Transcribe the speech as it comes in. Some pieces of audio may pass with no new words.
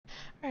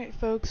Alright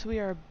folks, we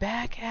are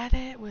back at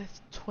it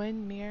with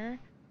Twin Mirror,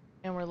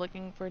 and we're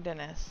looking for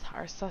Dennis,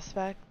 our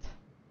suspect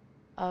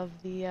of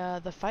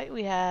the fight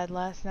we had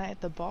last night at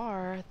the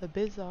bar, the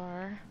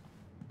Bizarre.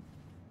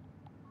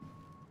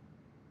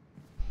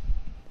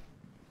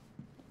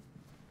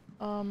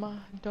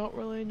 Don't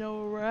really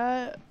know where we're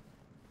at.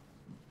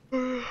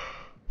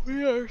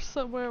 We are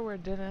somewhere where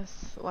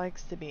Dennis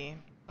likes to be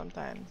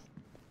sometimes.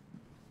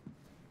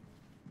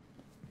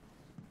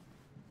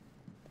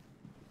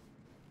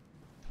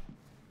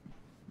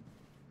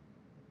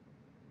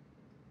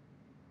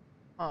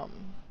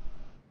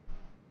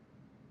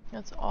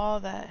 That's all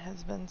that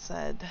has been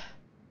said.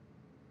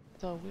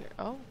 So we're,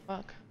 oh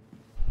fuck.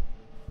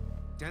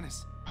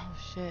 Dennis. Oh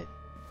shit.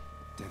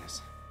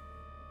 Dennis.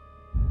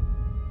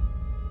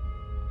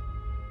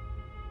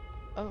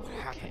 Oh, What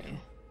okay. happened?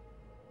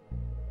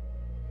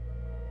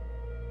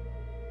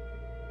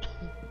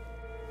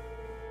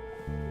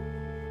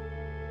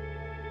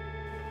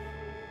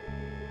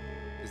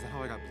 Is that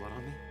how I got blood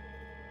on me?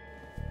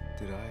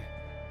 Did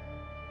I?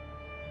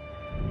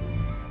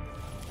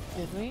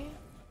 Did we?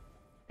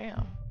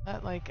 Damn,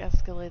 that like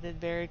escalated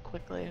very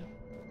quickly.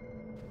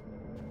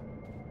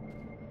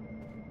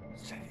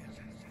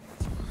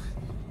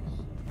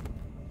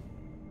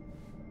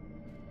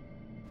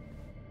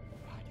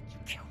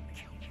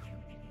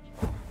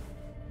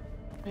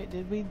 Wait,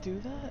 did we do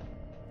that?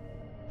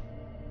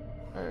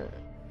 Or...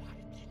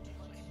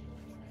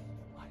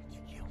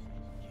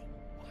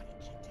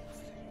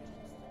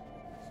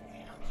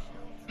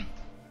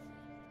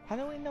 How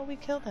do we know we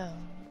killed him?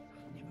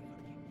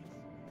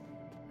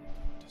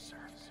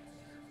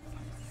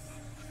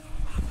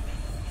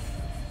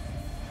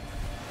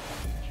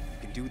 You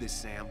can do this,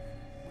 Sam.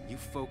 When you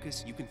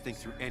focus, you can think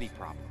through any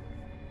problem.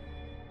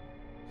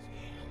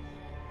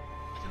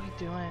 What are we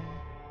doing?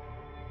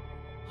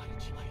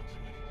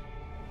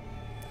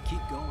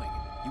 Keep going.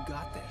 You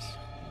got this.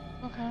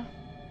 Okay.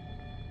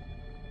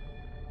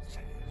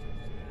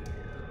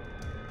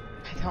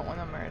 I don't want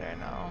to murder,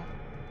 no.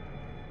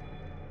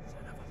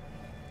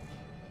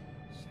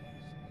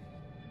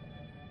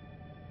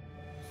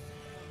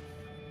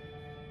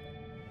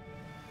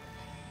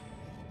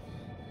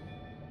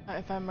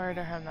 If I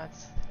murder him,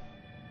 that's...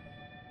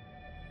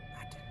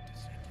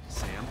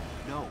 Sam,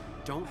 no.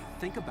 Don't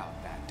think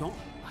about that. Don't...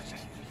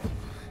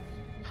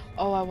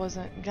 Oh, I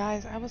wasn't.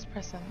 Guys, I was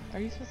pressing... Are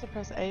you supposed to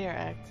press A or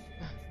X?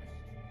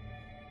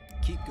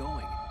 Keep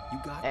going. You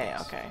got A,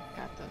 this. okay.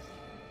 Got this.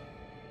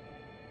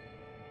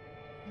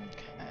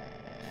 Okay.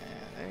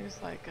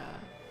 There's like a...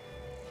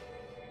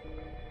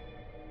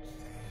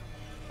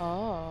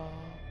 Oh.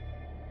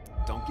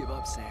 Don't give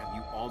up, Sam.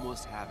 You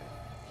almost have it.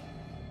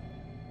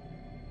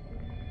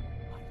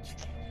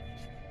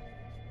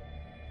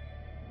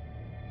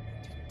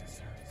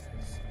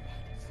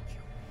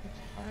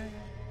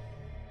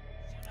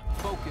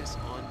 Focus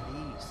on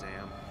me,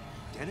 Sam.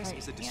 Dennis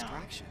is a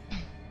distraction.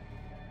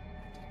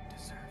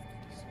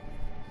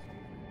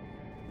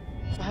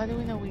 So how do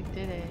we know we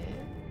did it?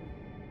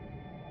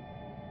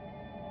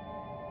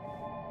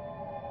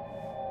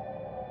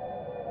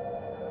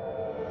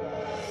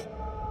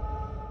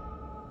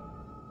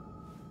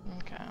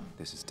 Okay.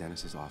 This is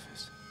Dennis's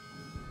office.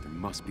 There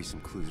must be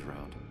some clues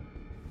around.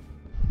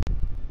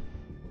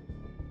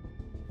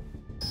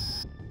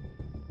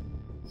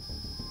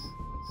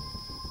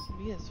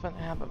 We just gonna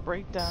have a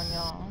breakdown,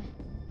 y'all.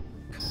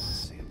 Come on,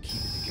 Sam.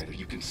 Keep it together.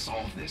 You can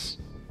solve this.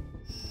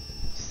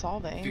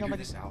 Solve it. Ain't Figure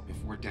nobody... this out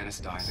before Dennis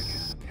dies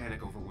again and the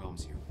panic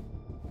overwhelms you.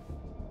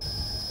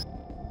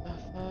 The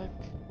fuck?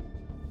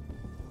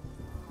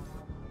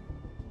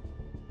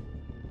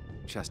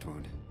 Chest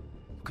wound.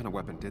 What kind of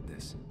weapon did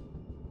this?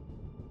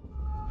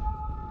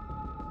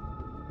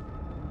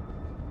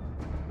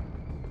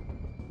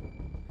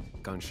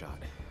 Gunshot.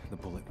 The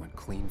bullet went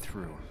clean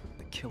through.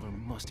 The killer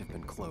must have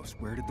been close.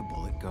 Where did the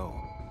bullet go?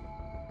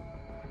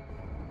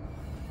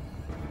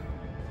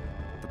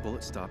 The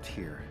bullet stopped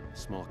here.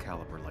 Small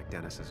caliber like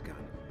Dennis's gun.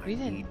 I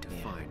need to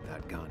find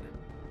that gun.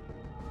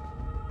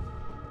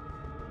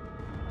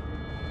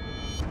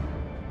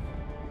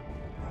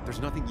 There's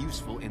nothing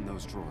useful in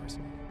those drawers.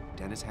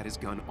 Dennis had his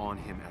gun on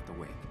him at the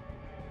wake.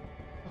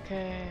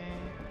 Okay.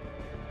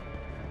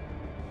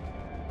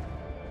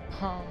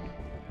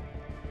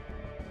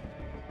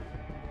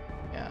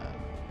 Yeah.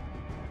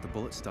 The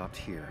bullet stopped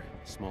here.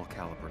 Small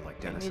caliber like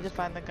Dennis's I need to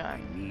find the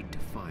gun. I need to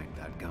find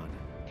that gun.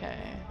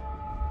 Okay.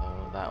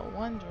 Oh, that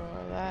one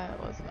drawer, that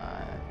was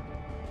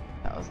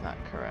not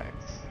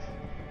correct.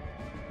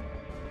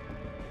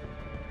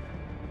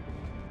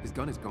 His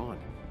gun is gone.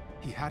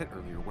 He had it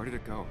earlier. Where did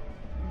it go?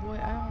 Boy,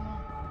 I don't know.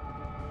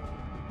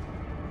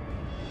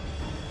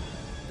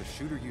 The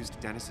shooter used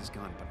Dennis's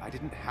gun, but I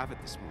didn't have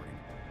it this morning.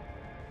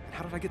 And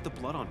how did I get the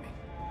blood on me?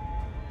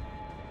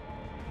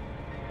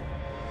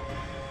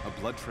 A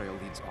blood trail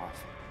leads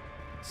off.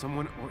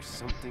 Someone or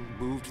something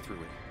moved through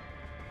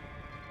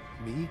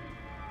it. Me?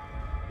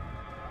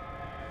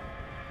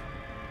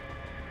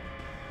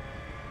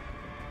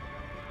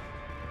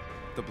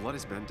 The blood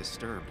has been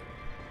disturbed.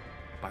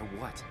 By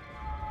what?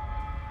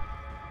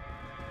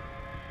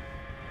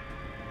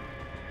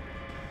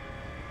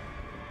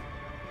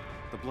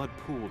 The blood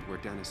pooled where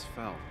Dennis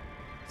fell,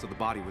 so the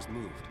body was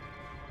moved.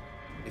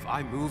 If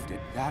I moved it,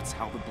 that's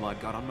how the blood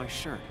got on my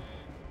shirt.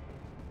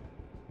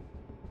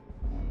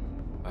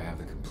 I have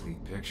the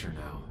complete picture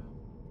now.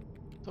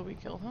 So we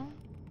killed him?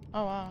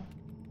 Oh wow.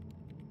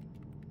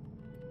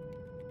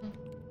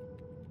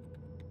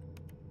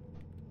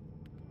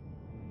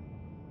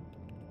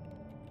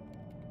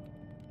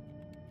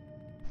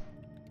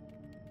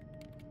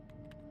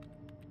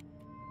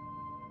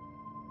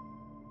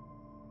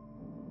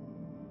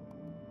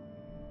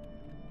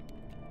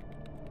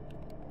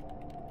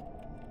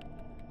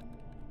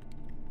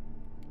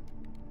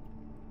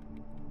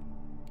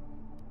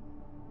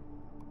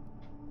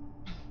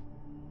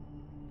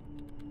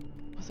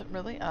 Was it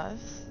really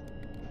us?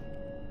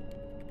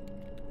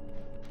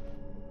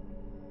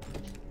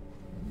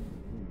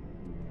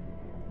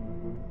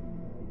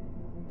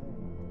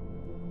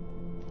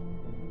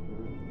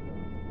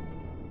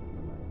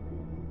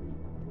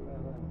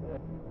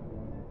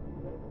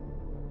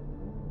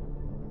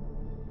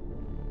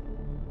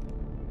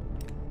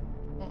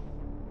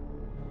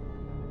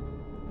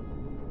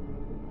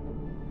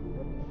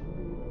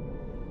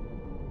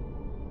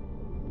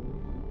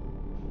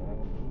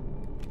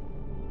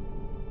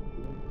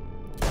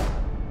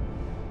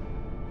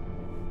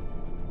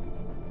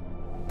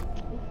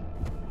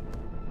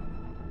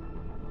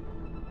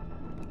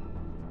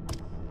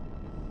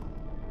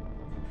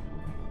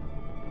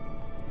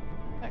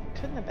 That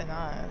couldn't have been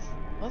us,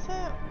 was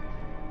it?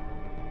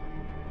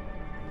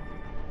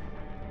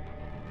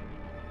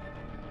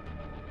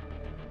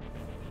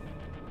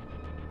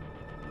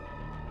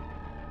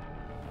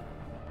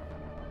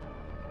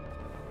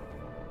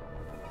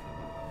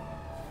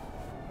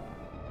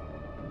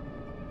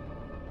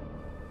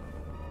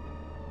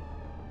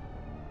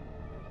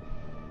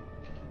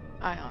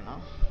 I don't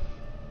know.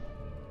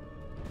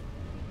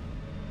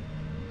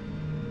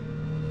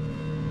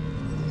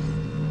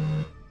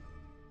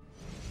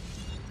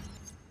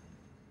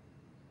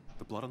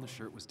 The blood on the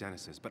shirt was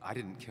Dennis's, but I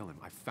didn't kill him.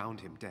 I found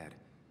him dead.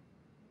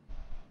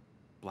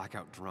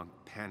 Blackout drunk,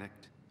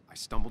 panicked. I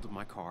stumbled to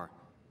my car.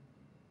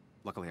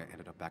 Luckily, I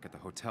ended up back at the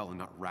hotel and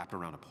not wrapped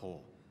around a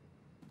pole.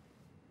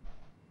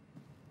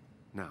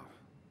 Now,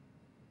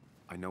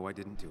 I know I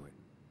didn't do it.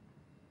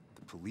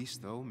 The police,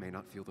 though, may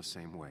not feel the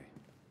same way.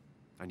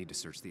 I need to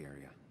search the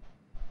area.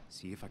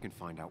 See if I can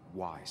find out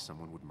why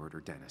someone would murder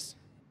Dennis.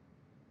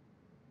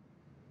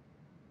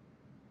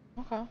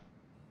 Okay.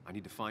 I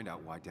need to find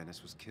out why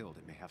Dennis was killed.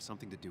 It may have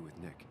something to do with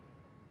Nick.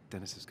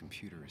 Dennis's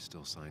computer is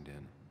still signed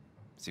in.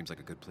 Seems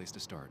like a good place to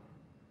start.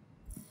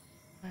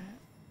 Alright.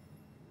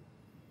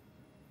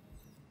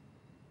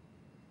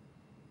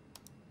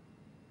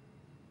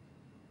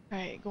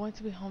 Alright, going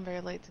to be home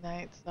very late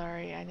tonight.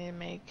 Sorry, I need to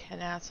make an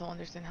asshole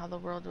understand how the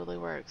world really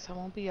works. I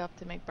won't be up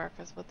to make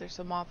breakfast, but there's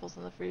some waffles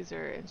in the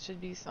freezer and should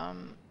be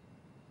some...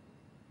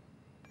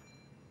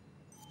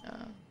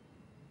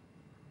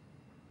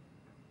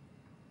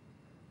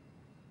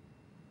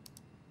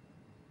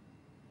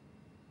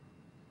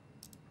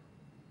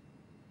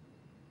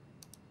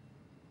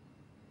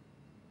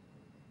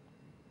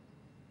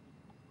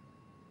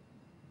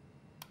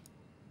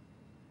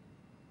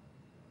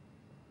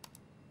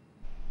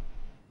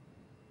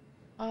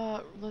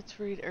 let's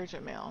read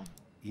urgent mail.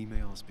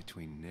 Emails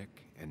between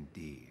Nick and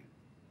Dee.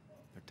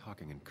 They're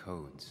talking in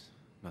codes.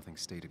 Nothing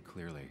stated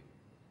clearly.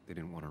 They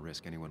didn't want to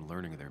risk anyone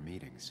learning of their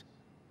meetings.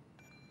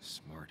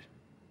 Smart.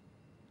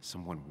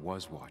 Someone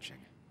was watching.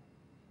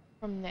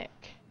 From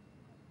Nick.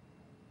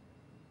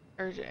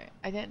 Urgent.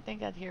 I didn't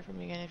think I'd hear from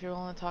you again. If you're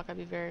willing to talk, I'd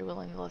be very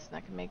willing to listen.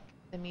 I can make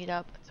the meet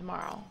up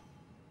tomorrow.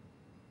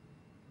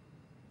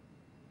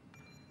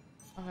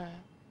 Okay.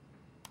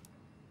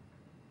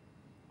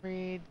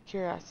 Read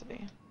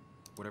curiosity.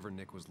 Whatever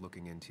Nick was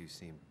looking into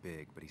seemed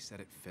big, but he said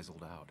it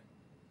fizzled out.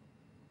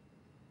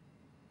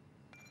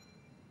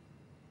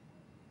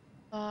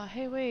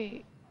 Hey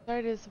wait.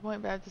 Sorry to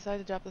disappoint, but I've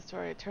decided to drop the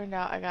story. It turned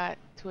out I got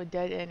to a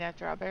dead end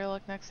after all. Better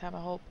luck next time, I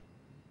hope.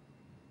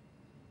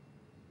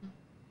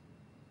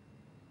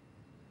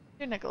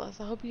 Dear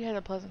Nicholas, I hope you had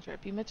a pleasant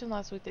trip. You mentioned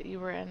last week that you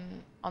were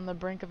on the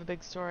brink of a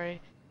big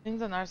story.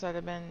 Things on our side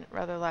have been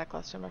rather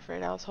lackluster, I'm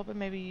afraid. I was hoping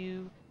maybe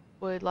you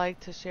would like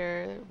to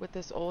share with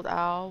this old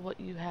owl what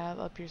you have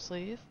up your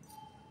sleeve.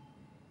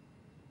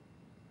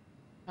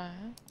 Okay.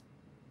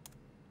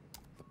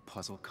 The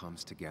puzzle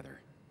comes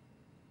together.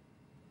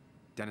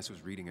 Dennis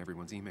was reading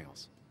everyone's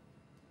emails.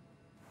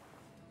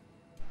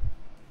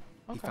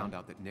 Okay. He found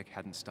out that Nick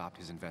hadn't stopped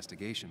his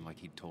investigation like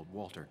he'd told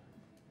Walter.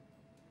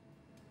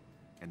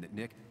 And that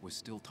Nick was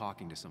still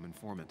talking to some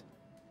informant.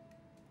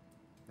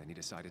 Then he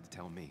decided to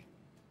tell me.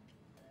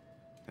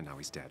 And now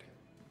he's dead.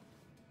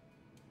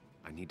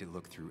 I need to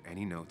look through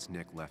any notes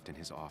Nick left in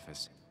his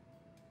office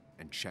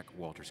and check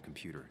Walter's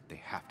computer. They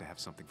have to have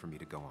something for me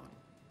to go on.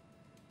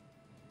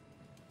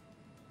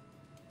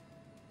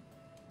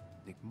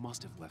 Nick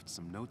must have left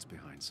some notes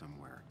behind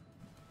somewhere.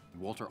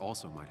 Walter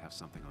also might have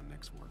something on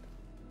Nick's work.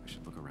 I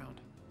should look around.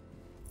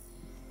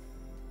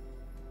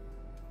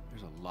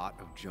 There's a lot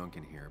of junk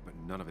in here, but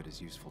none of it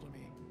is useful to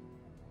me.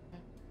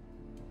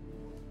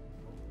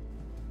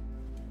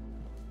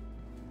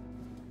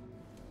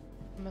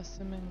 I'm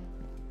assuming.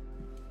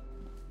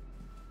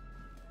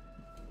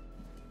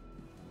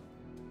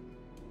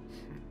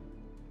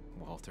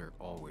 Walter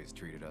always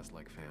treated us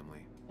like family.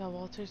 Yeah,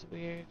 Walter's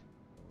weird.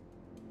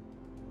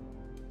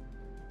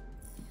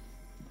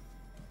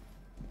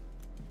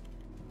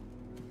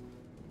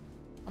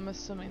 I'm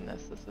assuming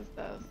this is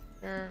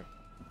their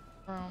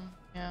room,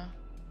 yeah.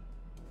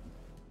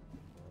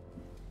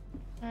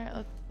 Alright,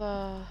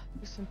 let's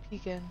do some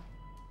peeking.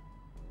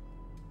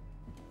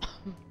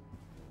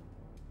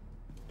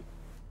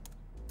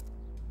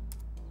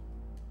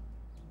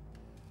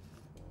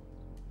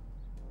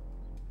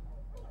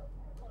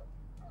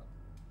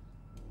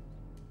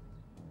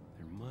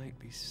 There might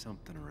be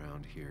something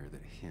around here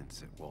that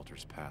hints at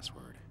Walter's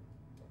password.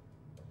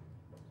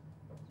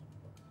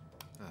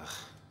 Ugh.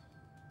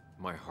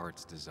 My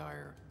heart's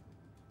desire.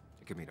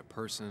 It could mean a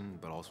person,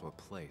 but also a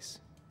place.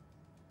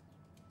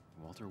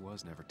 Walter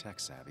was never tech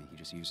savvy. He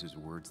just uses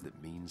words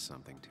that mean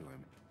something to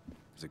him.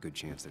 There's a good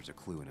chance there's a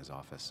clue in his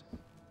office.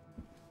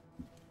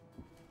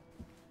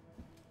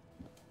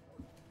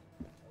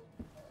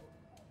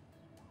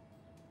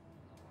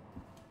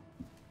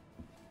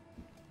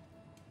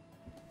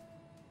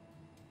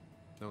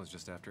 That was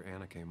just after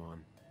Anna came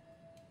on.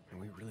 And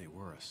we really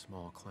were a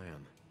small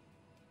clan.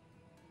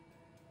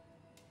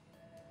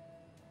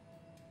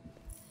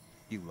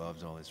 He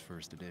loves all his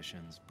first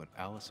editions, but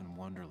Alice in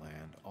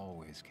Wonderland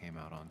always came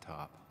out on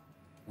top.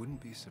 Wouldn't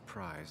be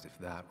surprised if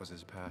that was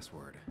his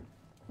password.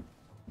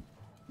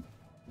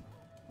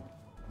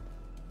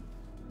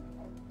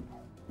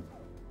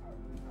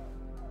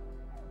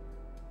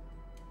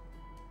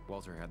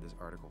 Walter had this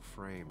article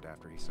framed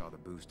after he saw the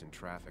boost in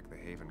traffic the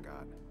Haven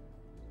got.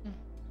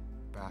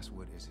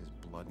 Basswood is his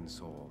blood and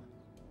soul.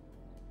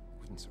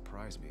 Wouldn't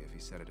surprise me if he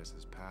said it as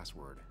his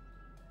password.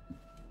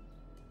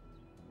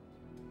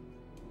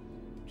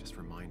 Just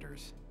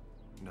reminders.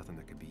 Nothing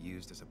that could be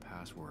used as a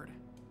password.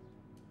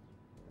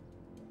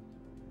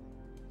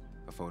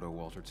 A photo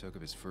Walter took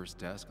of his first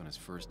desk on his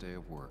first day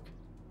of work.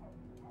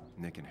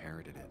 Nick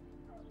inherited it.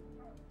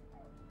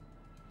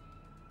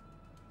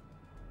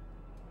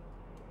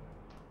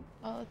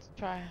 Well, let's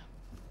try.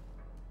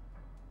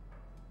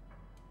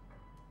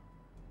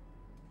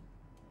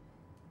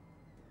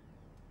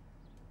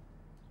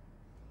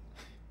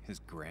 His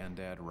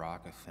granddad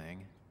rock a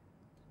thing?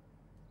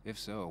 If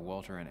so,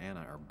 Walter and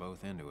Anna are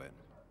both into it.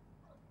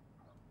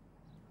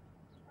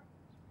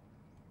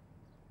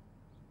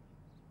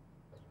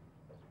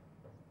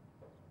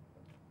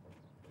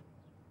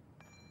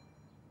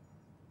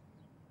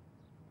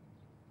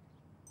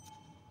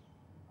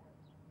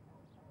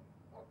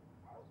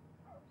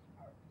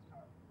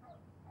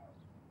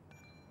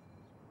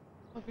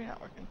 Hope you're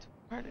not working too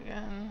hard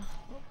again.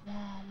 Oh,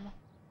 Mom.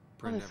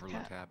 Bryn What is never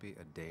cat? looked happy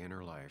a day in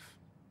her life.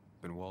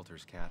 Been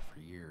Walter's cat for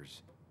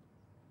years.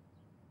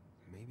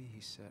 Maybe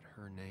he set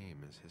her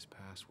name as his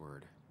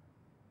password.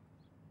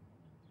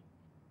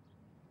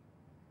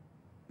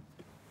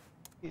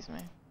 Excuse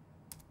me.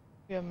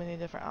 We have many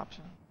different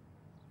options.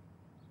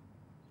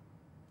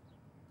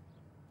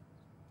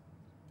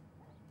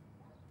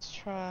 Let's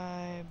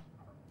try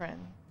Bryn.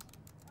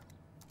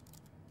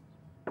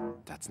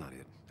 That's not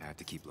it. I have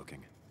to keep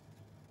looking.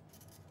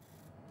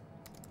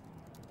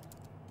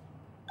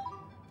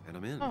 And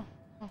I'm in. Oh.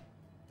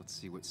 Let's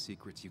see what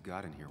secrets you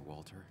got in here,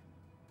 Walter.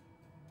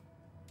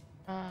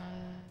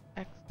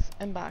 X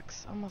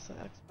inbox. Almost said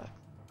Xbox.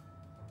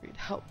 Read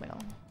help mail.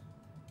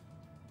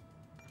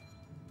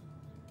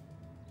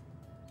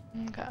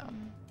 Okay.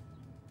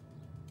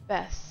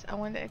 Bess, I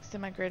wanted to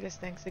extend my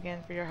greatest thanks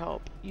again for your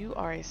help. You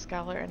are a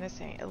scholar and a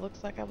saint. It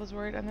looks like I was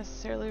worried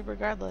unnecessarily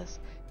regardless.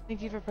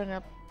 Thank you for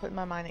putting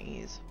my mind at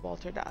ease.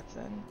 Walter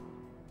Dodson.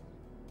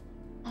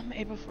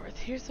 April 4th.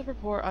 Here's the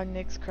report on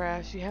Nick's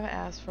crash. You haven't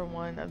asked for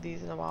one of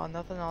these in a while.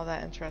 Nothing all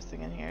that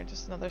interesting in here.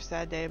 Just another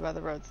sad day by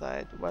the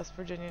roadside. West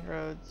Virginian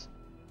roads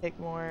take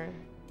more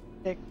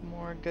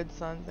good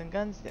sons than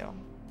guns do.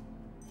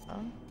 Huh?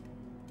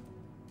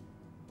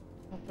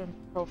 Open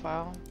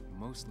profile.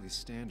 Mostly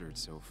standard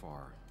so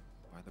far.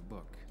 By the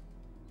book.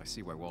 I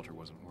see why Walter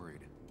wasn't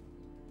worried.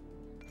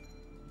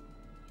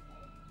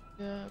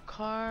 The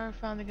car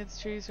found against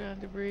trees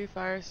around debris.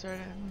 Fire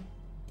started.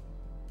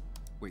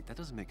 Wait, that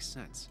doesn't make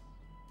sense.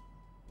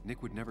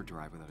 Nick would never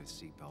drive without his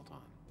seatbelt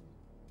on.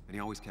 And he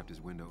always kept his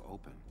window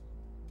open.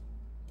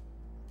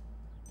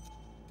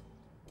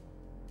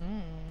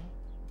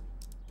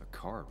 The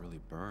car really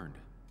burned.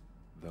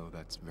 Though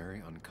that's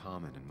very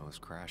uncommon in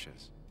most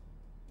crashes.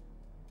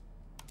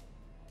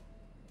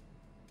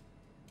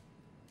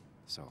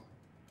 So,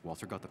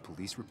 Walter got the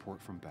police report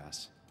from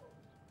Bess.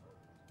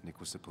 Nick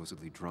was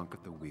supposedly drunk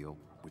at the wheel,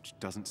 which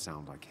doesn't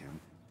sound like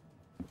him.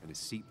 And his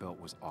seatbelt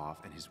was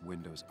off and his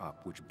windows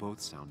up, which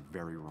both sound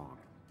very wrong.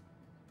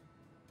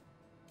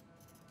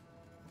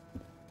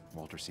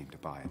 Walter seemed to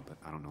buy it, but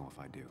I don't know if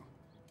I do.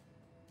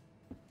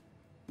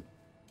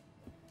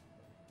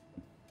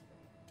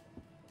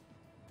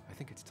 I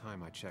think it's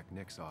time I check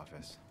Nick's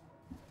office.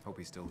 Hope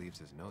he still leaves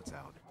his notes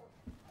out.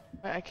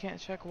 Wait, I can't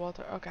check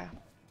Walter. Okay.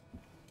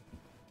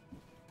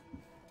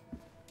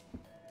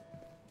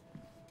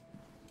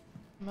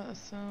 I'm gonna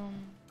assume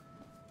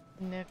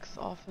Nick's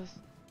office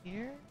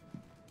here.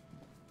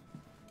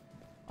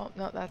 Oh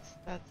no, that's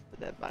the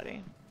dead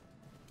body.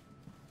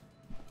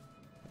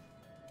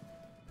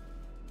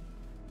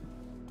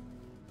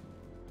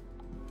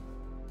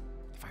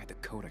 If I had the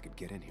code, I could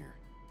get in here.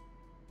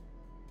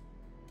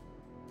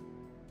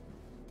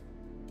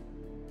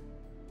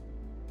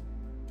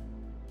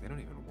 They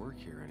don't even work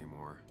here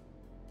anymore.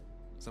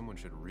 Someone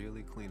should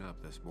really clean up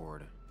this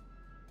board.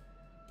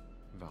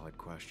 Valid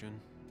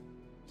question.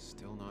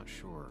 Still not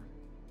sure.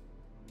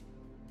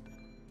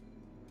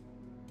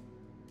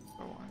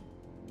 For one.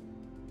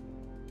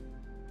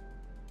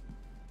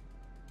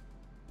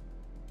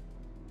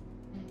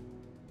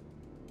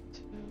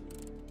 Two,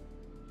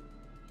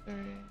 three,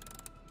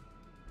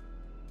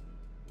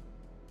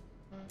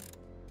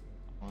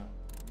 one.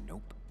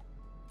 Nope.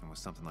 And with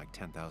something like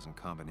 10,000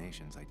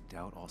 combinations, I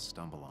doubt I'll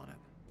stumble on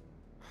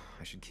it.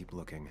 I should keep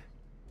looking.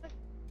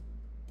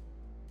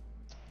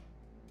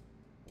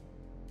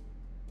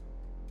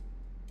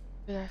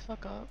 Did I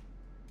fuck up?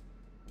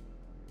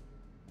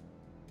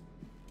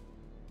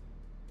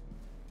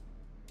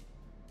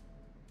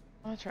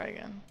 I'm gonna try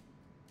again.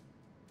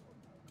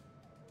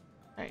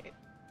 Alright.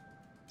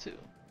 2,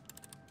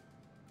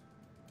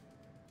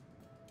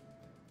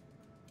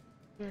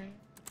 3.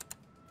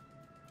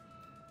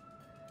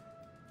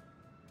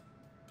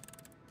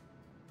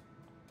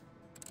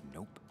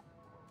 Nope.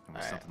 And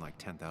with something like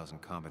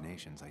 10,000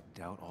 combinations, I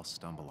doubt I'll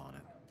stumble on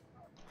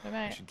it.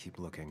 I should keep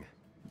looking.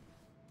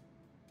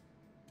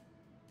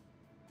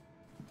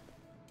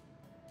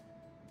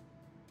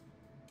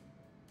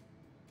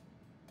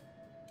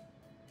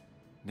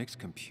 Nick's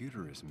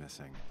computer is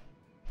missing.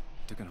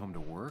 Took it home to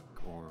work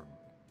or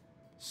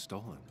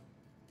stolen?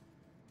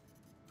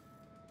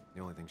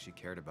 The only thing she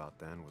cared about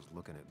then was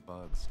looking at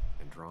bugs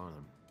and drawing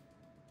them.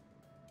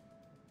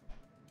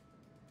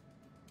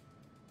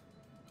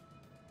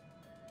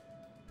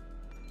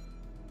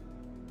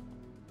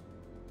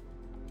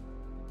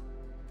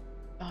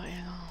 Oh,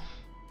 you know.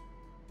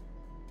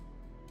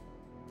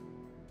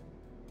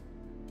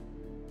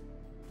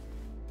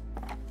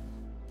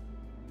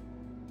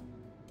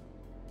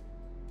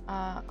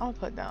 I'll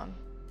put down.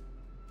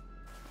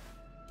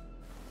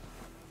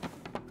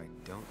 I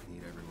don't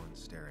need everyone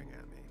staring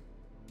at me.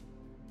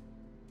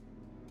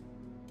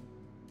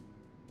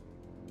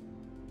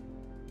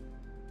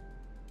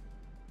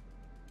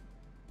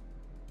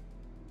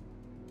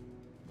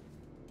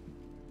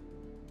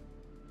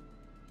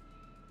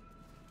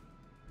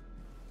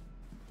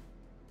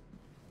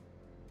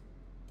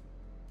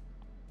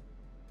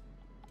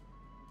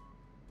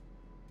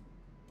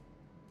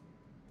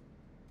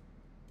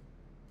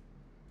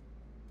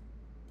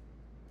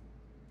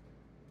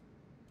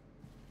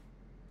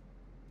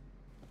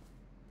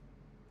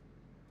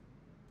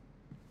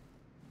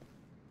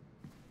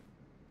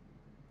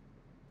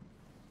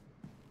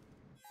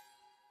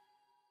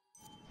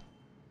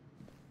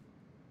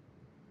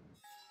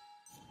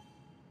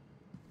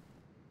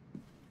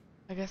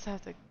 I guess I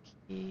have to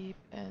keep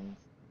and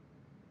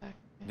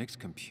Nick's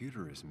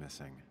computer is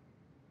missing.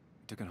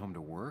 Took it home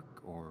to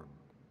work or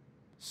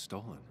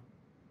stolen?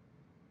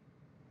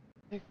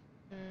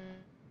 picture.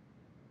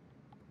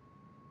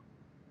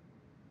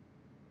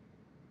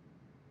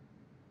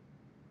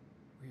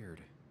 Weird.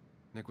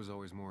 Nick was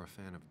always more a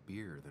fan of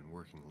beer than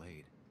working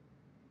late.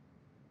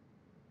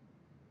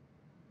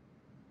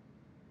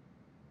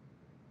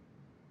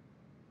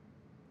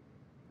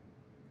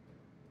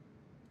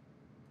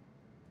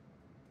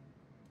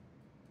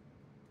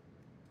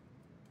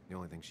 The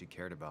only thing she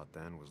cared about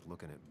then was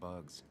looking at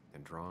bugs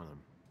and drawing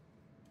them.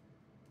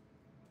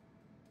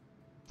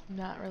 I'm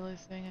not really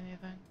seeing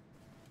anything.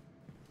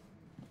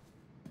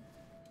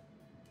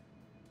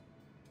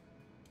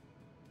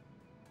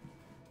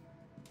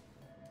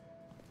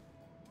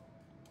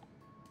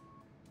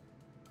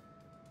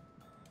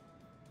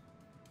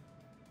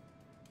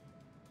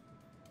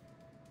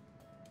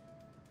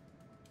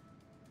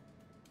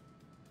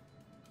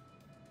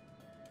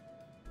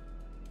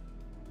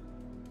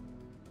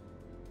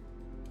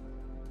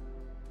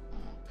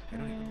 They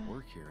don't even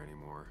work here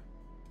anymore.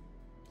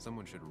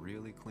 Someone should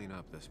really clean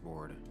up this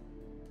board.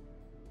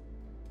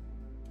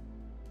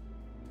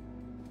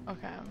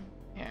 Okay,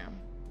 here.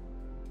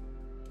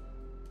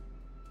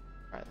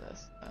 Try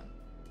this then.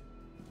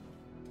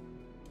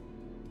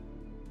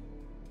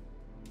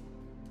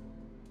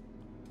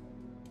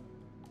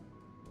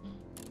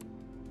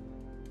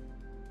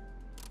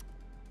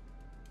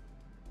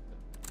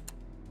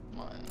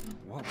 One.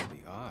 What were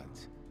the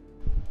odds?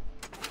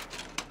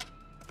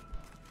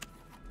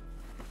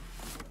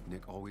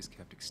 Nick always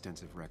kept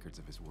extensive records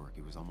of his work.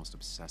 He was almost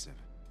obsessive.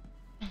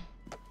 How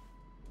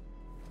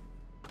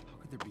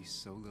could there be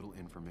so little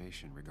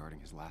information regarding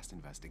his last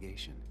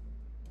investigation?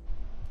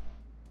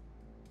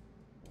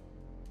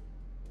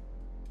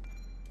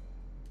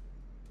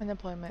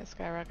 Unemployment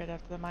skyrocketed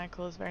after the mine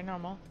closed, very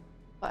normal.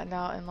 Flattened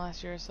out in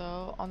last year or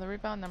so. On the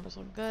rebound, numbers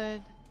look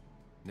good.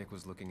 Nick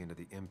was looking into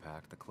the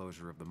impact the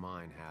closure of the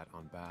mine had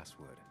on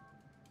Basswood.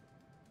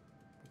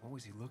 But what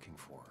was he looking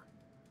for?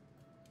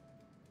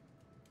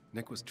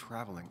 Nick was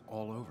traveling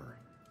all over.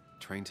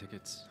 Train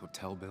tickets,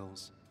 hotel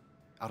bills,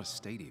 out of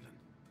state even.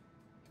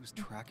 He was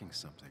tracking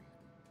something,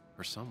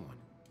 or someone.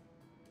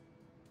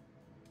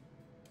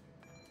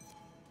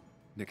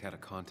 Nick had a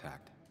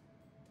contact.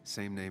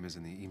 Same name as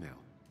in the email.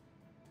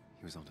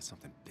 He was onto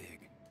something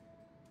big.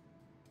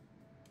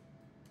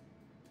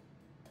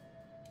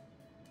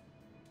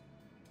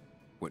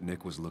 What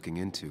Nick was looking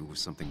into was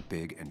something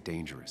big and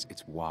dangerous.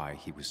 It's why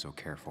he was so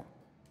careful.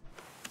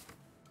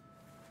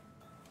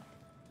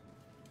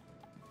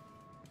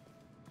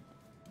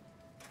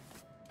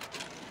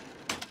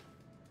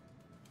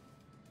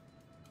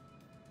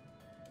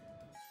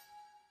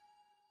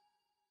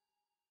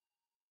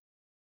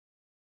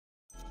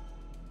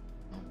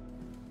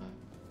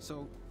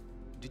 So,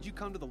 did you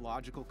come to the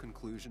logical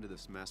conclusion to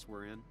this mess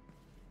we're in?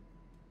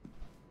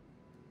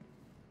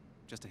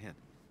 Just a hint.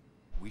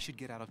 We should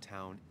get out of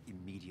town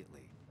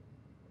immediately.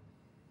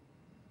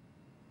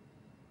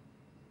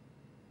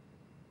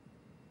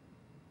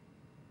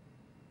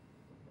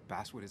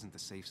 Basswood isn't the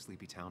safe,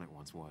 sleepy town it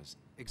once was.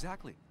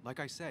 Exactly. Like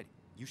I said,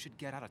 you should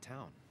get out of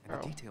town. And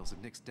the details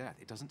of Nick's death,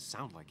 it doesn't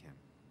sound like him.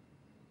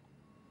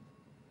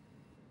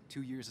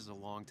 2 years is a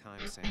long time,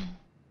 Sam.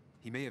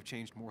 He may have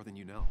changed more than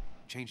you know.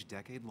 Changed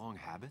decade-long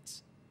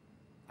habits?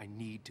 I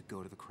need to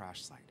go to the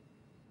crash site.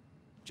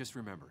 Just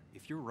remember,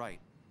 if you're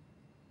right...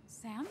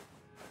 Sam?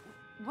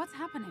 What's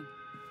happening?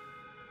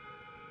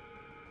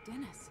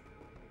 Dennis.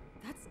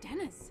 That's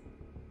Dennis.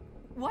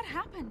 What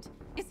happened?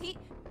 Is he...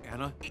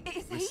 Anna,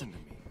 listen to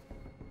me.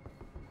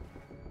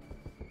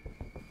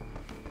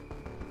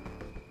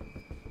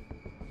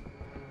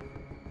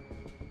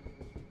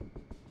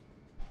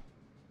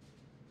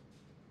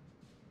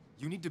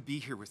 You need to be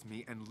here with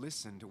me and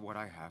listen to what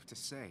I have to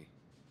say.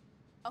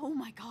 Oh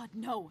my God,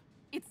 no.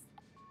 It's...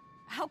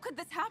 How could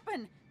this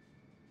happen?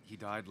 He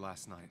died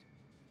last night.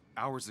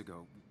 Hours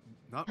ago.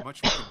 Not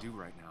much we can do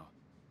right now.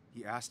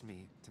 He asked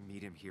me to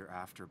meet him here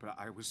after, but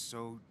I was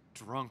so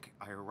drunk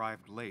I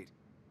arrived late.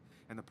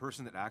 And the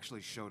person that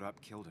actually showed up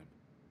killed him.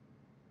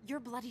 Your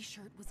bloody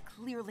shirt was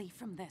clearly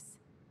from this.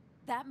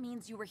 That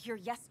means you were here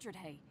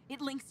yesterday.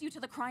 It links you to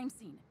the crime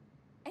scene.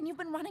 And you've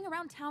been running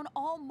around town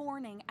all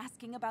morning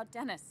asking about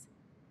Dennis.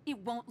 It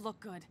won't look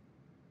good.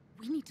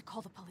 We need to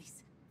call the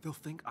police. They'll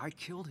think I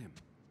killed him.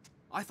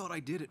 I thought I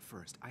did at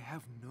first. I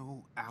have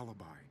no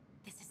alibi.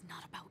 This is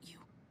not about you.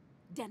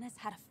 Dennis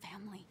had a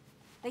family.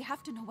 They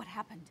have to know what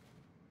happened.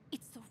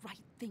 It's the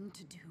right thing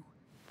to do.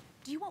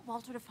 Do you want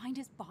Walter to find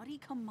his body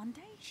come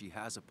Monday? She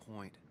has a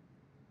point.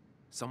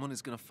 Someone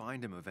is gonna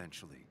find him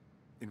eventually.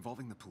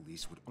 Involving the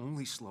police would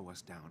only slow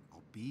us down.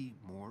 I'll be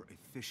more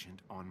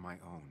efficient on my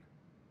own.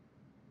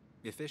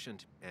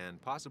 Efficient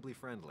and possibly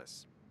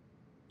friendless.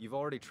 You've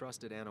already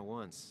trusted Anna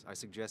once. I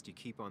suggest you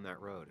keep on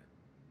that road.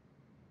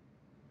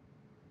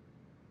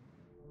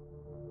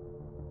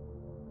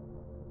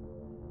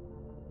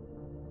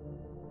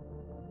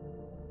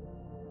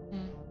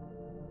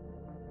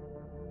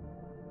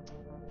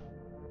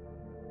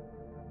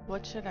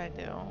 What should I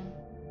do?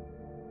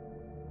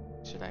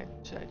 Should I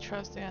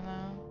trust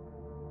Anna?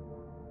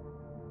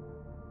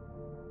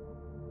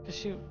 Cause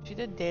she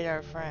did date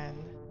our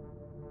friend.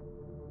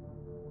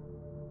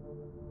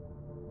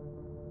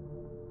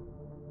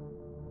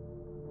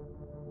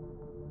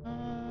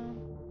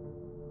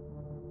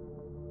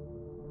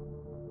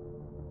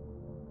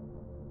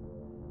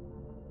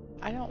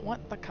 I don't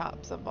want the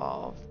cops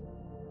involved.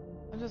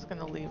 I'm just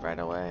gonna leave right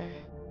away.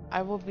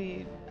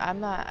 I'm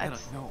not. Anna,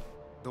 no.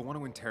 They'll want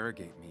to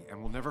interrogate me, and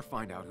we'll never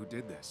find out who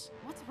did this.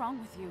 What's wrong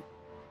with you?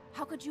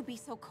 How could you be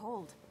so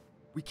cold?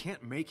 We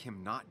can't make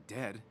him not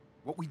dead.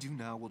 What we do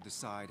now will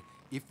decide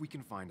if we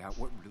can find out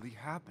what really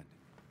happened.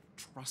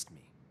 Trust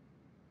me.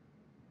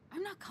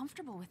 I'm not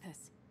comfortable with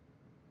this.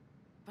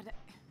 But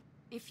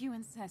if you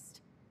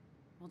insist,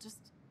 we'll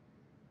just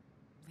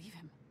leave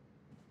him.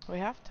 We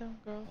have to,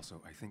 girl.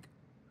 Also, I think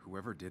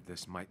whoever did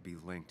this might be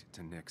linked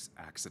to Nick's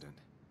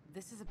accident.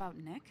 This is about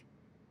Nick?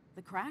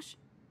 The crash?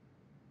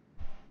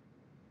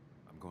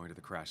 I'm going to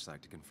the crash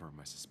site to confirm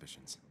my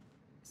suspicions.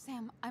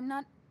 Sam, I'm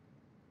not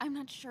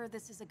sure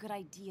this is a good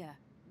idea,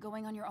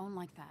 going on your own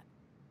like that.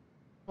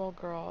 Well,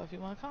 girl, if you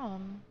want to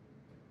come.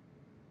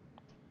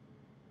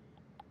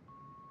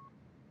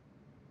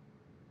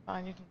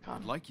 Fine, you can come.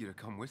 I'd like you to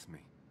come with me.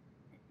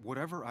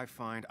 Whatever I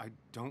find, I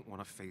don't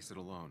want to face it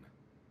alone.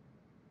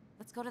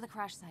 Let's go to the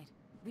crash site.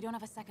 We don't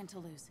have a second to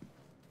lose.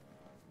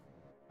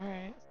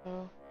 Alright,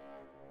 so...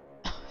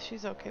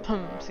 She's okay.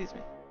 Excuse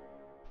me.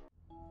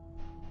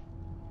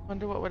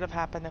 Wonder what would have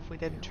happened if we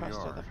didn't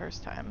trust her the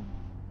first time.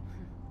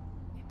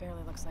 It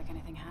barely looks like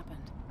anything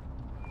happened.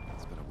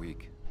 It's been a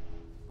week,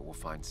 but we'll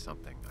find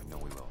something. I know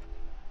we will.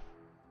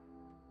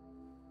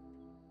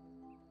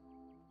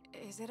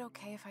 Is it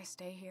okay if I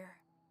stay here?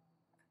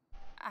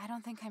 I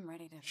don't think I'm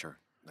ready to... Sure.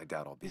 I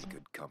doubt I'll be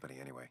good company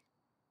anyway.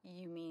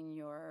 You mean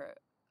you're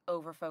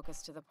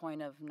over-focused to the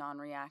point of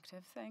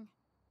non-reactive thing?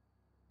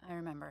 I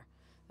remember.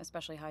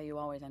 Especially how you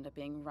always end up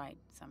being right,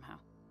 somehow.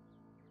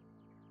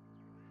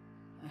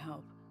 I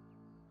hope.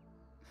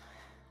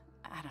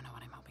 I don't know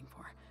what I'm hoping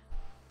for.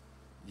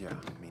 Yeah,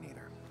 me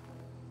neither.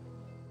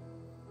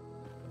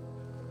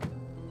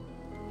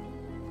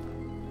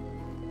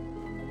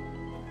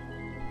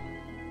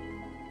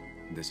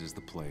 This is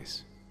the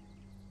place.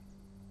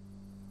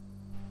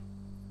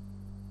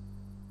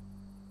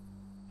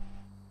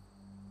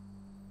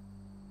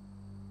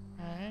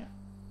 Alright.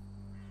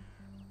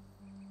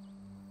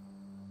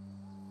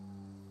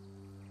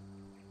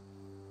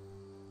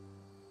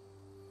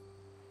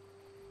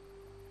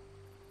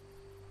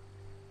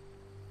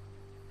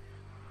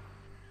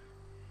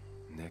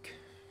 Nick,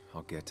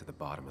 I'll get to the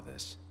bottom of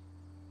this.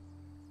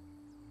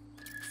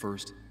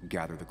 First,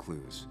 gather the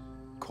clues.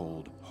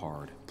 Cold,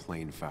 hard,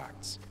 plain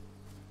facts.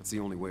 That's the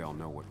only way I'll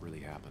know what really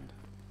happened.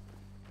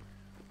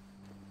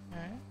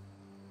 Alright.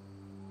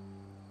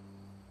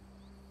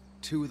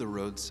 2 of the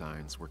road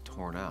signs were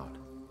torn out.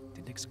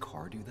 Did Nick's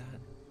car do that?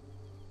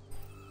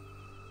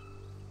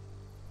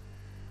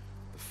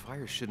 The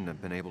fire shouldn't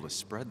have been able to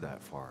spread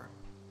that far.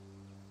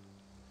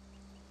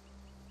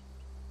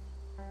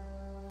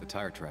 The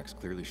tire tracks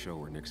clearly show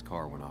where Nick's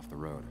car went off the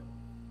road.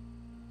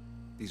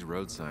 These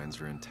road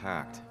signs are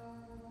intact.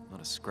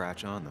 Not a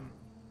scratch on them.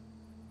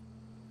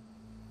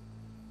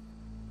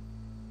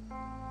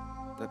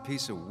 That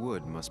piece of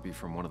wood must be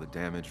from one of the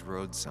damaged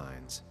road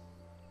signs.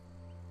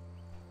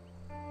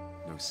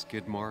 No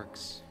skid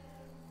marks,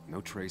 no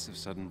trace of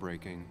sudden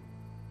braking.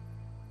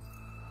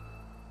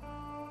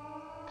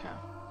 Okay.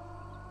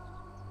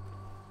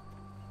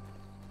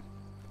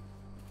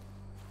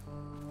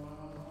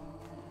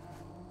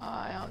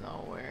 I don't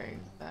know where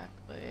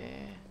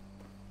exactly.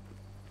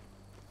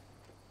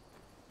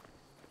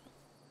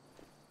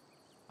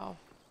 How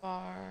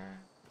far?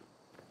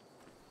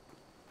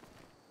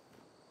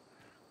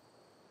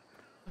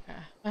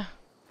 Okay.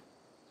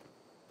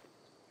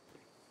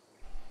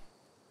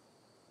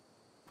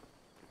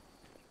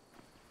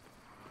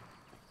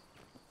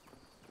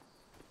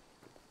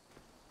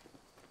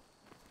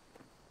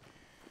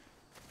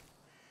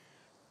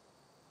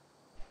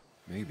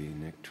 Maybe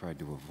Nick tried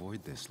to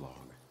avoid this log.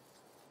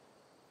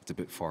 It's a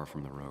bit far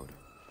from the road.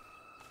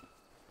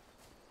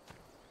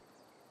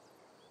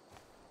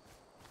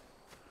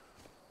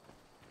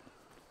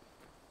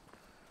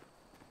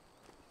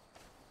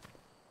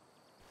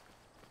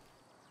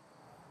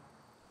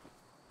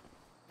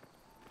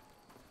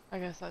 I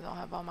guess I don't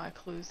have all my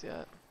clues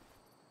yet.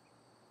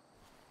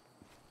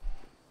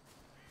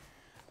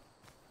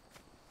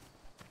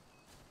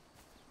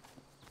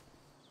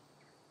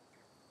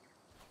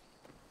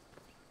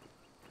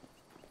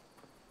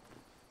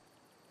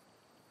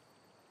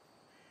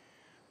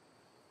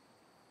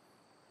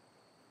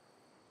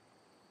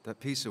 That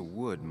piece of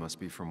wood must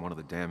be from one of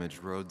the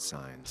damaged road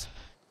signs.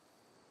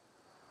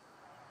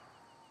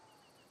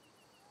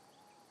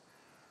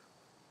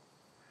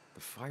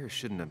 The fire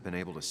shouldn't have been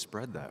able to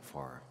spread that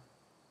far.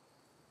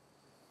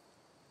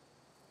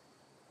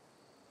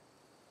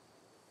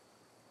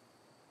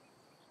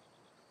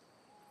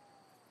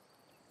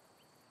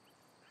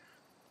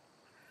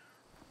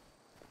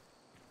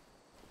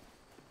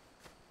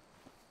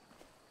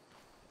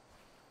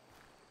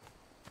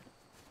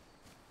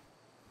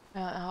 I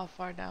don't know how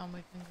far down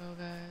we can go,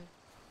 guys.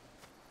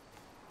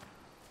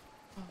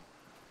 Oh.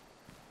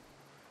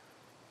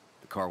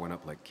 The car went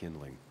up like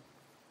kindling.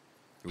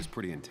 It was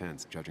pretty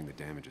intense, judging the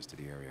damages to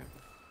the area.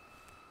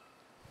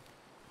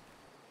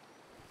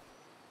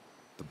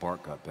 The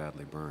bark got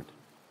badly burnt.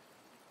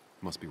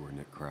 Must be where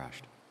Nick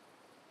crashed.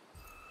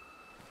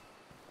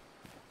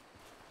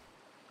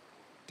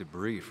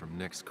 Debris from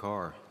Nick's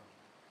car.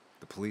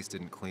 The police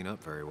didn't clean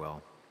up very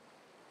well.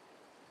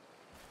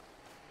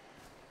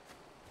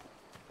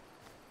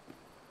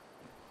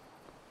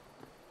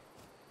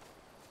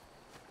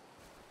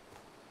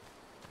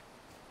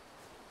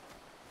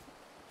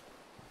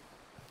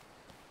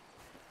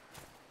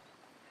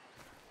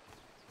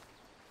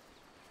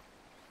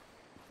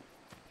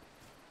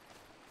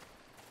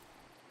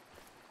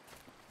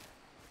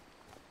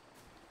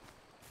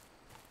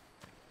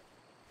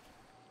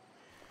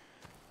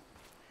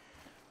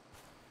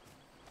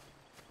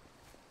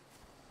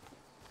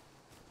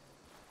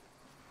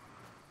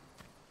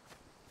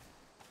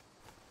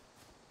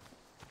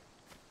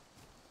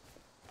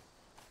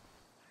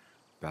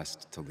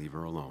 Best to leave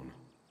her alone.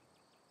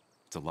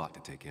 It's a lot to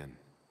take in.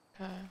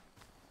 Okay.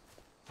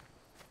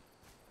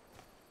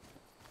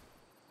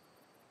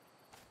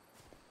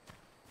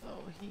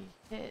 So he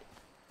hit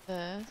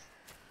this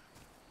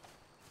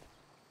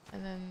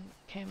and then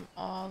came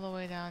all the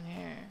way down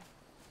here.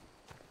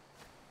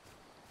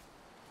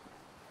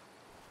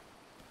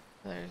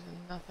 There's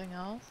nothing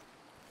else.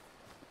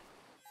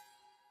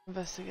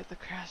 Investigate the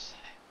crash site.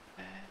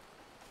 Okay.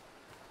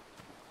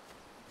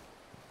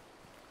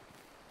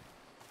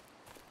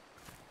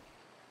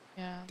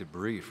 Yeah.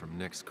 Debris from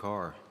Nick's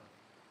car.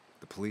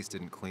 The police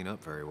didn't clean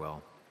up very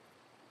well.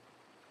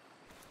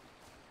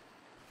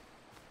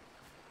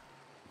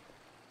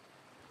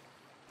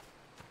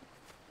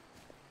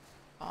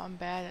 Oh, I'm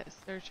bad at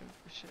searching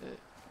for shit.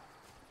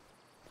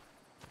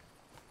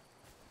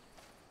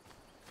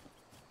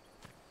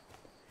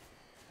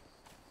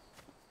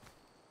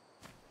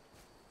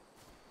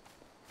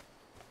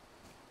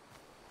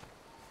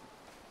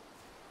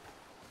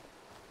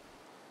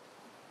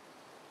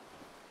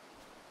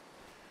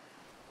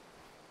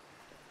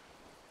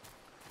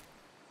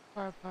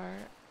 far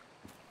apart.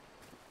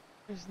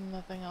 There's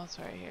nothing else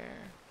right here.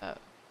 Oh.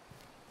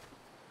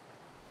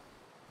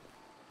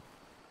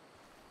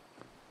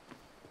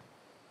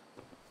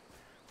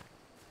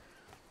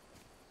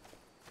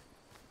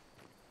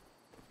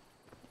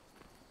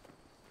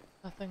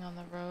 Nothing on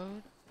the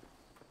road.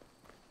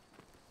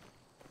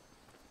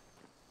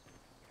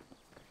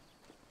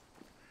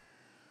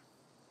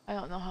 I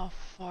don't know how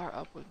far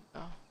up we can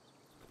go.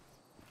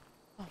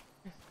 Oh,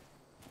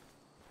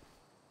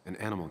 An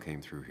animal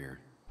came through here.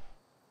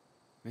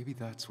 Maybe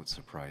that's what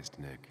surprised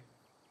Nick.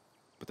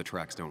 But the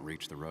tracks don't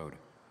reach the road.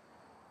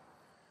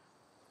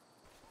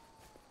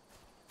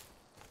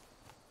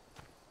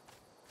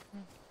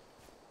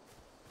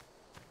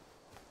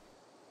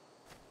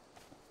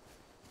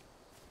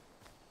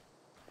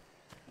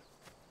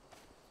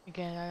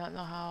 Again, I don't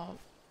know how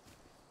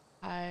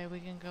high we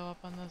can go up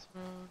on this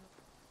road.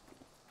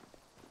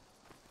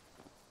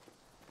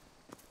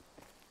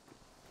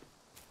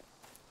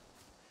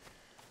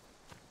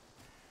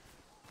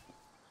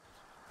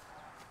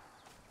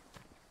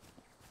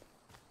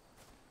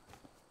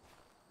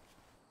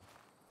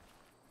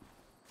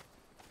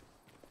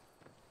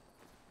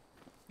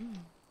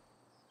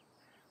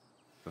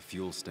 A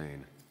fuel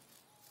stain.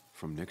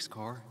 From Nick's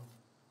car?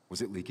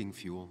 Was it leaking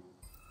fuel?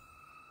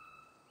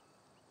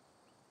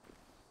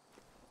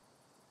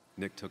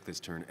 Nick took this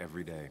turn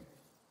every day.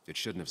 It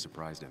shouldn't have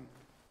surprised him.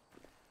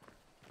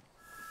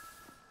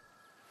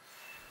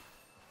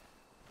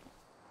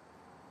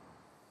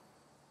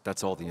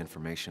 That's all the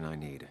information I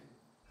need.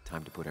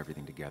 Time to put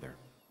everything together.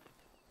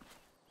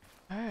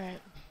 All right.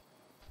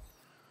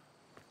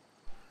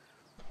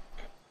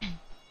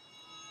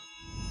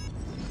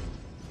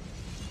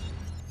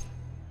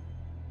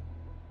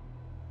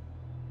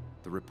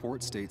 The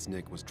report states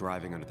Nick was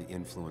driving under the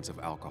influence of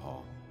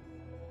alcohol.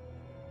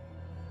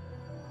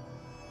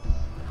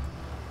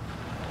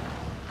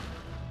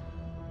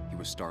 He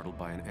was startled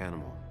by an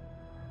animal.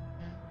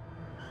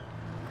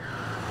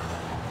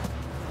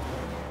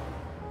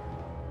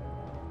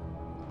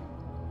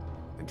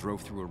 And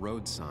drove through a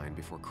road sign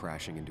before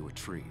crashing into a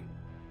tree.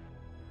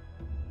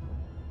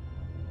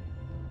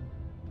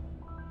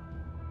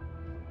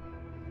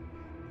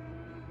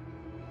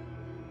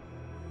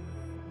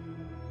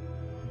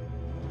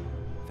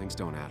 Things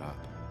don't add up.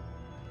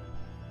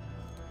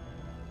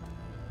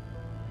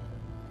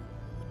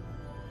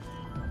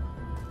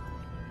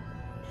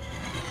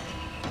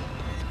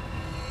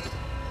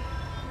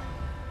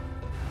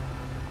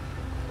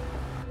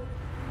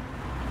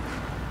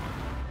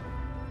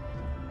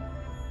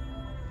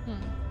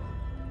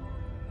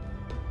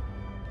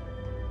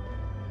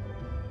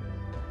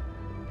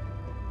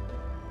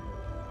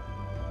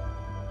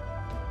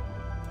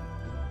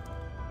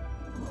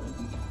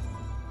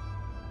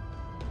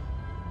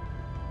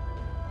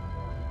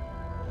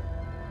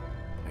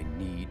 I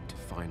need to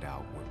find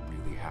out what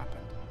really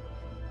happened.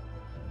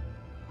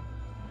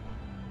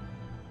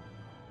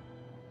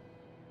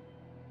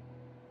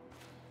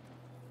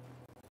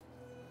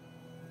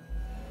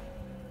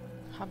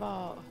 How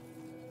about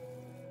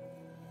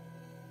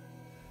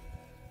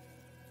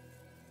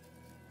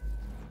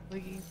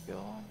leaking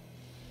fuel?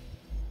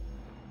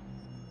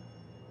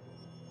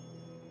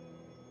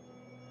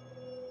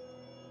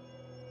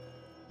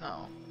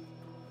 No.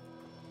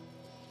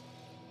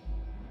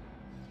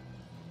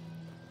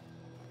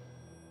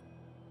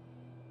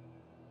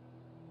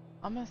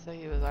 I'm gonna say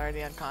he was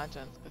already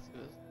unconscious because he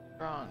was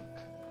drunk.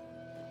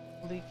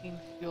 Leaking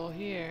fuel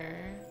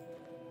here.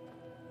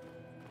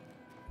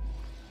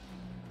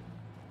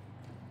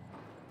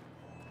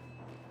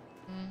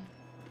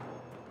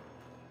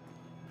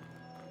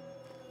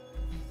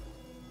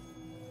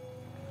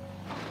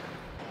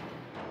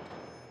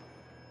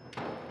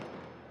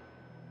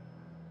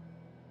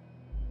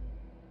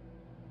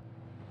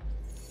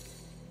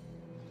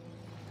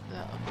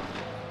 No.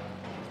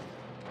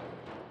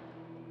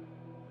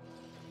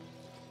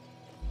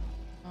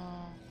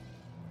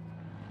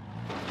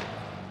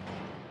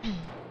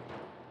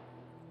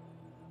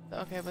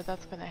 Okay, but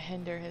that's gonna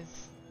hinder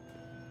his...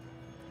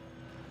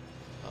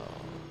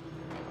 Oh.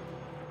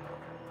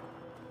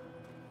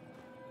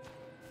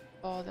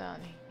 Fall down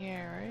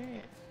here,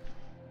 right?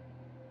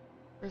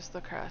 Where's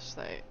the crash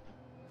site?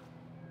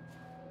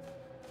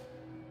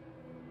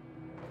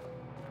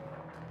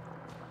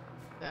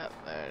 Yep,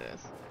 there it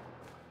is.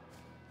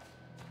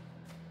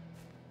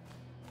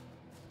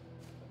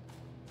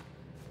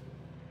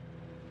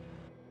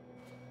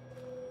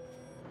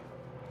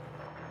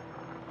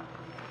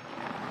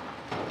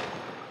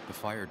 The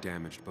fire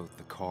damaged both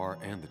the car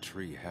and the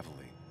tree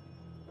heavily.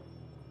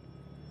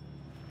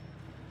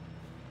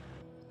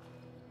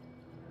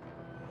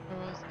 Where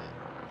was it?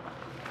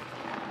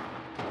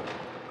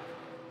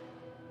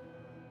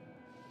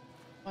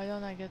 Why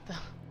don't I get the...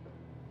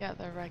 Yeah,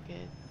 the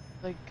wreckage.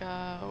 Like,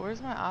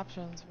 where's my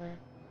options for...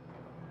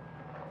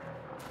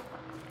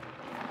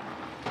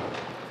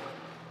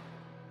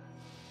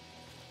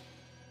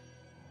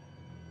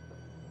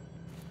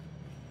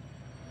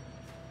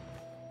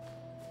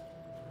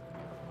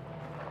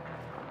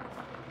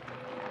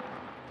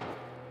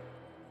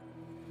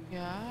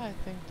 Yeah. I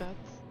think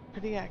that's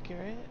pretty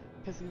accurate.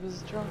 Because he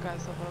was drunk, I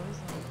suppose.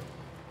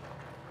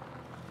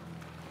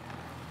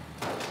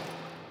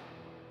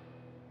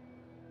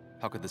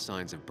 How could the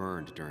signs have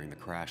burned during the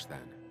crash then?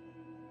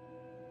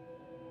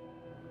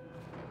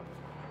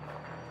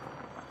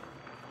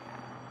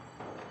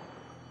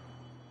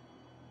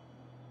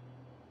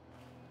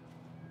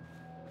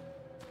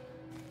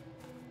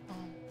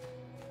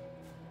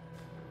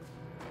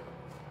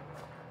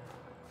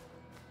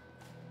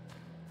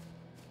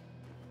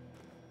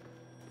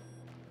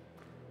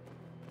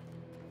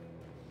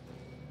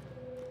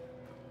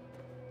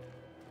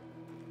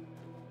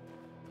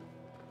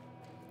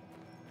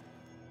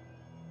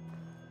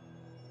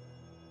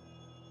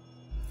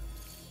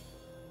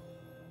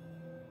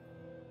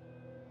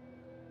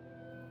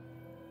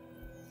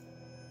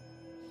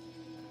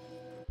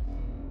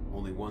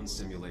 Only one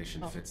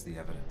simulation fits the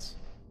evidence.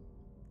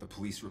 The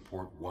police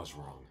report was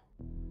wrong.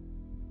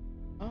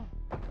 Oh.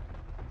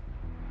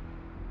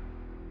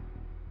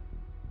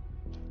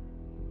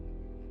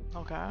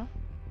 Okay.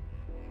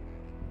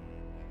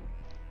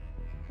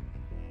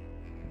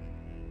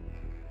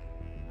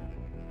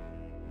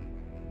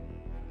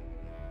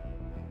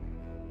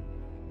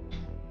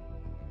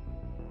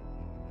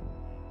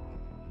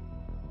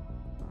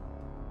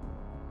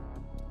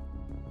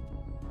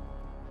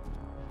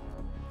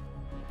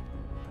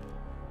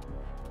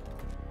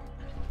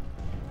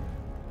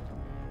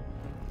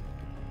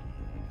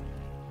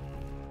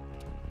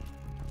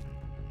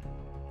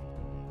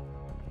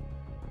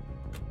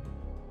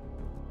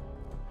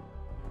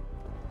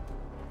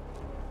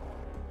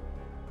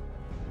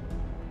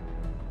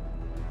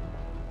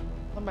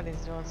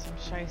 Somebody's doing some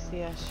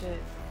shicey ass shit.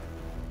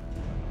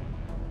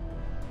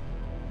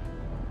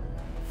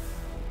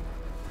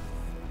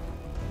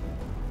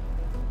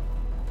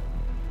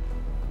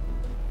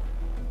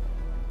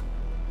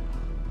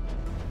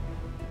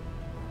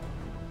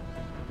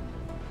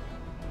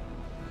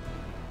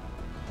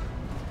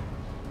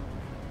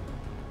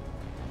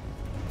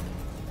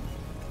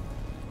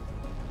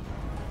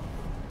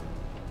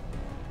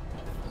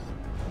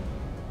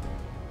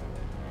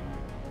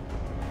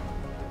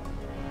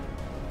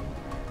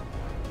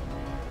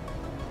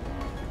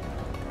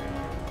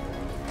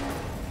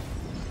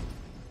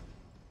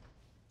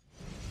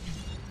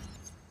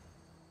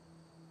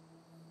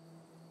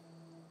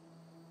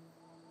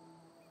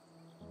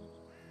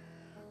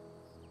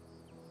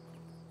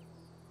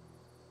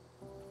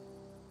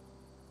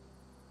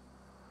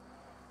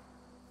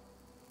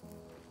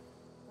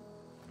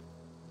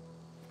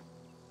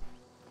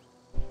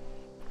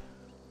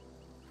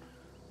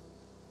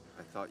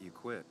 I thought you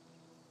quit.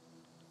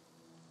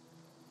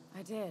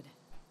 I did.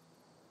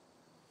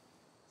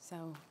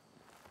 So,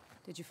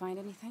 did you find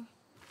anything?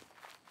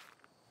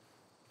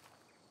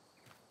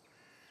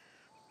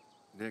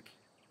 Nick,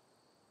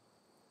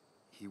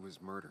 he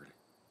was murdered.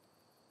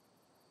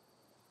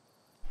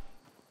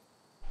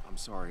 I'm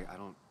sorry,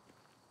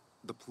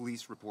 the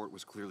police report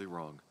was clearly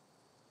wrong.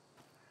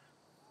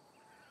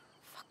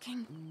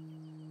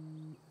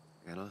 Fucking...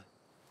 Anna?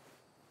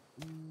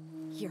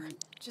 Here,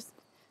 just...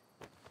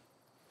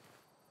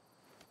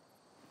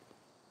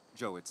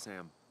 Joe, it's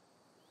Sam.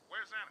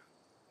 Where's Anna?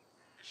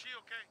 Is she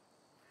okay?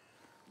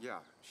 Yeah,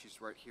 she's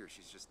right here.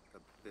 She's just a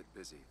bit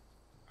busy.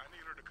 I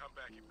need her to come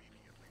back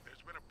immediately.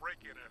 There's been a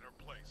break-in at her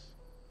place.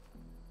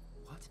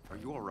 What? Are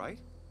you all right?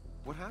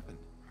 What happened?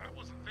 I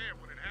wasn't there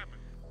when it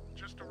happened.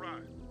 Just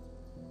arrived.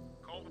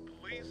 Called the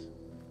police,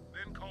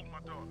 then called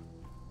my daughter.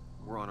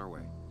 We're on our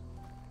way.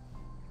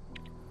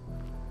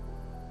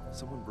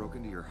 Someone broke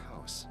into your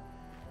house.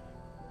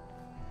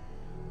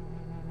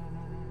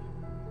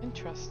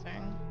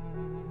 Interesting.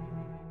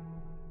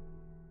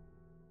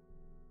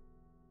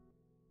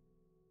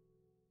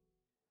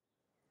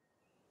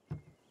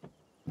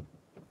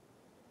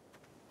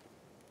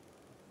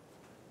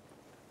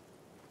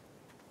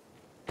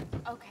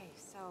 Okay,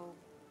 so,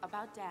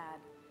 about Dad.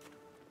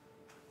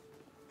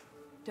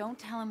 Don't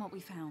tell him what we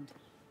found.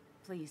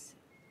 Please.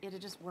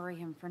 It'd just worry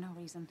him for no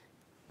reason.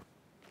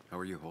 How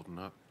are you holding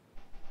up?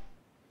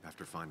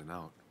 After finding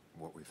out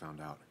what we found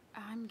out.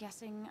 I'm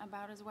guessing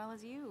about as well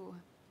as you.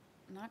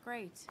 Not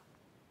great.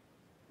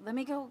 Let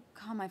me go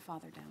calm my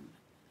father down.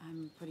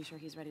 I'm pretty sure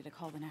he's ready to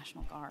call the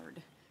National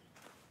Guard.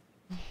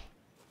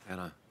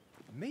 Anna,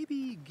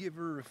 Maybe give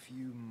her a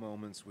few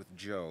moments with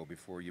Joe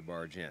before you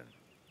barge in.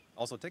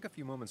 Also, take a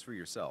few moments for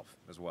yourself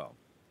as well.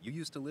 You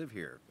used to live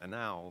here, and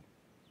now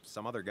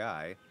some other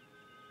guy,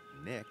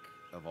 Nick,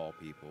 of all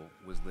people,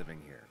 was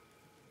living here.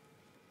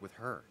 With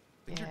her.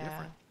 Things are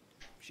different.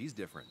 She's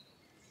different.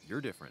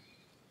 You're different.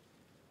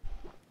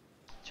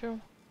 True.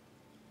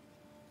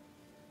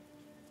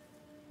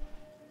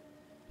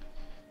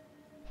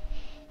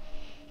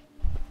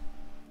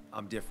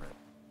 I'm different.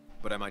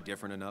 But am I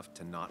different enough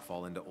to not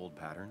fall into old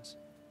patterns?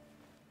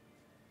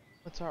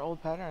 What's our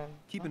old pattern?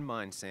 Keep in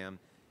mind, Sam,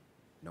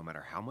 no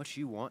matter how much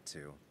you want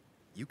to,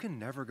 you can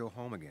never go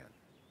home again.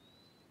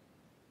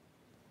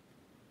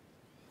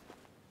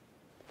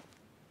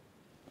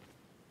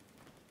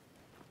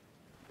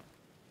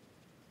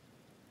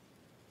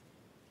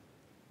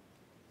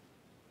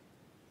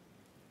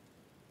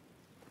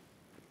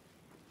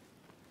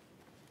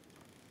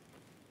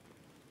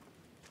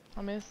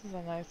 I mean, this is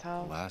a nice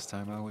house. Last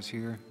time I was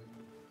here,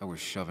 I was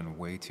shoving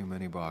way too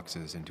many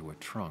boxes into a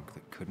trunk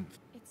that couldn't.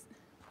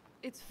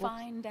 It's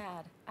fine,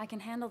 Dad. I can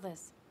handle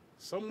this.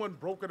 Someone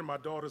broke into my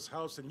daughter's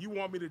house and you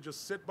want me to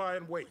just sit by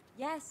and wait?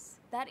 Yes,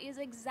 that is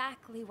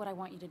exactly what I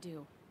want you to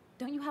do.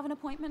 Don't you have an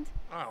appointment?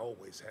 I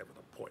always have an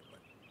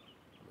appointment.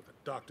 I'm at the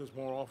doctor's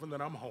more often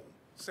than I'm home.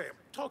 Sam,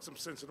 talk some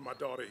sense into my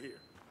daughter here.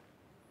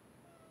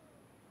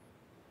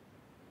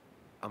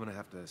 I'm gonna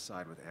have to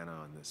side with Anna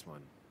on this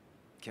one.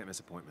 Can't miss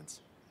appointments.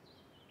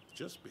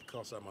 Just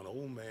because I'm an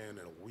old man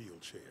in a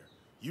wheelchair,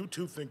 you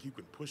two think you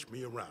can push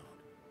me around.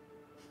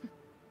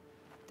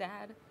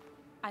 Dad,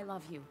 I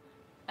love you.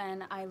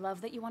 And I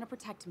love that you want to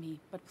protect me,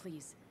 but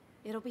please,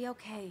 it'll be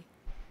okay.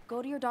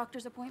 Go to your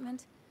doctor's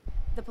appointment.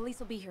 The police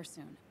will be here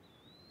soon.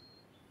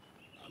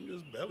 I'm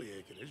just belly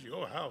aching. It's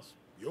your house.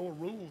 Your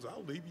rules,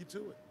 I'll leave you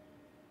to it.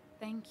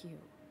 Thank you.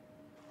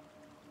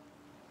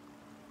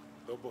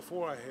 Though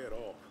before I head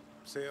off,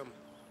 Sam,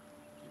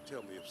 you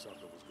tell me if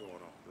something was going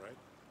on, right?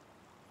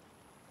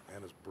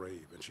 Anna's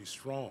brave and she's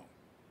strong,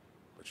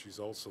 but she's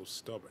also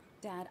stubborn.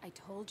 Dad, I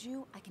told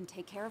you I can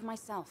take care of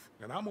myself.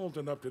 And I'm old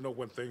enough to know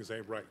when things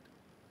ain't right.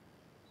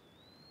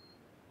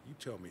 You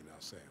tell me now,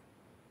 Sam.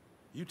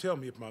 You tell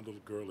me if my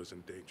little girl is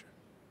in danger.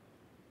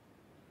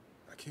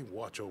 I can't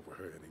watch over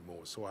her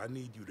anymore, so I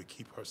need you to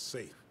keep her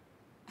safe.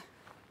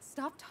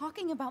 Stop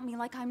talking about me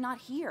like I'm not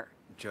here.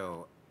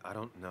 Joe, I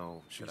don't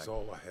know. She's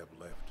all I have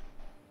left.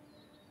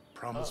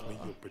 Promise me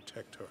you'll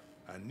protect her.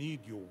 I need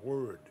your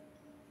word.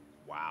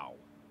 Wow.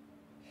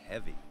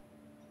 Heavy.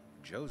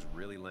 Joe's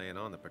really laying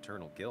on the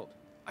paternal guilt.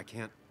 I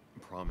can't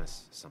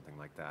promise something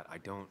like that. I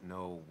don't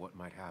know what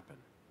might happen.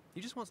 He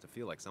just wants to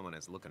feel like someone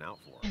is looking out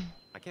for him.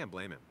 I can't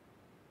blame him.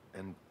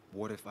 And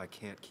what if I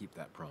can't keep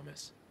that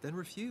promise? Then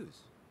refuse.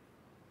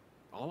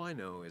 All I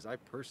know is I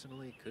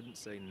personally couldn't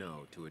say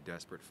no to a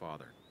desperate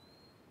father.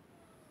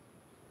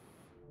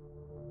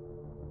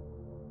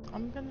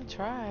 I'm gonna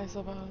try, I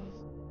suppose.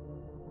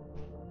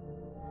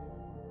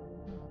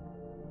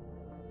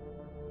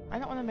 I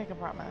don't want to make a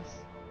promise.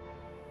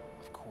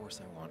 Of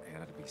course I want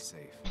Anna to be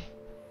safe.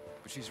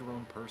 But she's her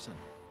own person.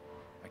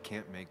 I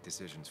can't make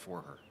decisions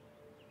for her.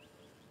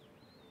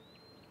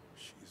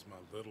 She's my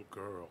little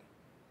girl.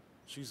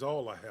 She's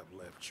all I have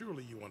left.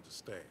 Surely you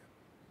understand.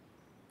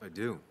 I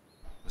do.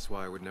 That's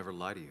why I would never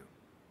lie to you.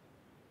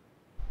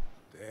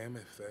 Damn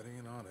if that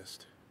ain't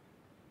honest.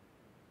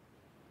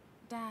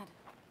 Dad,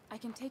 I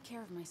can take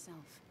care of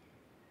myself.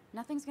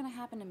 Nothing's gonna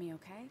happen to me,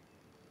 okay?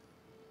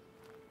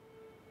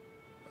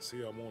 I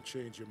see I won't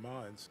change your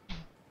minds.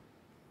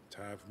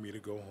 Time for me to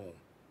go home.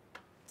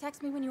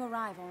 Text me when you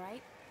arrive, all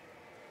right?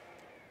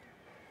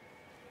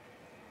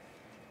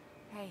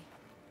 Hey,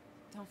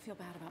 don't feel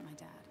bad about my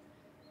dad.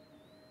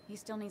 He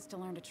still needs to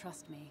learn to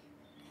trust me.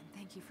 And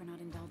thank you for not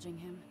indulging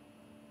him.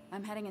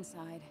 I'm heading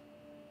inside.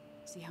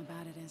 See how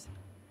bad it is.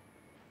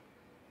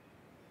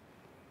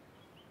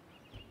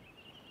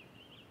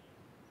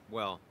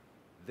 Well,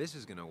 this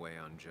is gonna weigh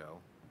on Joe.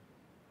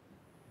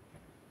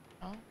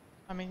 Oh,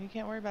 I mean, you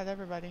can't worry about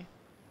everybody.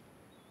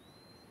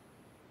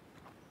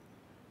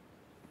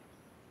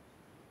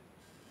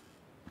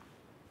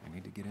 I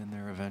need to get in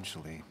there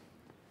eventually.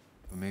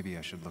 But maybe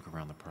I should look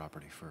around the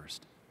property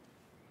first.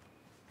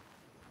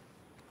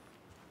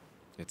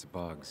 It's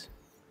Bugs.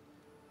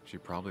 She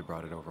probably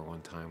brought it over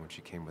one time when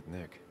she came with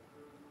Nick.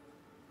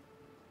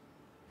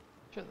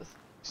 I'm sure this is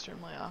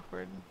extremely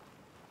awkward.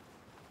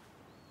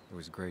 It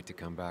was great to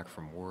come back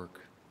from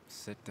work,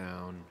 sit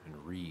down, and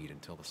read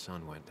until the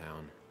sun went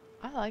down.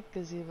 I like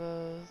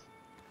gazebos,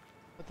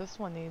 but this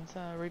one needs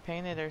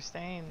repainted or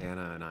stained.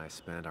 Anna and I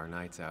spent our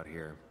nights out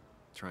here,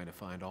 trying to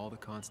find all the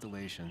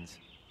constellations.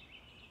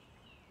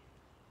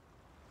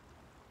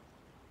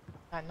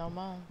 Not no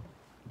more.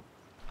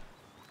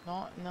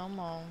 Not no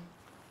more.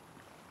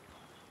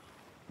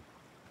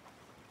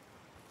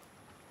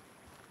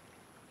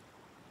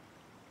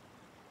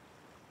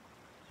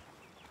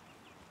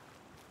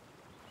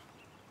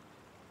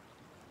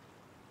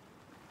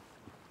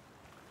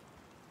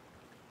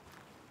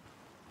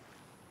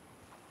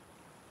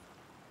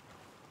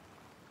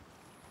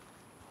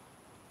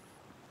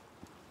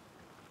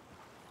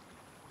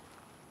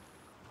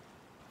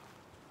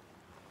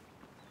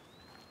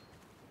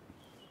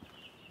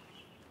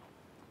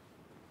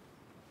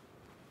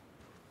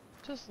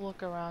 Just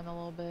look around a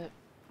little bit.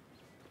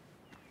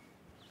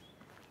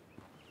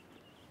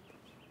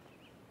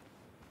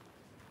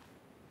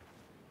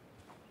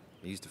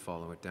 I used to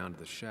follow it down to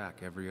the shack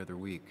every other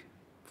week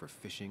for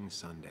Fishing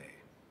Sunday.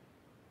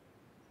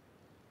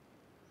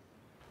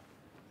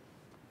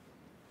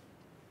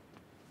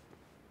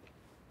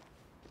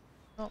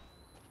 Oh.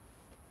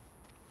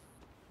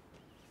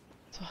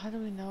 So how do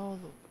we know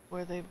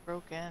where they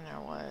broke in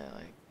or what?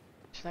 Like,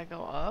 should I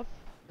go up?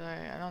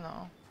 I don't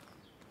know.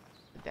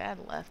 The dad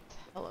left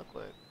hella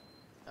quick.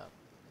 Oh.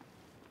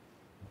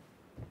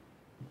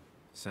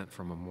 Sent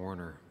from a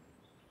mourner.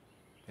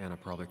 Anna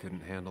probably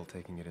couldn't handle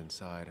taking it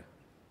inside.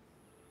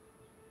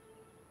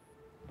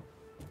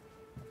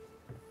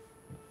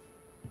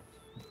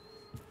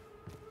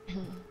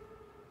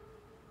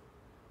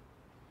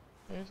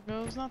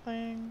 There goes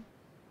nothing.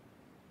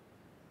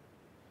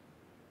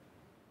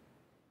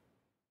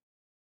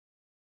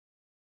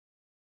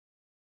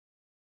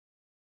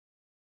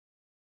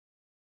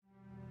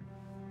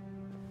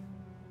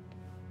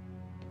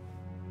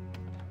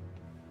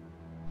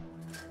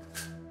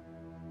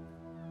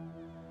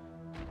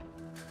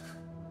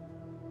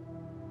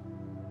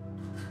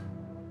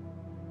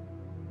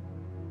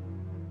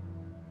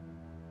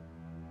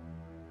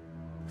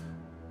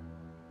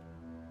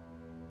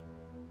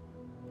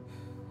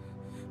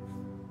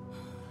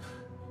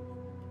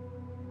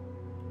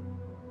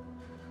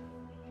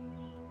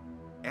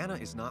 Anna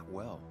is not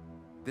well.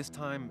 This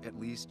time, at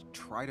least,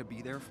 try to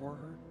be there for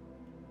her.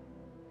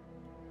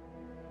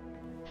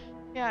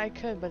 Yeah, I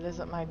could, but is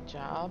it my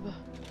job?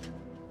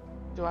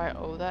 Do I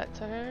owe that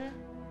to her?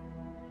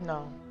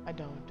 No, I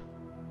don't.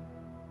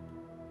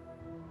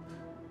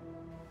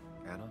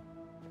 Anna?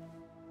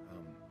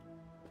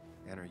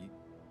 Anna, are you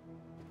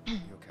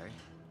okay?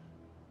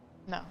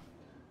 No.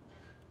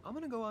 I'm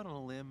gonna go out on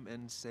a limb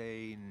and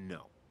say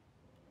no.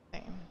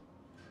 Same.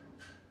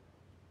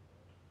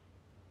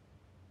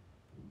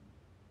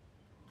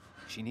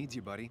 She needs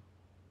you, buddy.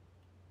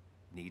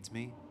 Needs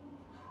me?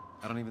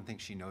 I don't even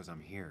think she knows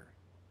I'm here.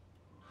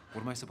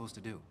 What am I supposed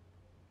to do?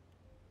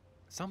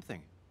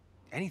 Something.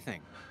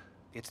 Anything.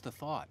 It's the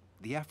thought,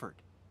 the effort.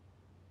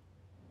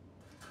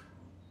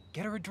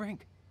 Get her a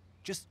drink.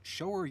 Just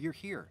show her you're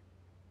here.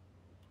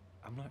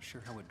 I'm not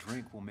sure how a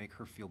drink will make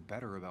her feel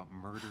better about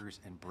murders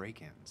and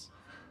break-ins.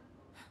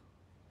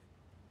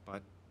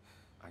 But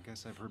I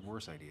guess I've heard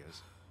worse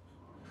ideas.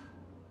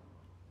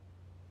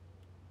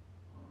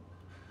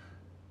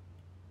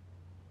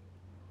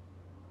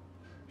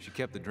 She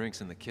kept the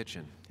drinks in the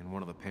kitchen, in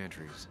one of the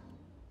pantries.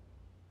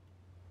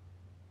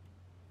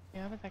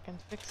 Yeah, but I can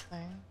fix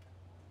things.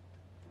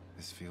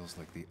 This feels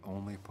like the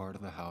only part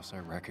of the house I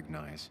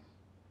recognize.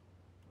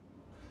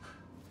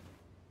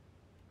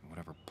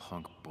 Whatever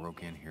punk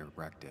broke in here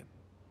wrecked it.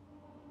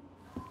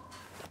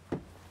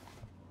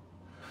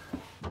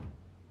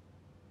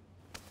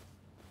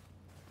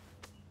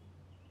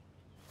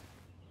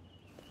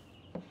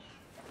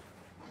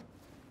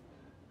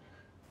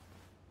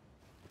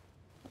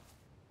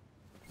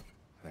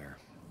 There.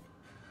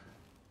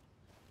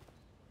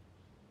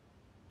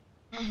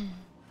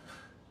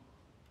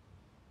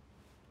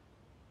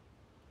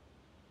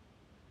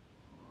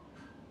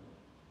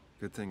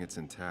 Good thing it's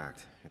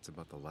intact. It's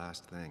about the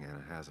last thing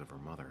Anna has of her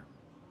mother.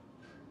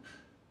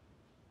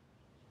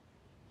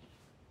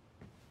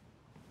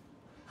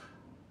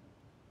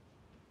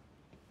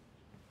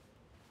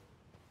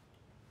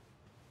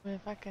 But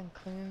if I can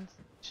clean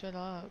shit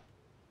up.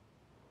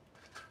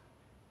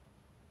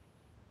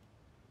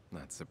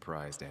 Not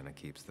surprised Anna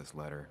keeps this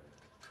letter.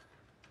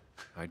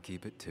 I'd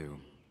keep it too.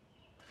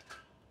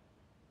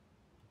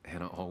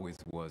 Anna always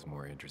was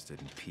more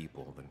interested in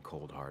people than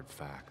cold hard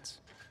facts.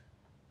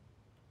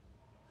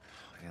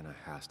 Anna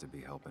has to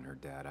be helping her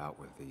dad out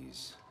with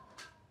these.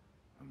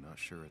 I'm not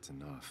sure it's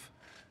enough.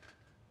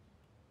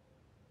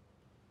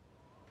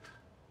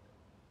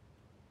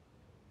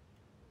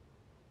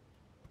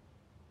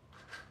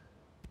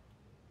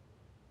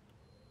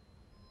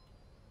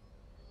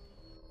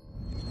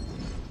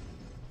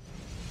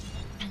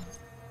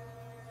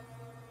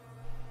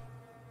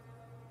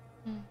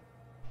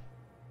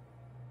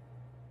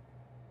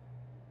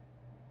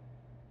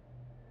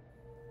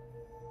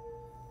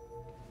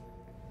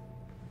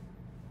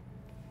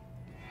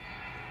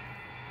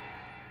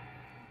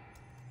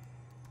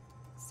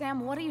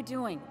 Sam, what are you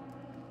doing?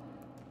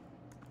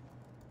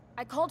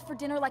 I called for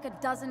dinner like a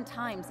dozen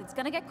times. It's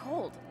gonna get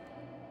cold.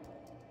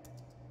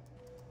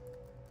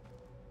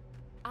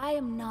 I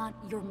am not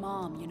your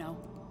mom, you know.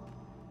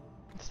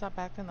 Stop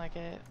acting like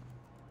it.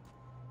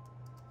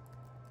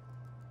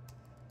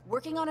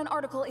 Working on an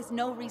article is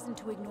no reason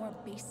to ignore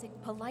basic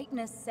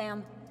politeness,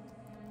 Sam.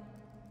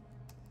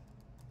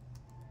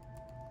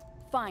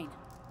 Fine.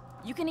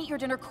 You can eat your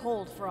dinner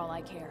cold for all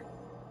I care.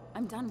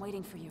 I'm done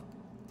waiting for you.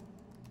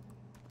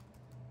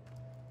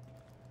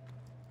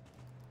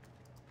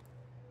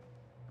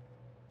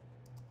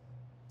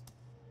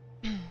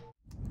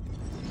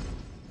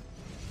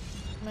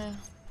 Meh.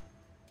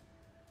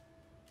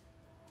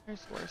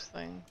 There's worse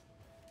things.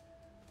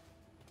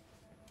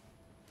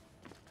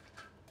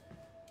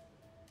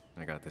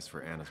 I got this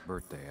for Anna's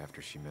birthday after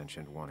she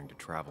mentioned wanting to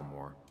travel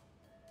more.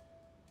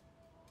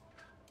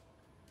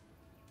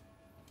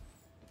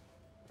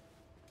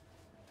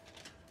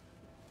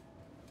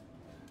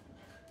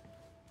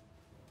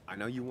 I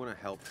know you want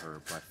to help her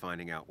by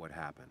finding out what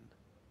happened.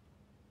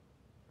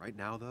 Right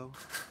now, though,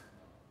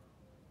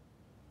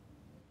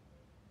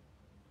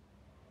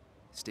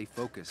 stay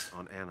focused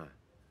on Anna.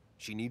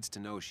 She needs to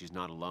know she's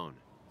not alone.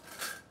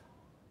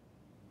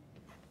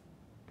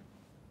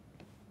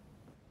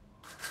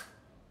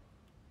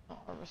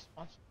 Not our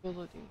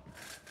responsibility.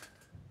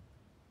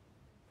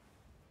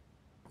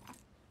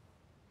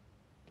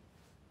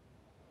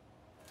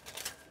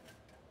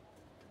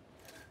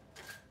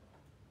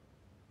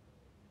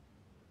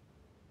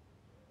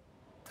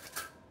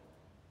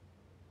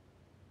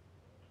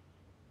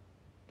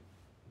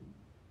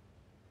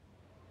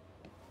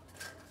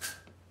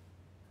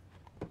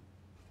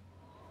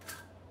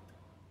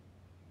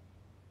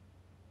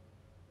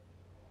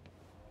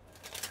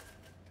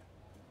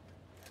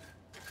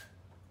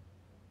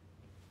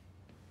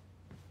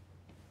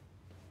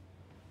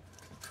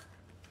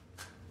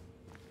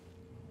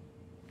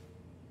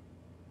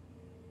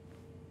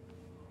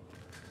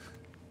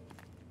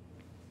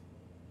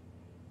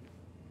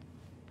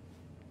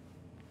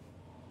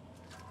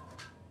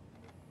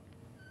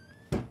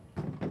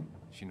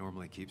 She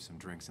normally keeps some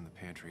drinks in the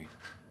pantry.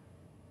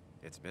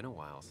 It's been a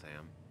while,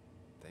 Sam.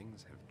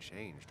 Things have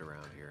changed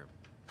around here.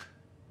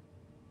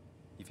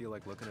 You feel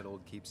like looking at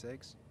old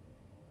keepsakes?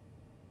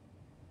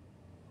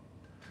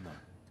 No.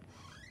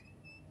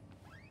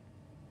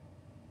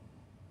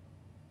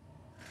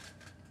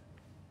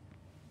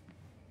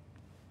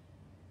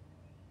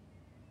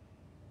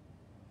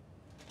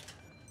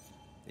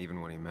 Even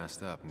when he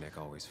messed up, Nick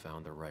always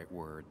found the right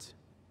words.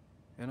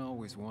 And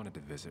always wanted to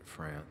visit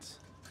France.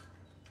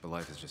 But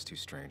life is just too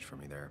strange for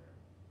me there.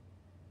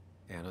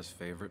 Anna's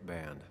favorite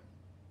band.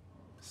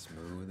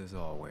 Smooth as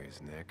always,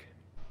 Nick.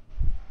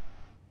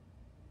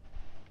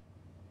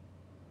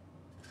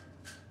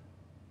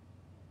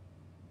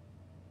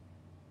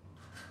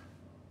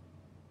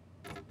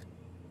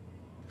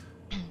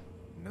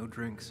 No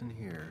drinks in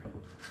here.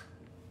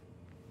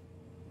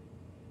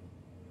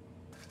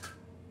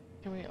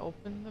 Can we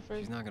open the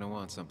fridge? She's not gonna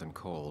want something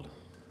cold.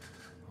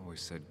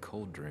 Always said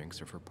cold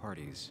drinks are for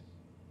parties.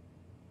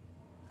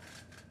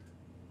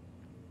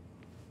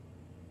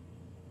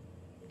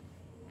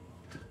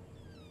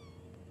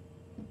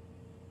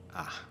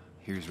 Ah,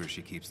 here's where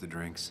she keeps the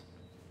drinks.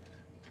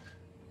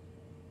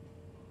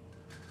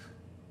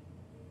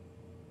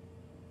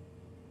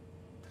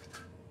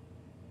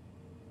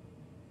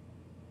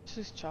 It's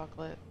just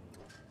chocolate.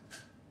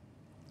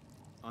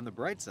 On the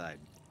bright side,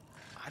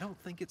 I don't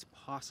think it's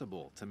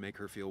possible to make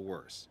her feel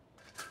worse.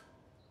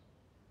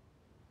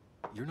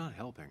 You're not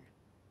helping.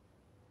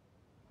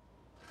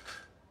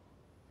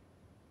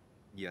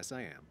 Yes,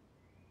 I am.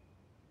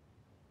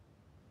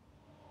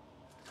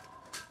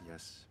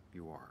 Yes,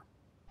 you are.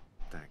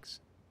 Thanks.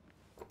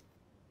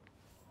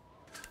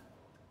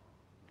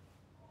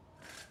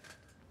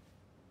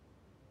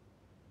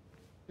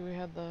 Do we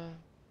have the...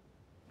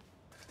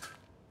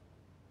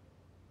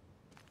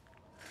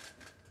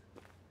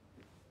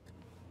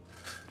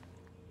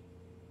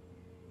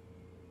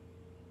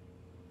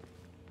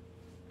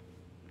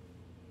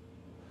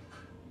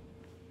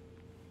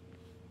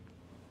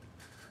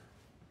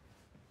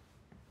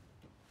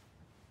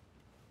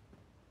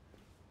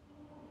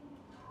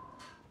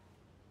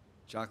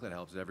 Chocolate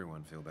helps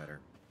everyone feel better.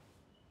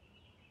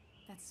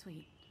 That's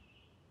sweet.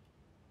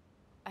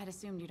 I'd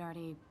assumed you'd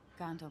already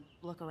gone to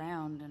look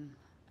around and,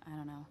 I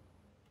don't know,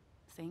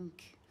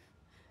 think.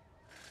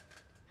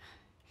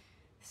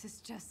 This is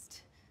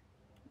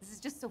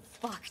just so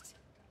fucked.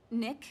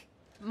 Nick?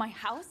 My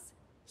house?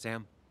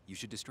 Sam, you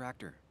should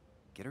distract her.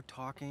 Get her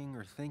talking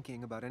or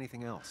thinking about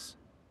anything else.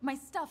 My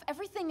stuff,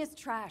 everything is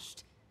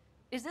trashed.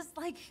 Is this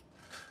like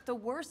the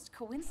worst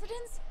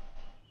coincidence?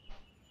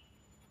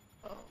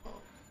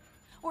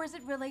 Or is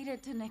it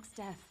related to Nick's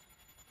death?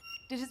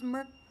 Did his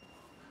You're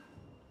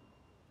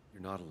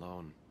not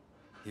alone.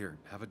 Here,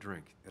 have a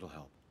drink. It'll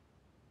help.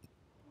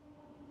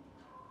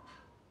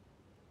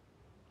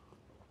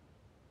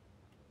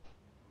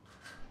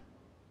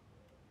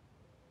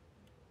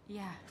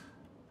 Yeah.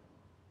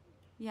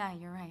 Yeah,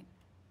 you're right.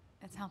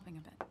 It's helping a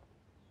bit.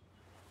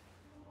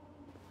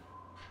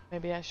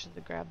 Maybe I should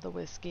have grabbed the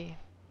whiskey.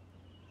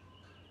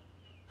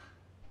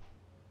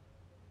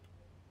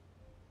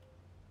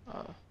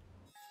 Oh.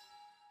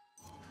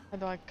 How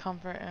do I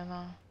comfort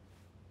Anna?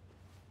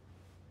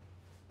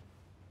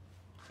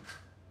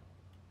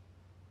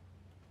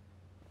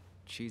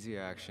 Cheesy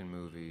action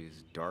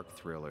movies, dark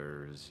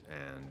thrillers,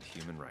 and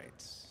human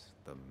rights.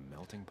 The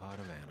melting pot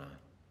of Anna.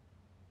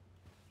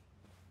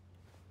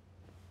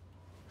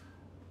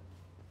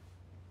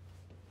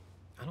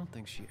 I don't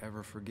think she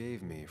ever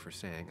forgave me for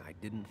saying I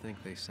didn't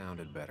think they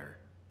sounded better.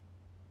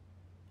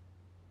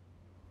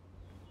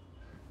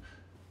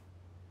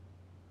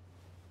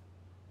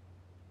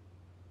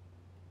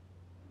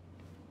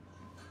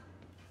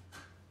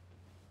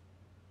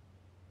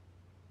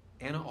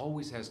 Anna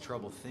always has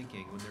trouble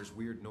thinking when there's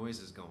weird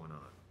noises going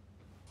on.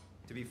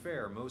 To be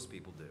fair, most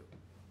people do.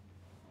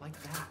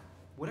 Like that.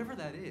 Whatever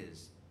that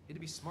is, it'd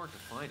be smart to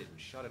find it and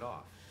shut it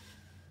off.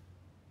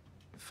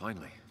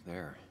 Finally,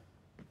 there.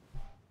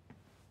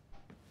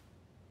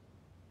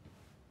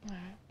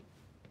 Alright.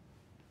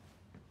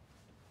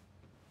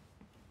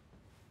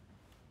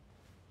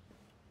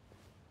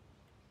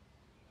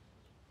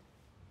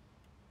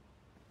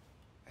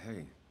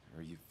 Hey,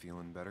 are you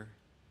feeling better?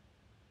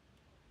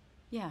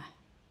 Yeah.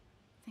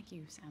 Thank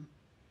you, Sam.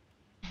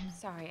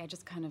 Sorry, I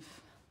just kind of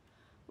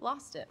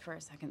lost it for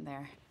a second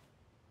there.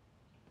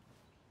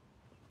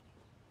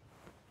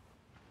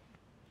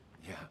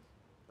 Yeah.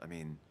 I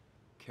mean,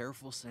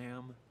 careful,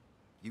 Sam.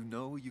 You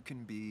know you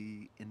can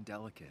be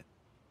indelicate.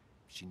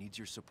 She needs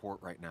your support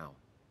right now.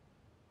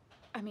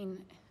 I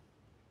mean,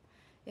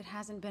 it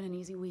hasn't been an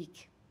easy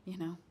week, you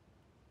know?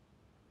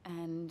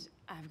 And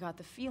I've got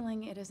the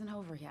feeling it isn't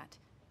over yet.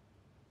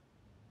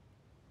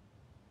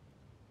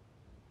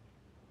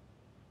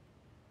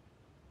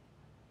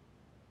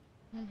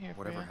 I'm here for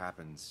Whatever you.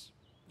 happens,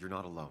 you're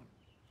not alone.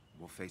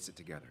 We'll face it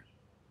together.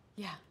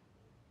 Yeah.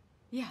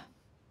 Yeah.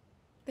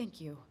 Thank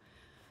you.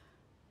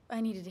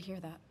 I needed to hear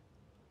that.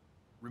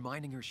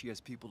 Reminding her she has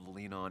people to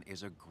lean on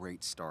is a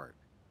great start.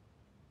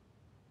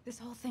 This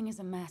whole thing is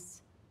a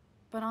mess.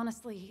 But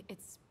honestly,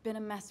 it's been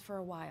a mess for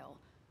a while.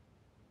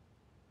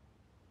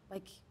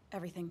 Like,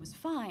 everything was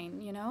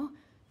fine, you know?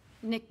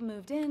 Nick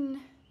moved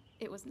in,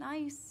 it was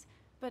nice,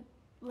 but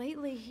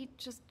lately he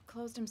just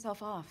closed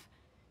himself off.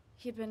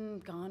 He'd been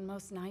gone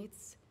most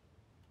nights,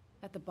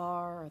 at the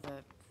bar or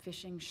the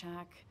fishing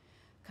shack,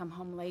 come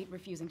home late,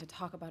 refusing to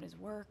talk about his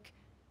work.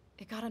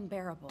 It got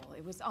unbearable.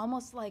 It was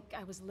almost like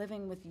I was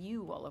living with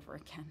you all over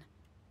again.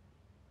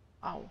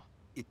 Ow.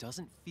 It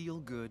doesn't feel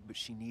good, but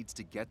she needs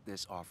to get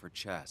this off her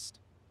chest.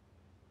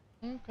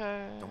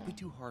 Okay. Don't be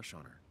too harsh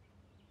on her.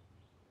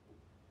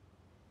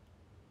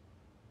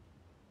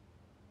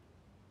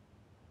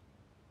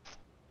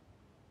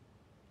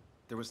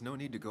 There was no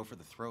need to go for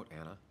the throat,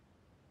 Anna.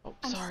 Oh,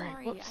 I'm sorry.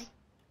 sorry. Whoops.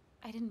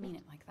 I didn't mean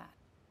it like that.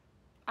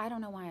 I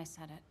don't know why I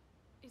said it.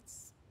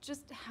 It's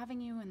just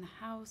having you in the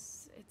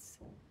house. It's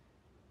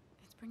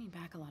bringing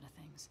back a lot of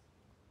things.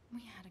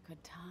 We had a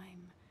good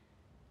time.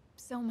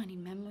 So many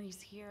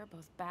memories here,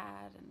 both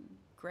bad and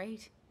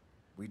great.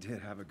 We did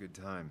have a good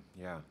time,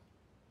 yeah.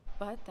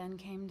 But then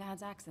came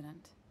Dad's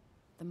accident.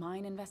 The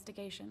mine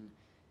investigation.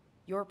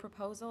 Your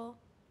proposal.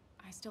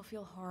 I still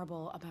feel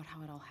horrible about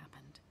how it all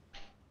happened.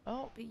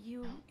 Oh, But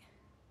you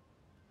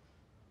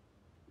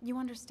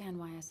understand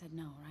why I said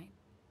no, right?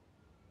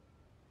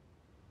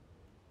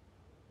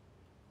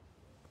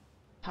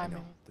 I know,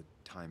 timing. the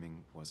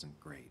timing wasn't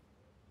great.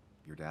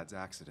 Your dad's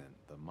accident,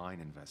 the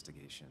mine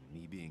investigation,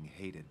 me being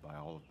hated by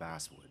all of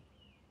Basswood.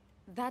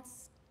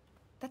 That's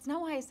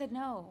not why I said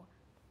no.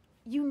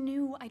 You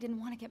knew I didn't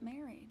want to get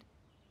married.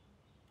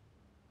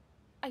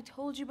 I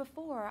told you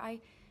before, I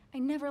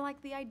never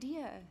liked the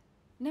idea.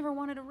 Never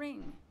wanted a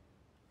ring.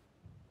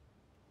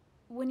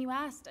 When you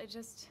asked, I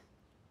just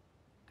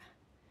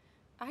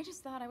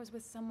thought I was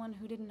with someone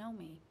who didn't know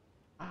me.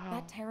 Ow.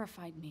 That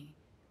terrified me.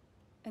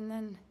 And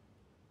then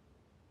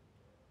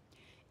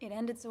it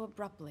ended so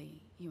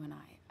abruptly, you and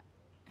I.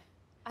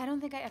 I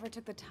don't think I ever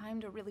took the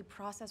time to really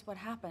process what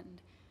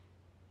happened.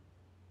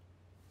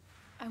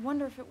 I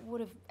wonder if it would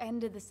have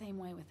ended the same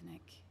way with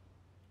Nick.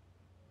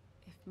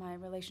 If my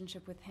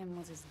relationship with him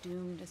was as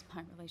doomed as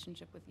my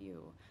relationship with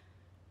you.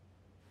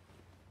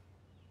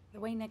 The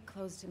way Nick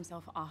closed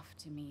himself off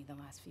to me the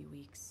last few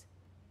weeks.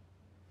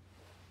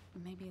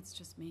 Maybe it's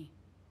just me.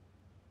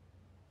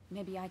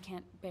 Maybe I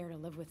can't bear to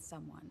live with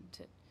someone,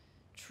 to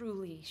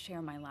truly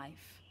share my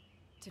life,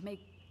 to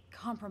make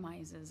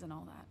compromises and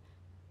all that.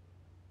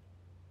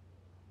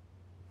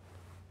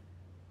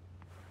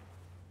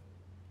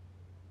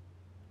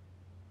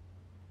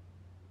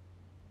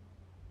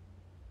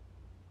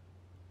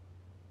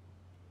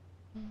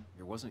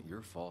 It wasn't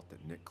your fault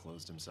that Nick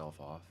closed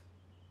himself off.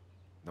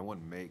 No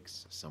one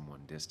makes someone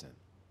distant,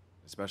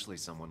 especially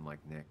someone like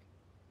Nick.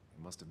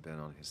 It must have been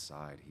on his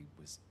side. He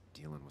was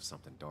dealing with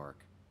something dark.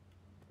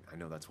 I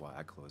know that's why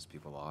I closed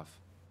people off.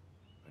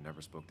 I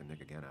never spoke to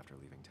Nick again after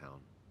leaving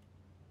town.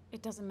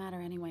 It doesn't matter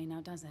anyway,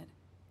 now does it?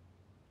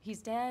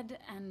 He's dead,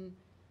 and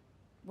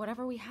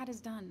whatever we had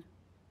is done.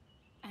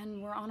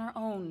 And we're on our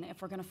own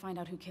if we're gonna find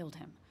out who killed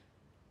him.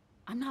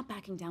 I'm not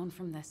backing down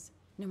from this,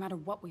 no matter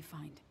what we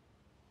find.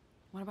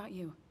 What about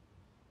you?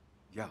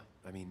 Yeah,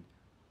 I mean...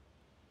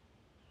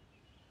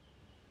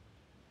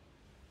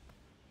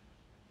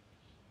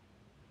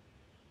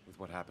 With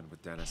what happened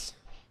with Dennis,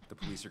 the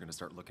police are gonna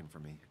start looking for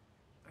me.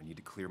 I need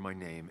to clear my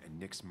name, and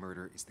Nick's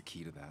murder is the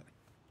key to that.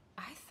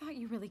 I thought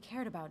you really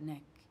cared about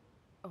Nick.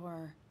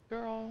 Or...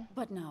 Girl.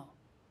 But no.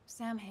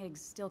 Sam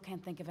Higgs still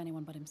can't think of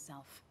anyone but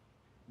himself.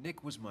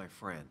 Nick was my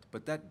friend,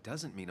 but that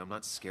doesn't mean I'm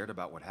not scared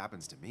about what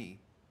happens to me.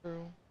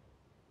 True.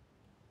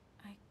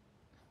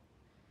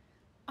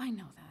 I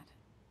know that.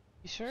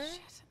 You sure?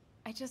 Shit.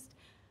 I just...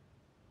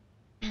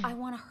 I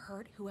want to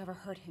hurt whoever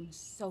hurt him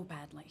so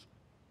badly.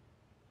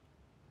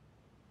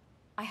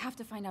 I have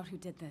to find out who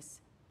did this.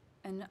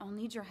 And I'll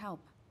need your help.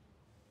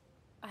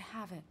 I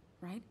have it,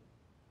 right?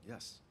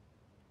 Yes.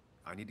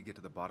 I need to get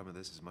to the bottom of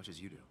this as much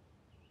as you do.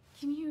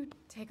 Can you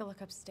take a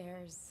look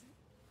upstairs?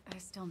 I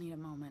still need a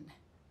moment.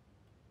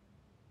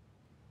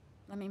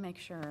 Let me make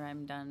sure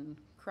I'm done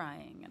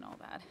crying and all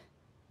that.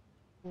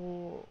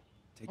 Well,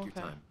 Take your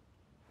okay. time.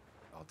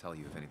 I'll tell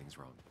you if anything's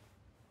wrong.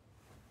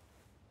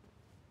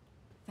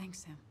 Thanks,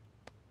 Sam.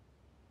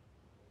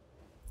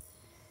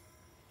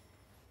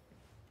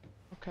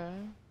 Okay.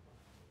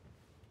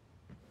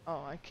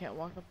 Oh, I can't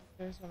walk up the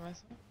stairs by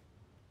myself?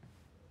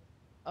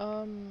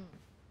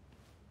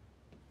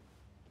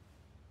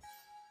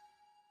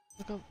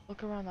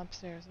 Look around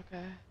upstairs,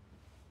 okay?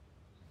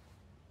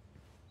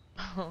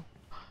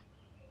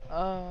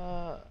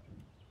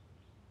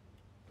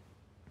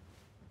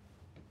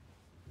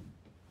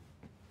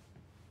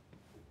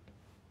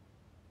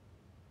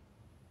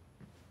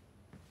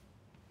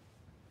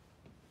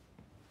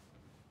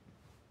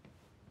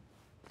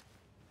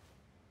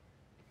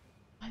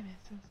 I'm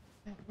missing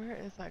something. Where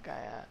is that guy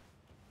at?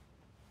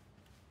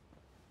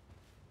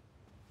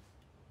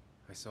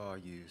 I saw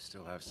you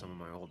still have some of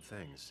my old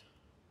things.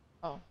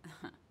 Oh,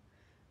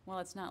 Well,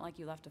 it's not like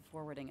you left a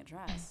forwarding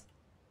address.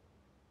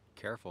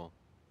 Careful.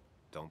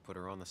 Don't put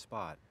her on the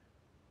spot.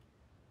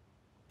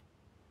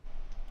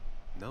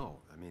 No,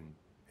 I mean,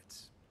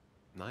 it's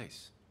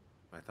nice.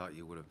 I thought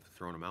you would have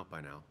thrown them out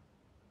by now.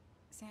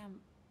 Sam,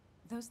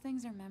 those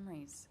things are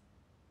memories.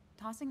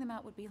 Tossing them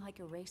out would be like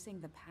erasing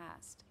the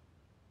past.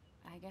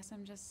 I guess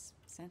I'm just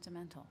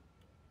sentimental.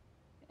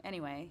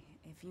 Anyway,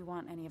 if you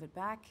want any of it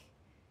back,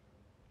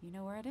 you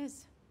know where it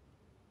is.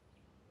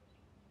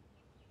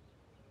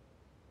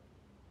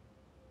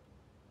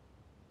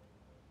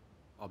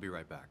 I'll be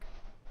right back.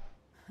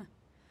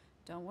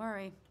 Don't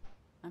worry,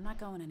 I'm not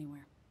going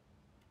anywhere.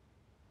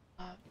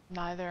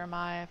 Neither am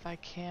I if I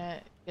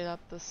can't get up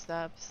the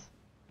steps.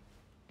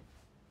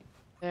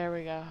 There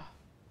we go.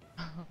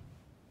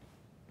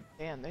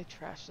 Damn, they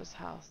trashed this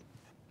house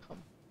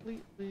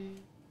completely.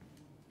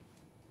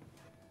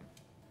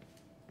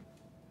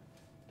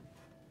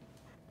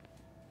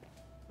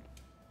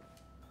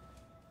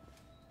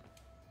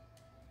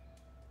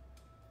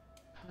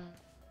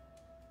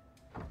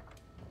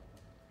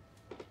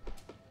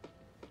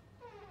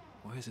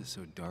 Why is it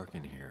so dark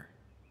in here?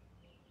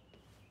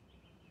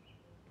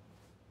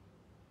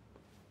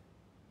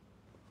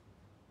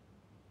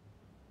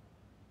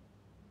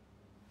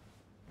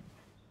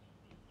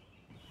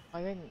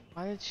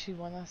 Why did she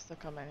want us to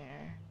come in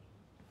here?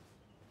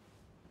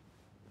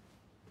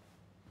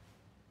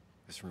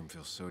 This room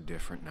feels so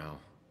different now.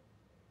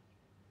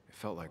 It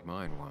felt like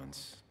mine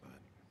once, but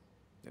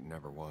it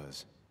never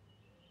was.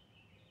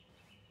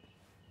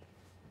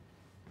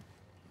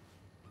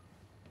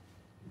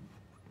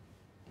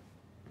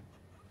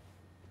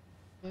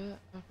 Yeah,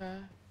 okay.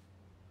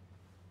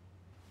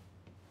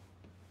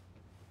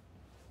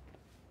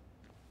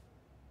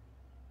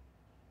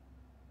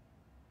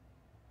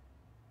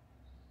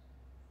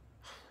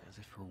 As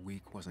if her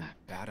week wasn't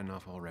bad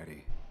enough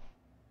already.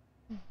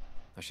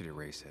 I should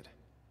erase it.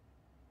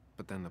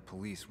 But then the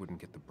police wouldn't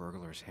get the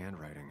burglar's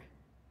handwriting.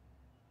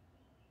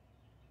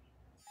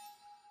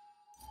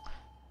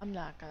 I'm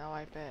not gonna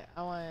wipe it.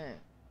 I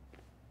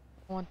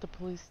want the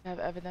police to have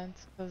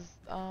evidence because,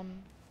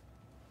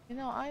 you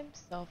know, I'm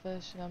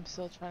selfish and I'm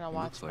still trying to It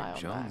watch looks my like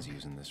own Joan's back.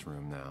 using this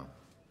room now.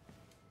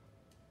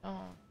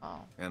 Oh.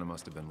 Anna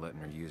must have been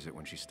letting her use it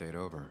when she stayed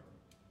over.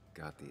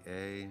 Got the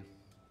A,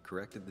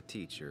 corrected the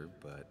teacher,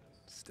 but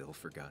still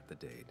forgot the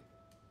date.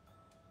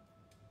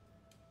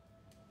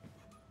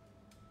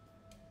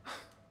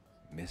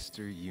 Mr.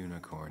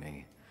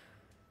 Unicorny.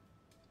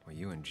 Well,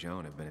 you and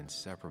Joan have been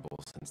inseparable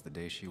since the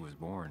day she was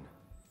born.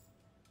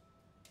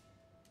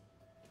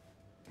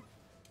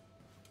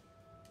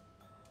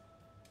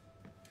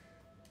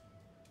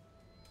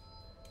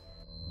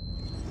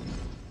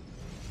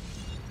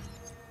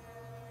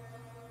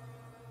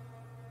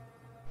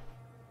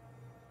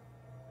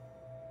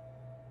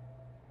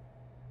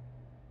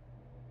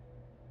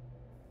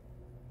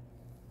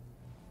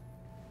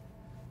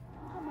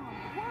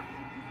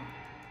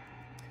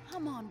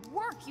 Come on,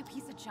 work, you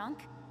piece of junk!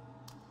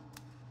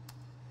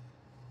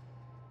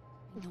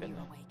 I know Good you're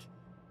one. awake.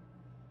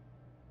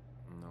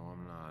 No,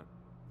 I'm not.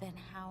 Then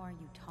how are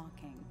you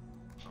talking?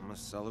 I'm a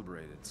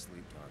celebrated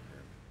sleep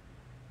talker.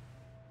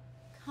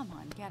 Come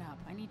on, get up.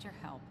 I need your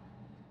help.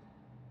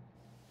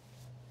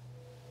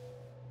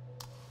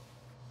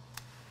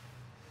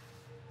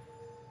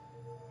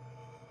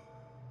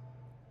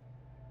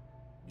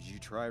 Did you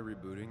try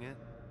rebooting it?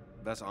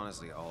 That's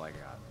honestly all I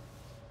got.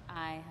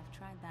 I have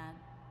tried that.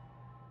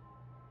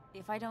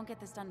 If I don't get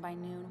this done by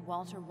noon,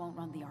 Walter won't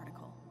run the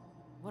article.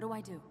 What do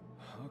I do?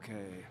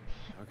 Okay.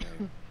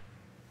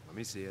 Let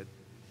me see it.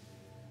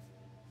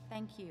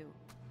 Thank you.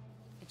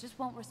 It just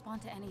won't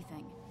respond to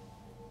anything.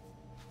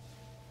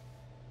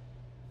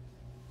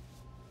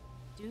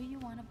 Do you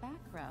want a back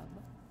rub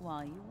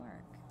while you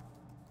work?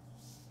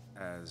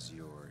 As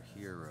your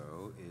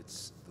hero,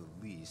 it's the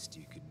least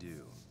you could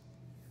do.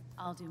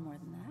 I'll do more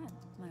than that,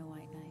 my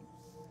white knight.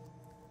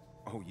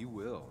 Oh, you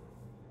will,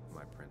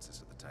 my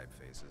princess of the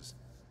typefaces.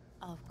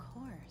 Of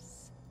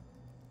course.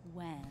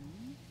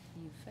 When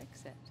you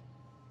fix it.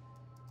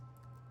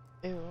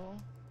 Ew.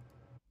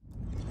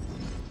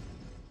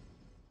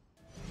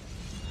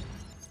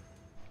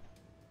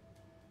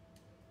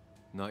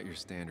 Not your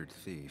standard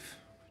thief.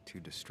 Too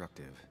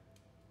destructive.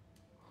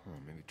 Oh,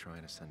 maybe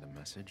trying to send a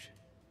message?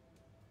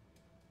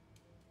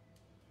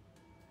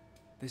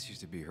 This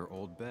used to be her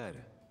old bed.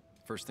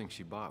 First thing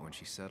she bought when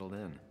she settled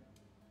in.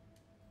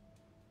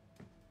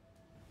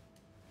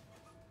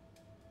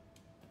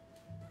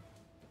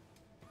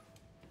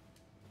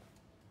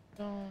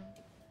 Don't.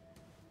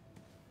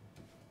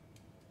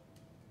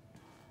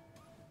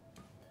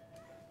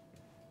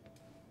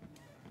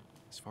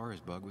 As far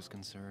as Bug was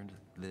concerned,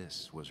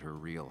 this was her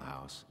real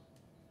house.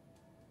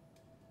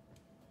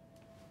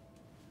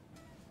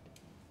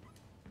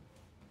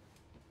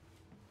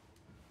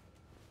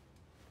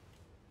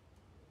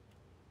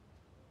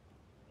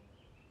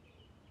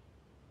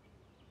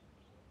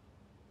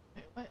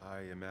 Wait, what?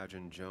 I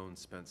imagine Joan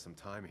spent some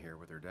time here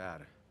with her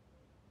dad.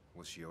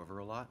 Was she over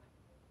a lot?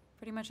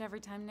 Pretty much every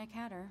time Nick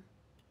had her.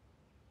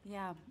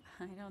 Yeah,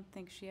 I don't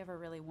think she ever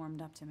really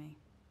warmed up to me.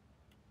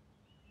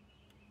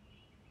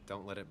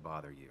 Don't let it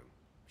bother you.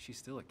 She's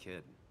still a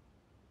kid.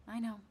 I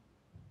know.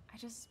 I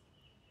just...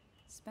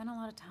 Spent a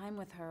lot of time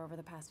with her over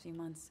the past few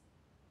months.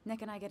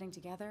 Nick and I getting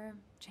together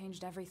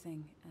changed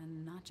everything,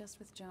 and not just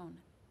with Joan.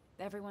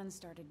 Everyone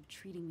started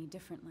treating me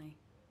differently,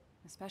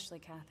 especially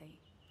Kathy.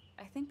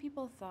 I think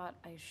people thought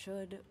I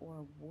should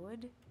or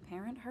would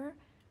parent her,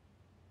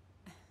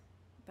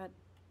 but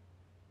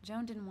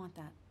Joan didn't want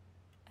that,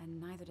 and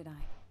neither did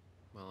I.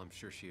 Well, I'm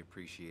sure she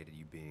appreciated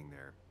you being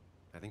there.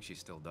 I think she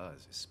still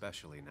does,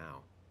 especially now.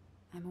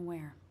 I'm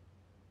aware.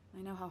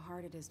 I know how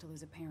hard it is to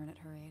lose a parent at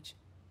her age.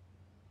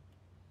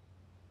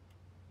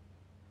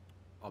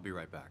 I'll be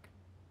right back.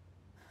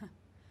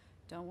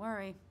 Don't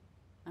worry.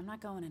 I'm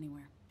not going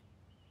anywhere.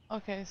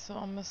 Okay, so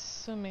I'm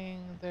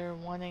assuming they're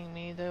wanting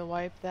me to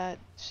wipe that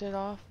shit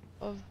off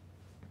of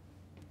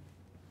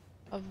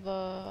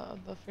the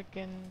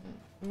freaking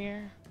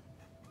mirror.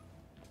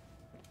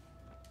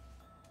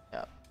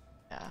 Yep.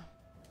 Yeah.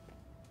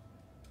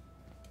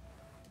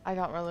 I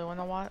don't really want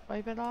to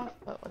wipe it off,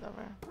 but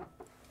whatever.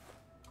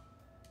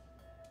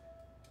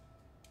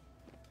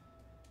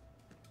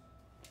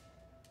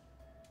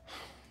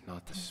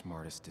 Not the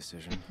smartest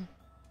decision,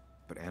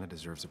 but Anna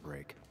deserves a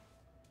break.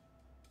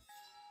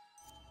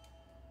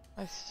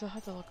 I still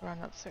have to look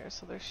around upstairs,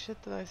 so there's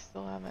shit that I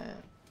still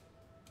haven't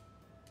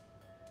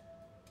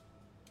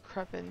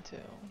crept into.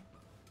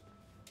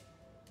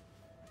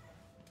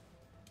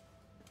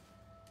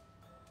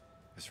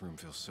 This room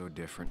feels so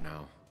different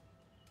now.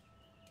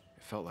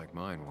 It felt like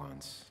mine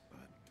once,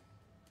 but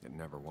it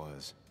never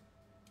was.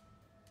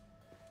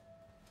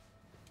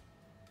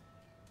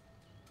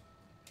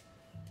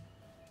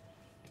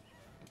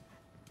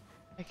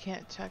 I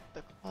can't check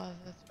the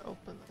closets or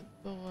open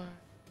the door.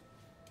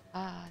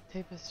 Ah,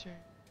 tapestry.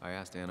 I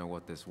asked Anna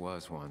what this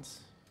was once,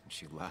 and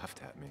she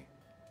laughed at me.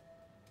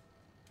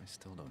 I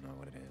still don't know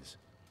what it is.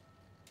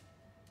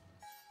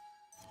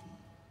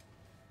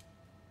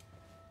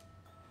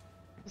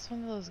 It's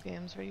one of those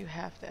games where you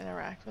have to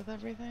interact with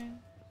everything.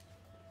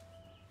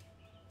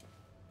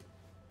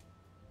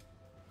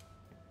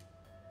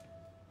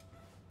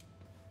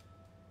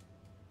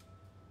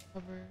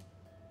 Cover.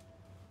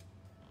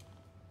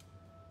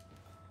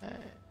 Okay,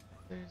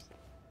 there's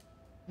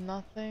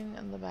nothing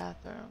in the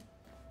bathroom.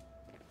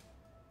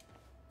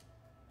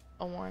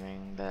 A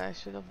warning that I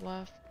should have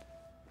left.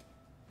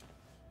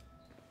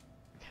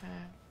 Okay.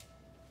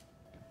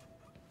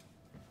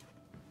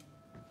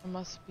 There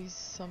must be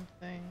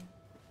something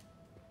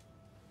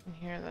in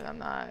here that I'm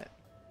not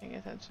paying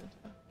attention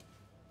to.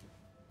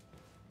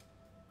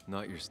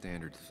 Not your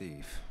standard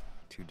thief.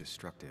 Too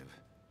destructive.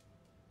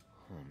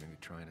 Oh, maybe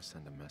trying to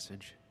send a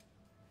message?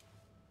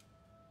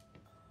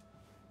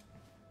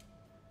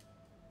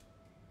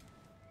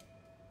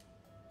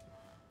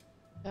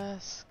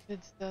 Desk,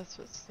 kids' desk,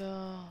 but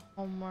still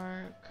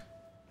homework.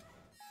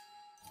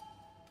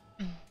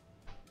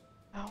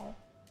 Ow.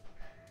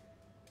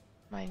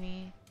 My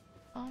knee.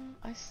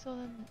 I still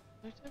didn't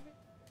search everything.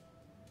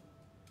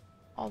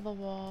 All the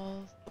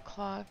walls, the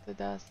clock, the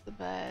desk, the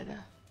bed.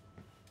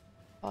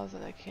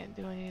 Closet, I can't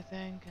do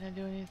anything. Can I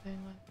do anything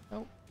with?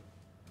 Nope.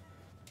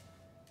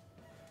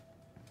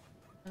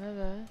 None of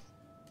this.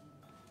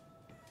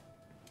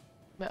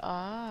 But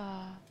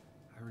I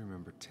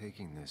remember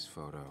taking this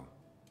photo.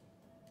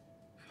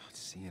 God,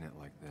 seeing it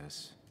like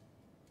this.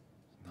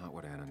 It's not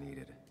what Anna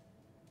needed.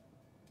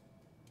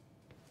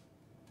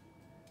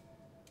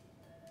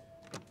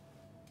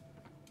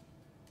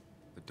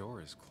 The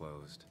door is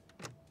closed.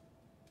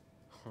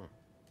 Huh.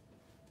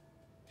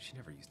 She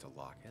never used to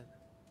lock it.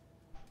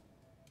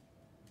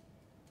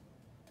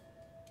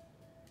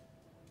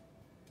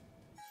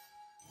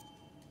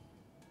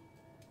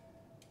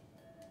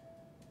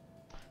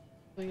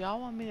 so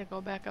y'all want me to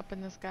go back up in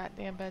this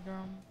goddamn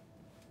bedroom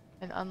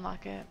and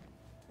unlock it?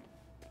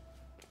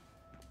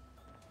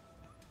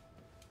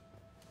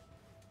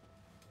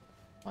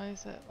 Why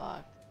is it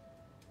locked?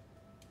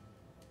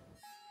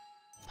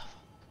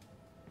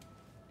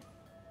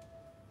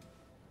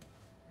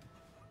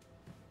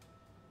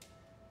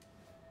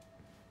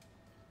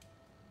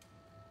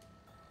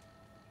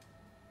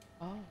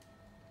 Oh.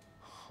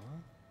 Huh?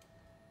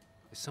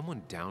 Is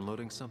someone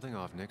downloading something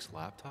off Nick's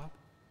laptop?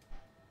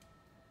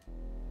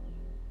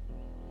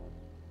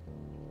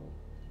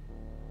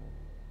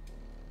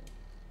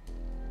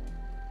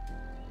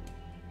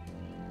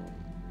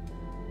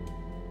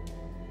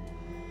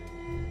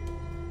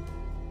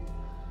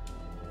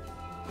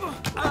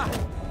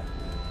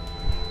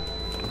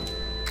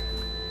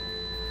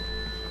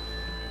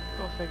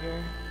 Go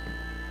figure.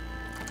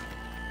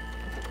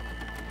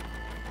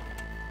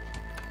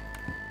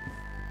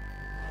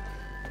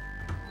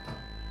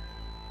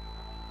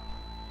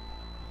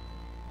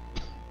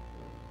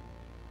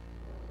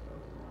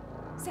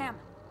 Sam!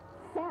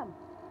 Sam!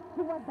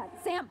 Who was that?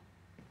 Sam!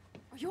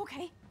 Are you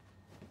okay?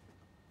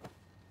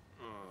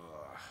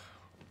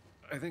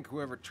 I think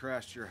whoever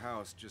trashed your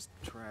house just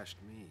trashed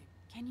me.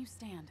 Can you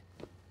stand?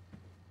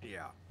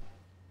 Yeah.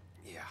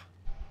 Yeah.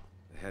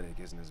 The headache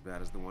isn't as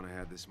bad as the one I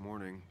had this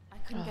morning. I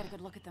couldn't get a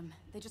good look at them.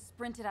 They just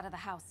sprinted out of the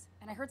house,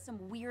 and I heard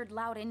some weird,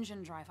 loud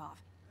engine drive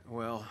off.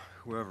 Well,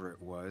 whoever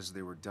it was,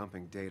 they were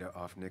dumping data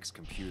off Nick's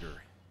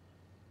computer.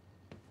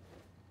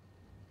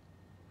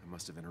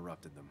 must have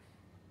interrupted them.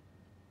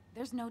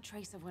 There's no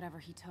trace of whatever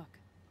he took.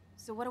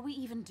 So what do we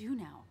even do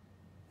now?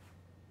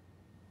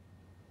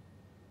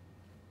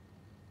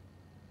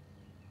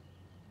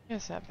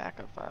 Yes, that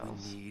backup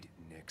files. We need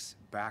Nick's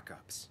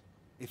backups,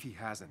 if he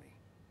has any.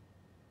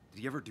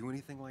 Did he ever do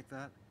anything like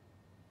that?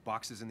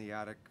 Boxes in the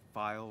attic,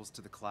 files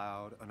to the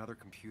cloud, another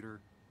computer?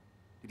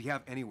 Did he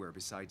have anywhere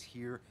besides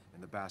here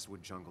and the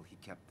Basswood jungle he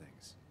kept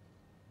things?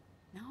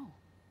 No.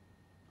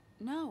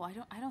 No,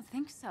 I don't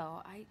think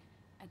so. I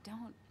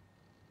don't...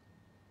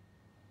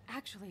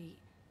 Actually,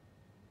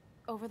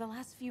 over the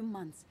last few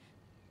months,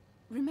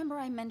 remember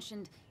I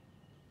mentioned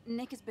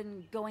Nick has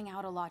been going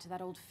out a lot to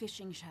that old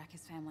fishing shack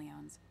his family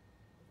owns.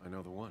 I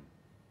know the one.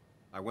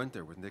 I went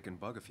there with Nick and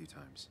Bug a few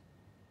times.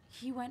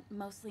 He went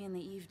mostly in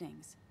the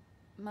evenings.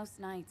 Most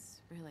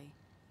nights, really.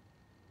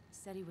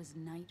 Said he was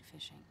night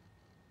fishing.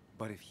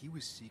 But if he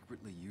was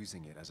secretly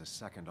using it as a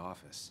second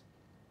office...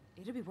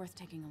 It'd be worth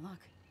taking a look.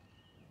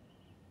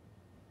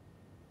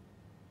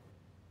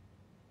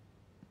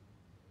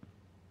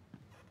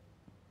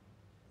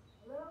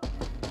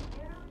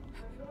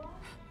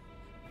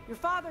 Your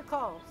father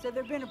called. Said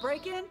there'd been a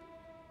break-in?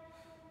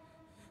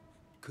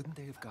 Couldn't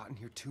they have gotten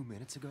here 2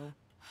 minutes ago?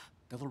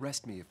 They'll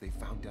arrest me if they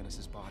found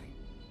Dennis's body.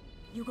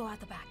 You go out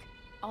the back.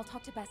 I'll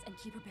talk to Bess and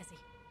keep her busy.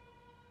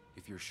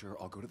 If you're sure,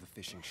 I'll go to the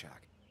fishing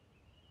shack.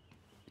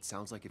 It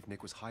sounds like if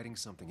Nick was hiding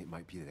something, it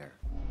might be there.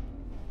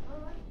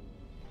 Alright.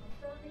 I'm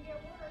starting to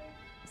get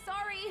worried.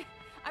 Sorry!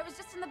 I was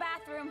just in the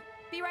bathroom.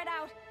 Be right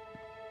out.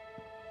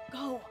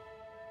 Go.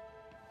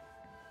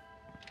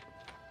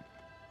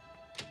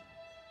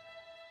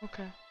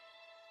 Okay.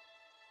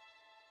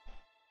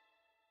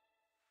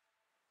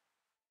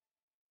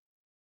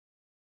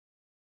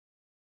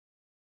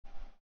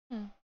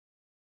 Hmm.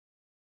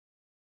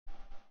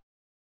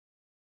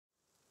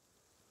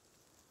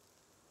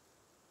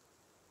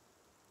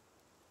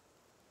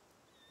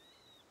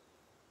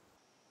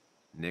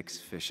 Nick's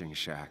fishing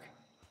shack.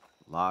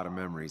 A lot of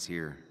memories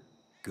here.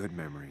 Good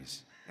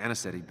memories. Anna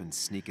said he'd been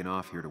sneaking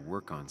off here to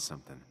work on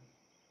something.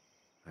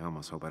 I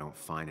almost hope I don't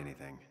find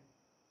anything.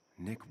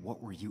 Nick,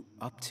 what were you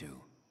up to?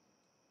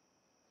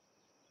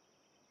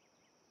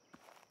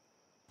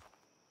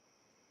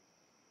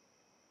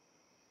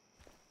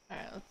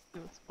 Alright, let's see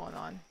what's going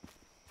on.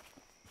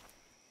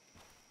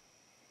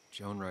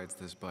 Joan rides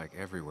this bike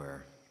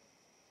everywhere.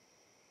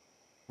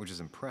 Which is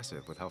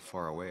impressive with how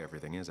far away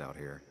everything is out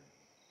here.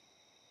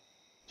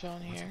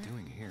 Joan What's here. it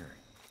doing here?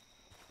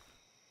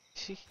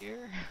 Is she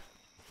here?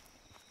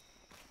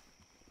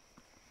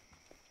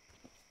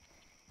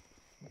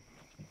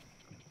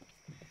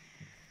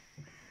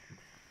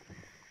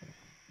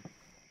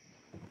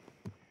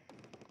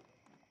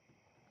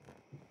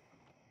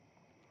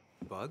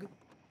 Bug?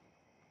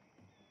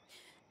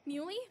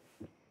 Muley?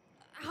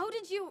 How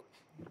did you...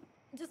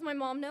 Does my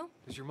mom know?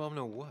 Does your mom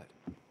know what?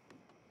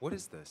 What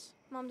is this?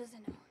 Mom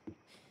doesn't know.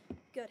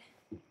 Good.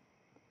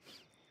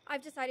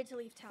 I've decided to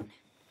leave town.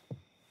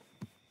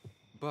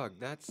 Bug,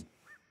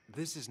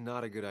 this is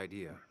not a good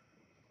idea.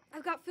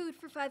 I've got food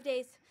for 5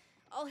 days.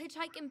 I'll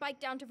hitchhike and bike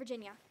down to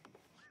Virginia.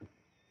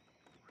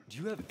 Do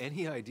you have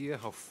any idea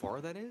how far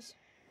that is?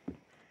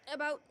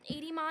 About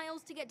 80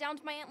 miles to get down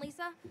to my Aunt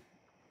Lisa.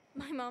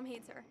 My mom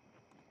hates her.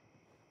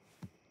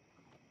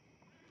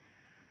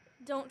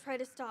 Don't try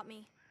to stop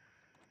me.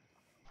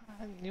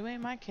 You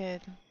ain't my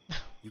kid.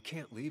 You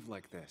can't leave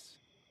like this.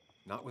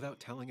 Not without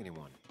telling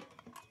anyone.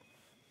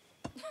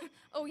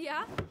 Oh,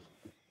 yeah?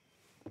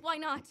 Why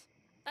not?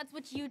 That's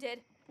what you did.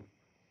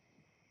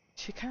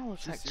 She kind of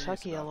looks She's like serious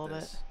Chucky a about little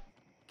this. bit.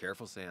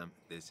 Careful, Sam.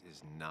 This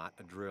is not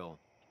a drill.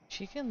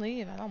 She can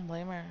leave. I don't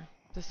blame her.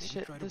 This Maybe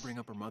shit. try to bring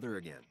up her mother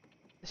again.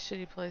 This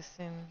shitty place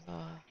seems.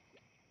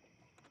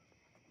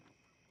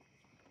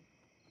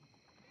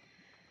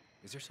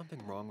 Is there something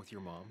wrong with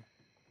your mom?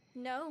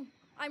 No,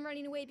 I'm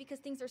running away because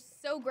things are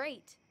so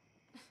great.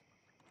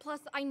 Plus,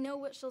 I know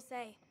what she'll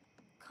say.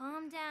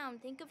 Calm down,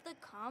 think of the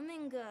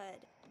common good.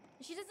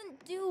 She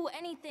doesn't do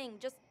anything,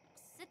 just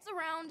sits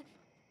around,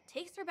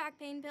 takes her back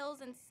pain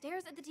pills, and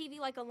stares at the TV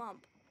like a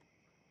lump.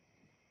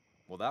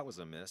 Well, that was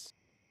a miss.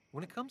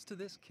 When it comes to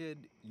this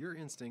kid, your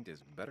instinct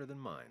is better than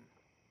mine.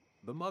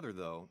 The mother,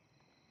 though,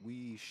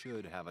 we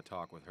should have a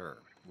talk with her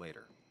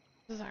later.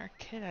 This is our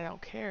kid. I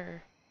don't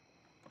care.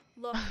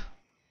 Look,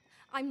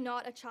 I'm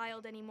not a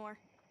child anymore.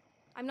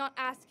 I'm not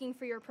asking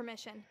for your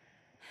permission.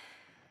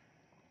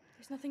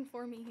 There's nothing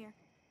for me here.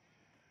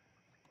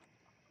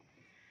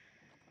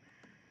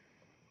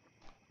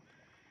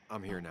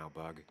 I'm here now,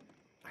 Bug.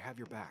 I have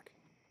your back.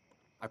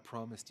 I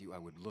promised you I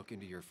would look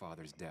into your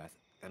father's death,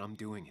 and I'm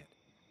doing it.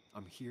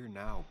 I'm here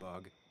now,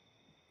 Bug.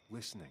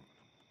 Listening.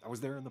 I was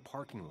there in the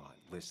parking lot,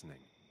 listening.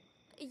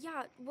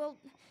 Yeah, well,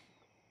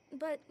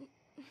 but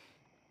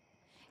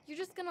you're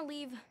just gonna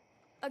leave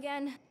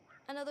again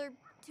another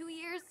 2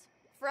 years?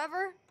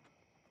 Forever?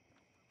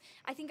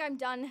 I think I'm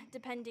done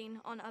depending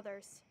on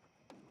others.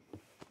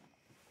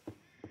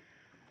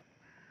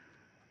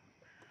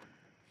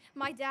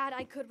 My dad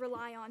I could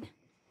rely on,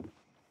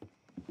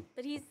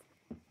 but he's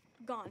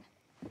gone.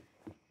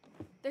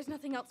 There's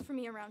nothing else for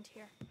me around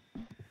here.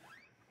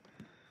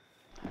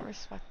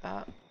 respect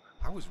that.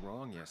 I was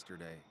wrong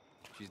yesterday.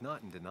 She's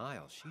not in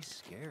denial. She's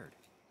scared.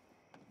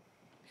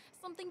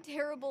 Something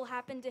terrible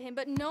happened to him,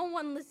 but no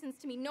one listens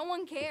to me. No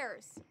one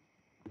cares.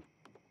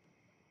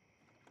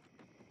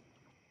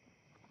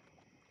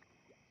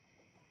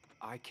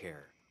 I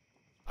care.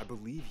 I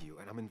believe you,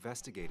 and I'm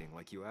investigating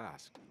like you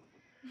asked.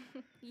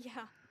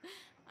 Yeah,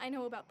 I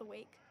know about the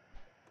wake.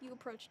 You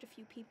approached a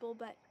few people,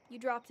 but you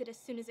dropped it as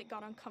soon as it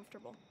got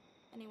uncomfortable.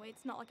 Anyway,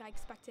 it's not like I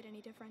expected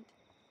any different.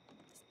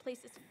 This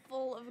place is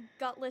full of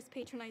gutless,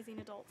 patronizing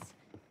adults,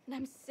 and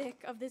I'm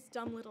sick of this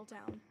dumb little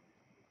town.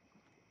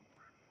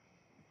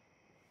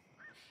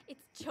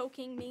 It's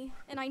choking me,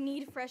 and I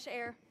need fresh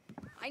air.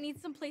 I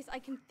need some place I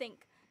can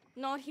think,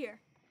 not here.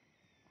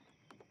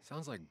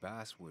 Sounds like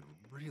Basswood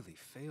really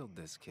failed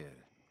this kid.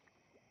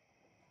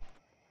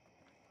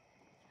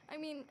 I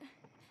mean,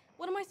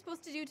 what am I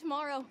supposed to do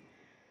tomorrow?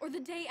 Or the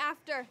day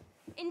after?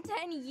 In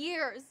 10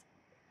 years?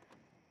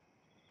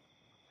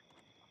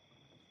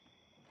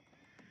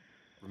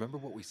 Remember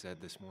what we said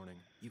this morning?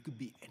 You could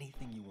be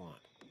anything you want.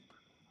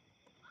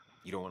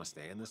 You don't want to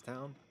stay in this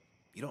town?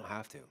 You don't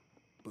have to.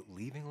 But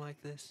leaving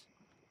like this?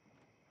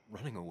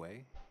 Running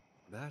away?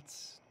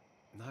 That's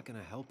not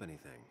gonna help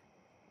anything.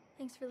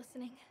 Thanks for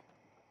listening.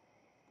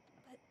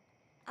 But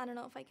I don't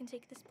know if I can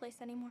take this place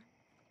anymore.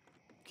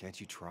 Can't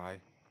you try?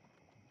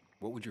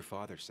 What would your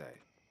father say?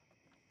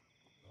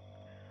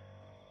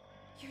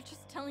 You're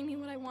just telling me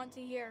what I want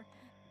to hear.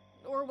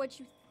 Or what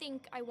you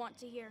think I want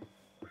to hear.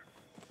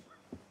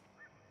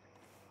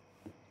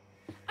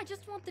 I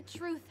just want the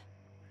truth.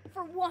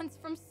 For once,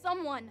 from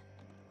someone.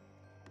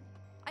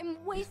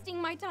 I'm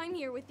wasting my time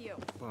here with you.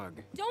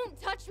 Bug.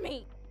 Don't touch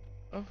me!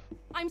 Oh.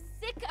 I'm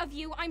sick of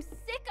you. I'm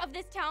sick of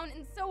this town,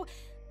 and so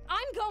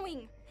I'm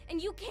going.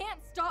 And you can't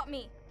stop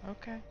me.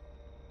 Okay.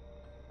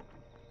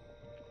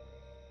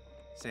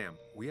 Sam,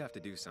 we have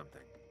to do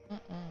something.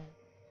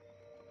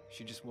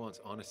 She just wants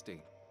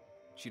honesty.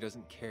 She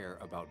doesn't care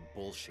about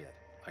bullshit.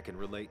 I can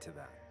relate to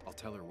that. I'll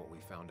tell her what we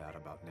found out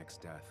about Nick's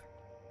death.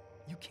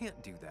 You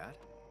can't do that.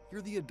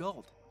 You're the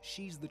adult.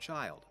 She's the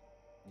child.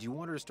 Do you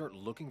want her to start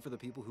looking for the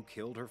people who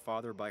killed her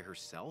father by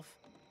herself?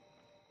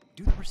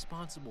 Do the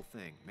responsible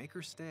thing. Make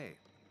her stay.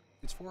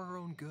 It's for her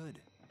own good.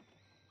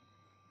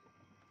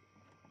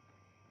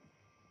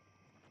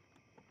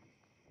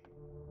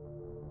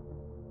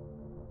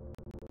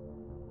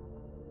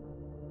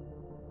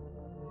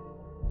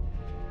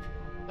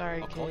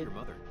 Sorry, I'll kid. call your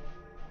mother.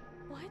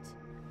 What?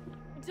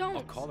 Don't.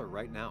 I'll call her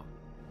right now.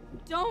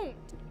 Don't.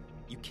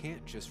 You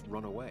can't just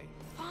run away.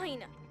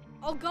 Fine.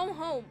 I'll go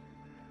home.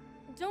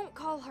 Don't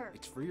call her.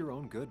 It's for your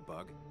own good,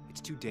 Bug.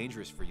 It's too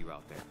dangerous for you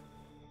out there.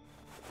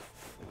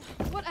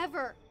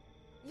 Whatever.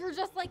 You're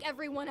just like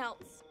everyone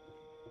else.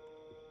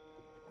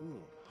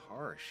 Ooh,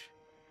 harsh.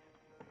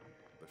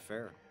 But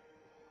fair.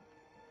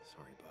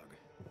 Sorry, Bug.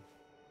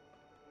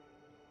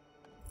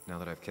 Now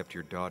that I've kept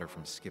your daughter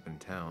from skipping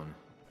town,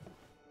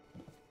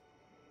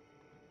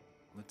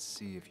 let's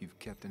see if you've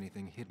kept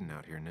anything hidden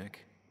out here,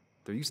 Nick.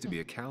 There used to be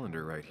a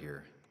calendar right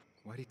here.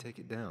 Why'd he take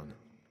it down?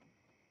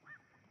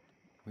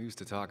 We used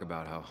to talk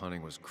about how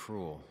hunting was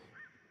cruel.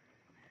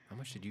 How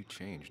much did you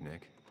change,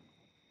 Nick?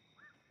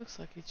 Looks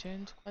like you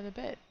changed quite a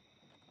bit.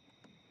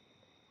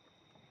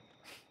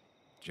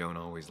 Joan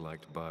always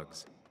liked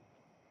bugs.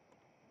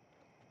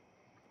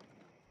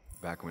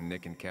 Back when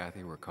Nick and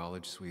Kathy were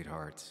college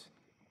sweethearts.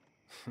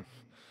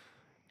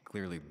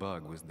 Clearly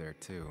Bug was there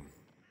too.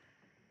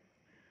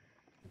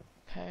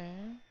 Okay.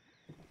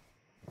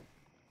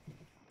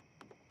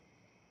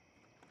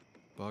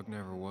 Bug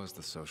never was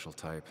the social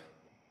type.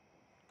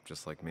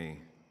 Just like me.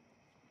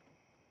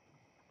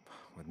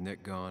 With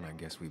Nick gone, I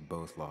guess we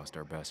both lost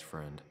our best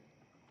friend.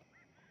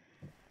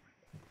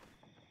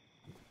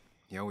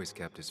 He always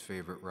kept his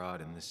favorite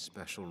rod in this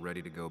special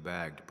ready-to-go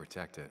bag to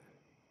protect it.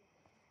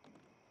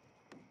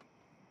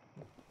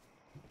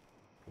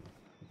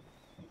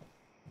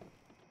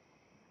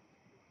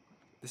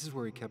 This is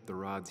where he kept the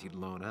rods he'd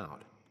loan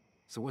out.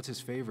 So what's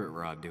his favorite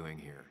rod doing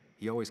here?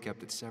 He always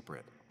kept it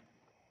separate.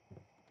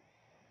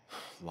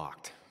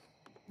 Locked.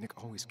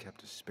 Nick always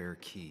kept a spare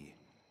key.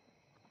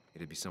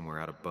 It'd be somewhere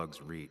out of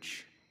Bug's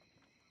reach.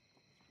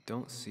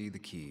 Don't see the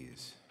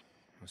keys.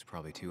 It was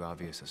probably too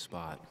obvious a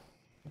spot.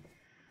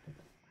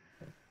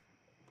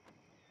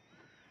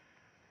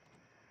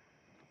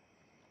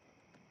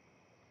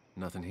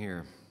 Nothing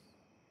here.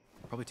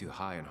 Probably too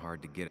high and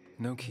hard to get.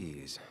 No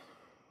keys.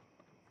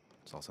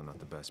 It's also not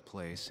the best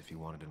place if you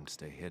wanted him to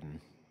stay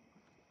hidden.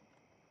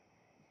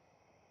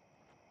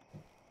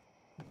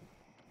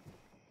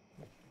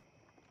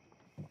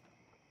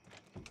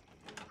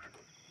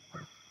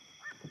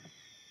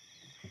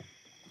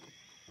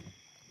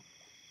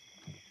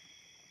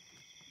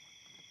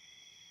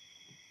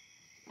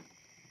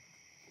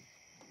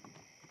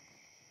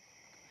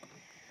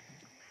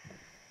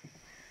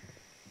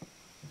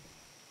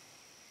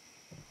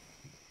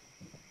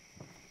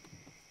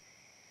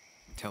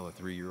 Tell a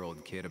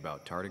 3-year-old kid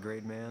about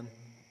tardigrade man,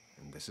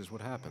 and this is what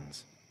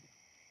happens.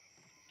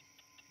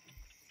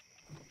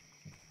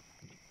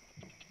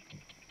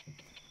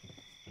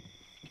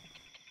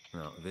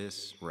 No, Now,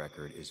 this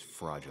record is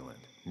fraudulent.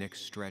 Nick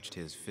stretched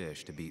his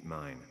fish to beat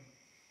mine.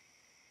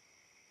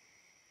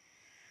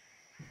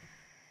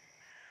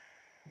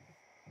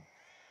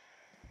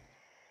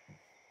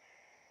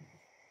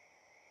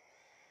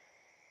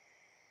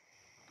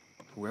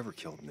 Whoever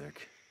killed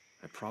Nick,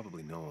 I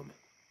probably know him.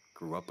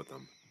 Grew up with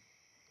them.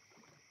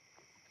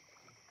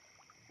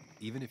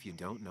 Even if you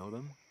don't know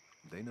them,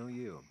 they know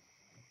you.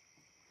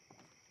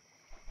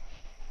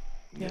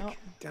 Yep. Nick,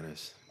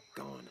 Dennis,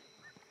 gone.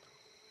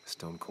 A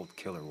stone-cold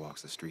killer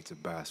walks the streets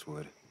of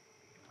Basswood.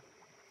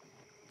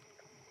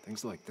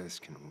 Things like this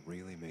can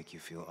really make you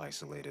feel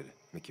isolated,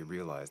 make you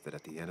realize that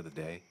at the end of the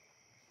day,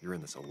 you're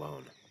in this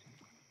alone.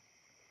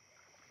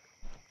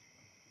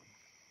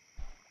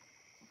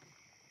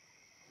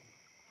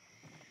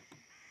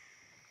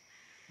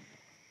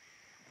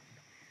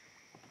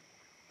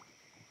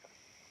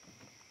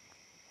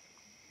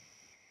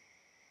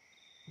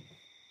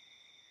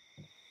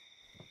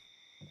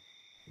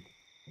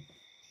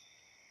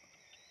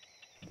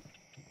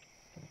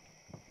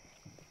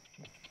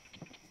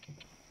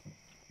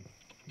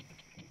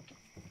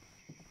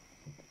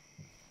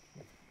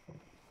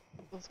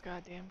 Those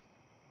goddamn.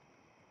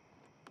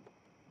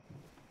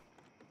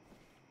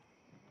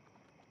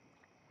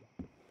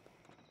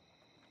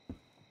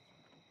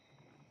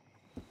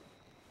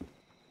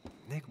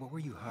 Nick, what were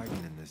you hiding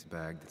in this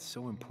bag that's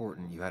so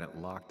important you had it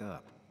locked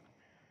up?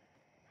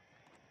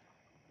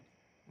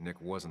 Nick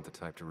wasn't the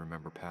type to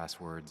remember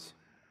passwords.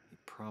 He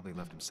probably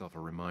left himself a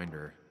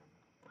reminder.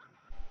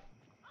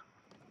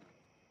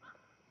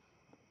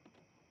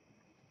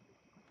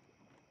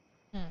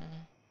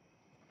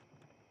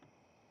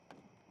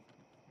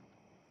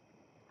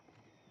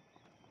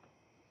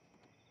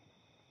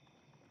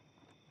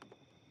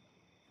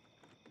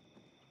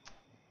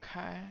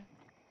 Okay.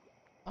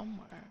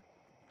 Somewhere.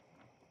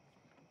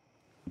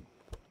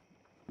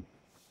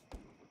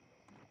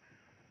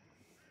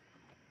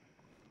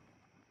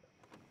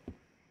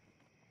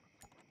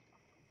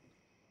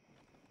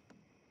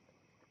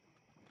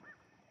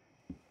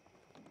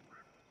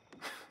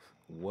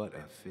 What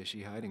a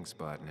fishy hiding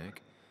spot,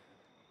 Nick.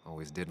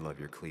 Always did love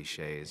your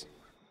cliches.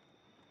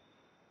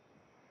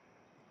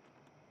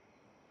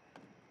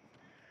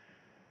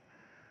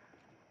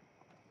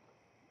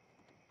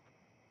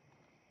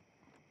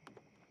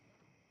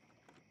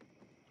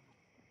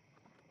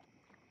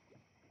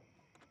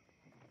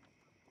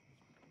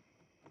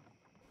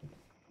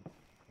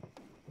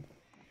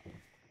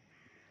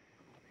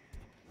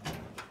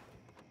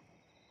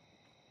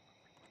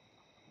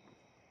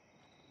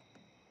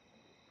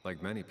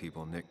 Like many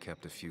people, Nick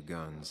kept a few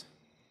guns,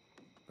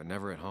 but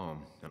never at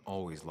home and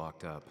always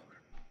locked up.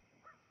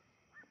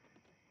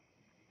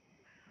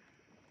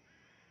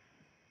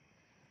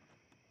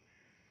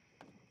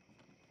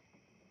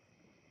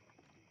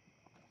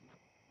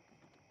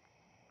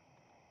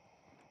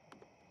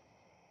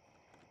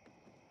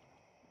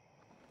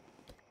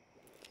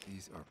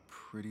 These are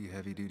pretty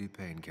heavy-duty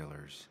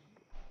painkillers.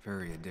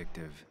 Very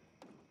addictive.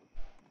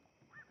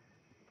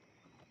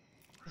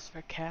 It's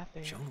for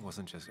Kathy. Joan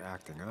wasn't just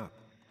acting up.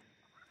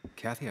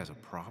 Kathy has a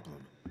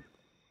problem.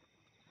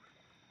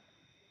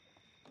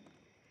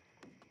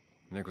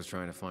 Nick was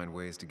trying to find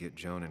ways to get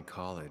Joan in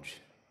college.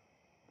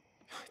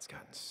 It's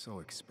gotten so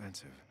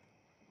expensive.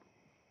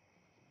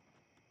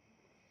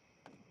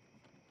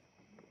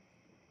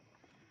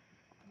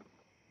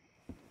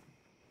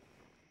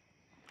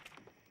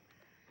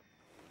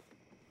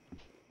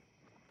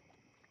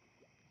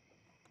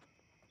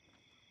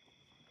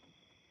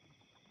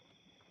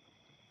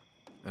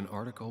 An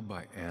article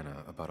by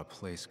Anna about a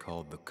place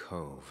called The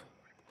Cove.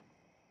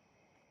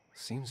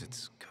 Seems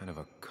it's kind of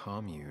a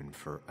commune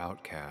for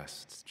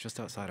outcasts just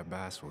outside of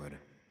Basswood.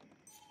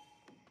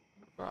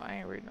 Bro, I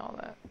ain't reading all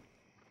that.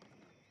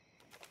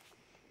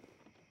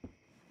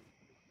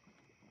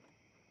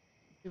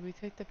 Did we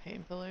take the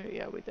painkiller?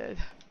 Yeah, we did.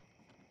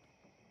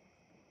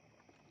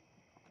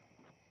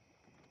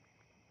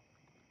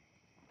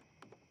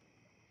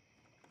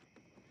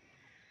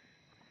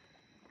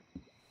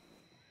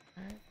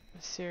 Alright,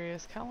 a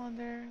serious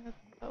calendar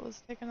that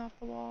was taken off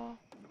the wall.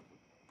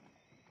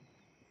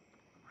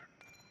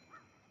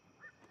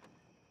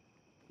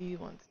 He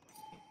wants.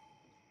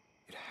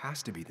 It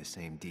has to be the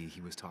same D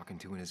he was talking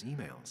to in his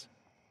emails.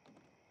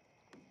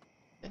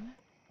 Didn't it?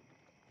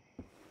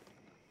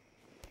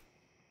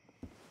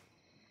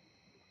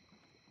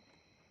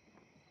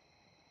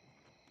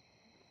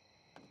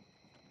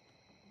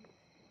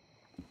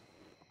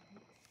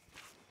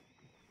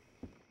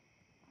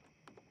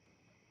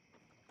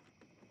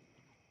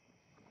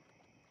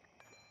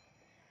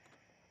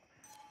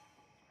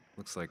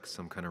 Looks like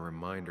some kind of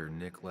reminder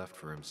Nick left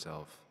for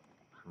himself.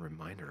 A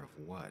reminder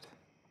of what?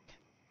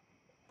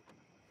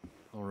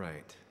 All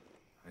right.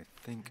 I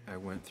think I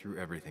went through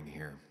everything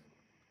here.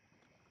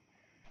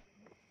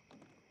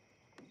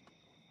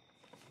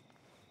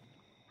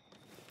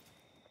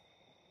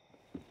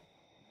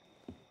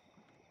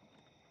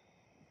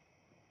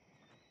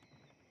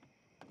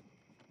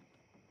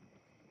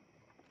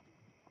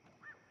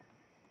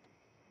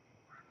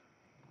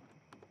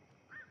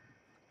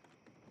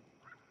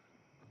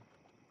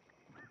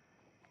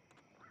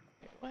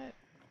 What?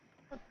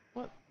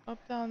 What?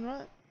 Up, down,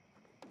 what?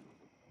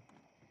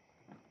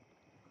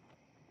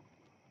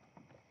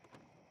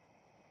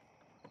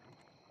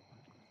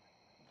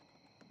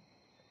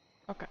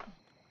 Okay.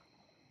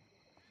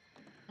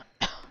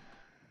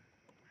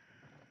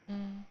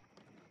 Mm.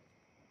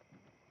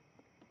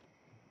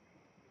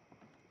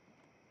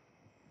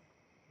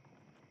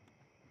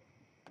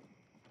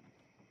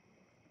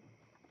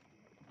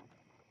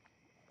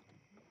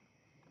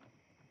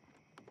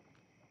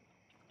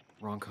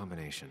 Wrong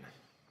combination.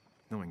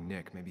 Knowing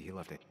Nick, maybe he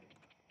left it.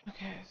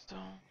 Okay, so.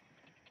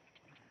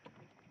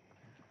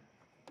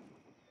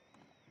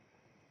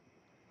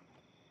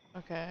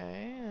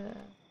 Okay.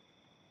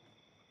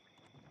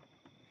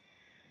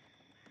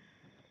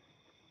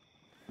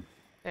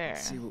 There.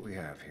 Let's see what we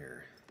have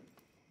here.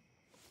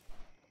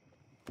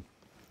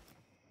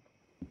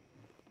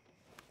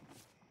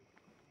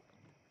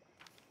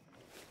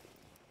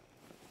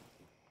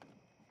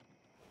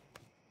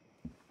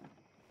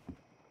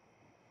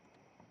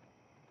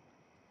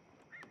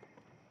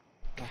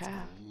 That's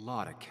Cash. a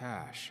lot of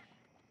cash.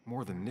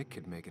 More than Nick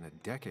could make in a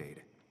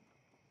decade.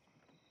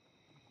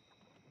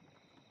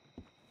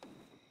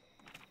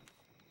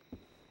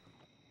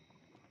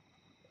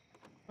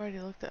 Already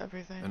looked at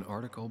everything. An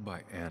article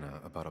by Anna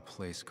about a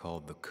place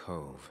called The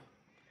Cove.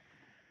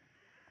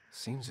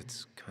 Seems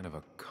it's kind of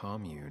a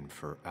commune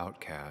for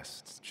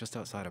outcasts just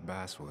outside of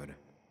Basswood.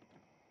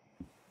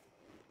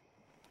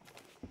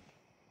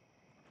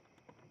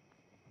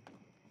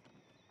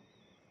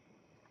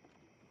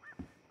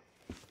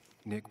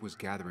 Nick was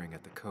gathering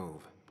at the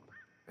Cove,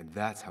 and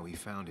that's how he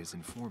found his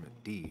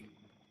informant, Dee.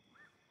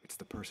 It's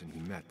the person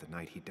he met the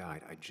night he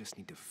died. I just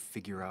need to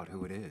figure out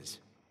who it is.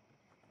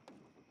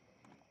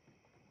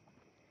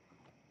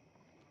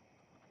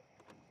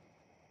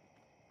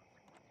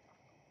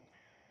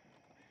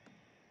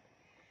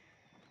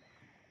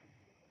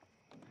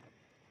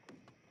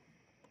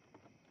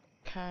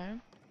 Okay.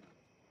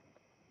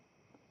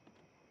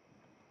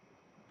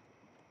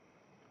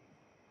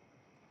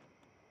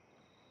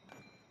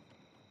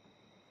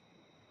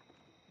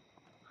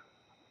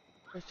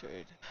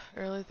 Richard.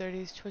 Early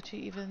 30s, twitchy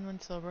even when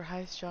sober,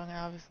 high strung, and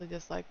obviously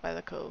disliked by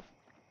the Cove.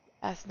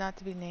 Asked not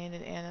to be named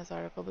in Anna's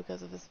article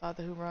because of his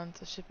father who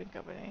runs a shipping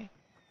company.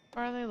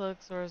 Farley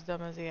looks or as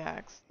dumb as he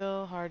acts.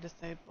 Still hard to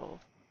say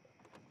both.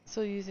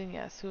 Still using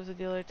yes. Who was a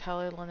dealer?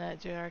 Tyler,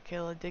 Lynette, JR,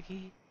 Kayla,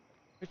 Dickie.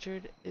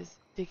 Richard is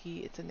Dickie.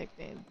 It's a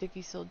nickname.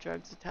 Dickie sold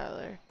drugs to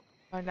Tyler.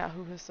 Find out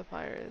who his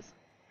supplier is.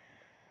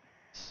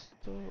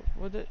 So,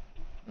 would it?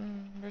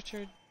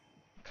 Richard.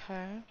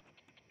 Okay.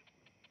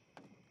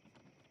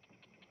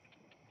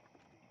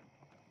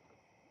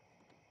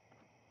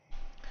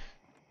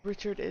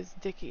 Richard is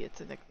Dickie.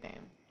 It's a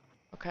nickname.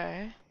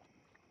 Okay.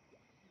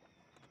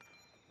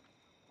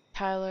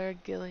 Tyler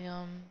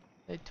Gilliam,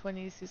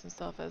 mid-20s, sees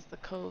himself as the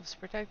Cove's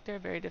protector,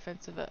 very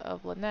defensive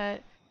of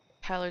Lynette.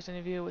 Tyler's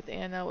interview with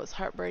Anna was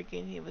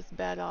heartbreaking. He was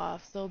bad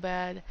off, so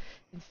bad,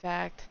 in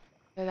fact,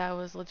 that I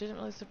was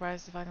legitimately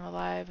surprised to find him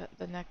alive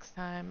the next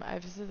time I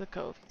visited the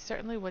Cove. He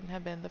certainly wouldn't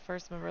have been the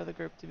first member of the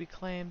group to be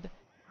claimed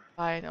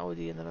by an OD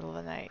in the middle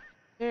of the night.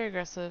 Very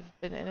aggressive,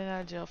 been in and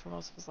out of jail for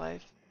most of his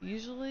life,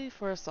 usually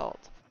for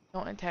assault.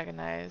 Don't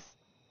antagonize.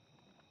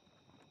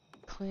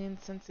 Clean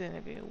since the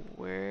interview.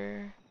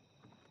 Where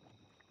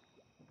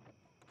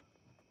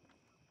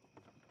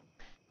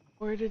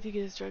did he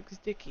get his drugs?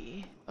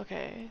 Dickie.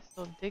 Okay,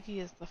 so Dickie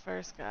is the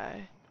first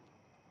guy.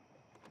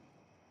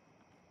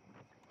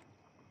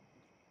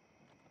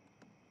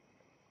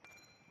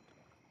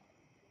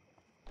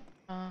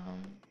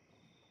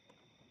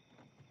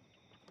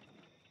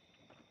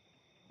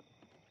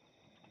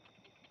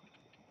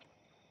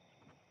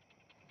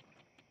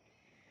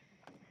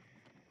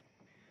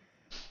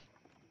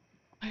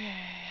 Okay,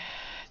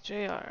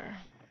 JR.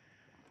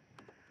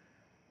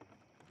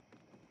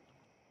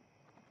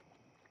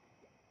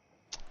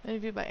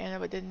 Interviewed by Anna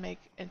but didn't make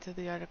into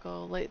the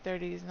article. Late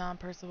 30s,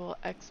 non-Percival,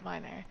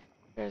 ex-miner.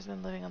 JR's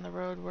been living on the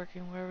road,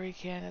 working wherever he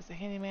can as a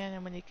handyman,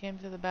 and when he came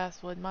to the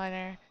Basswood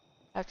miner,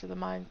 after the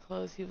mine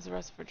closed, he was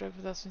arrested for drug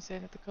possession,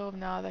 staying at the Cove.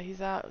 Now that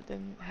he's out,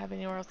 didn't have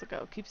anywhere else to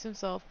go. Keeps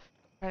himself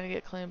trying to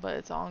get clean, but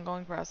it's an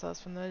ongoing process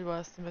from the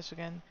Midwest to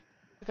Michigan.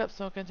 Pick up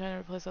smoking, trying to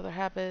replace other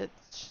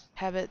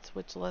habits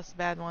with less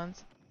bad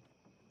ones.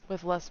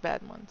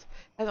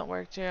 Hasn't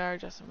worked. JR.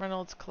 Justin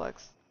Reynolds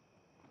collects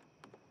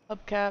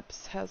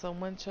hubcaps, has a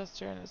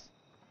Winchester in his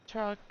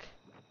truck.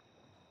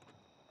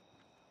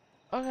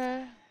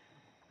 Okay.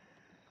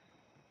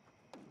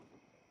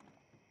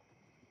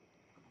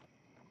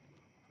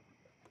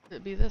 Would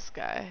it be this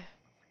guy?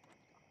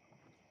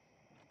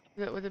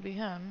 Would it be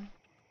him?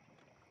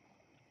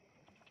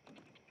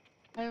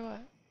 Hey,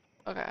 what?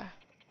 Okay.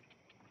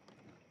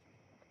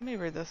 Let me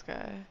read this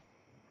guy.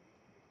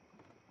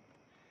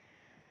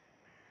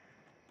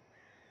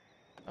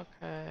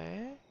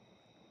 Okay.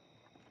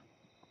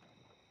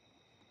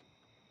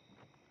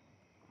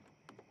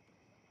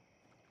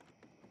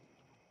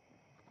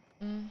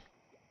 Mm.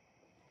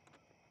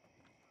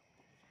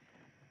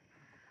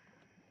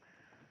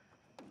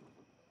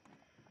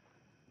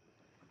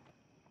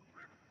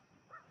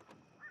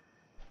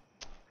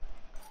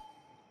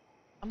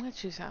 gonna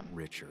choose him.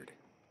 Richard,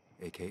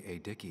 aka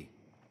Dickie,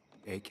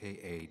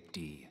 aka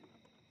D.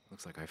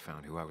 Looks like I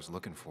found who I was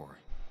looking for.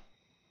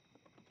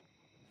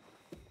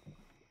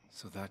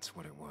 So that's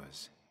what it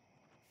was.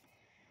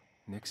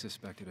 Nick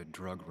suspected a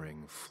drug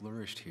ring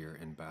flourished here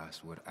in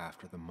Basswood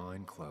after the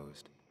mine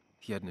closed.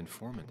 He had an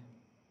informant,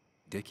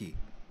 Dickie.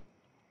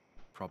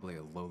 Probably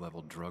a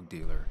low-level drug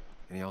dealer,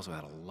 and he also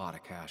had a lot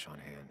of cash on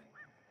hand.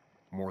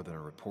 More than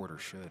a reporter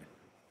should.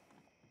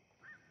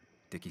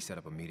 Dickie set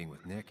up a meeting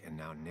with Nick, and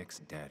now Nick's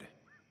dead.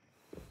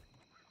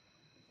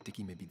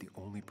 Dickie may be the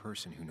only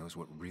person who knows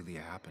what really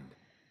happened.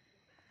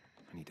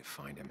 I need to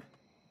find him.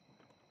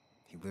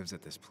 He lives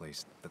at this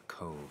place, The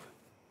Cove.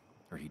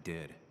 Or he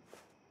did.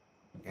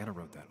 Anna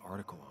wrote that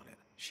article on it.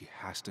 She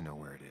has to know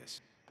where it is.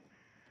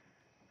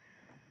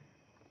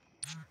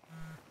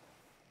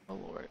 Oh,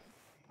 Lord.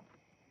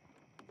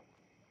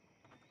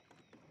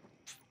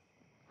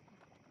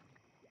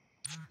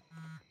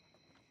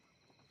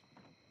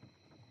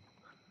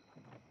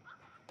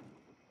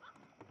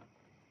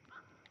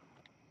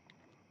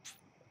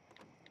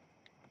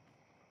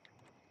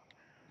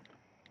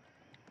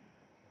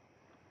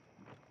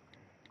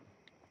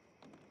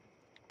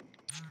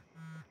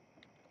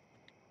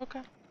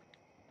 Okay.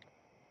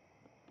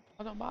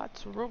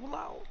 Autobots roll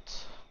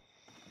out.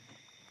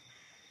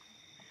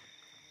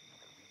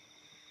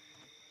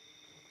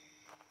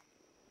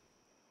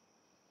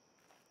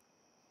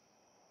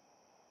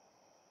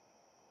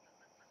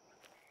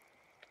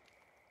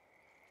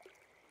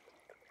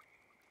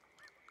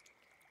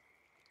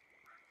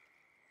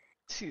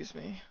 Excuse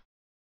me.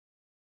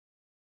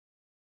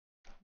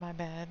 My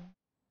bad.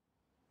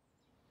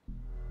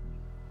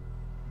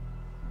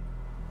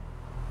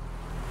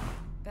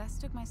 Bess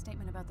took my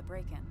statement about the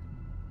break-in.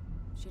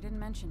 She didn't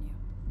mention you.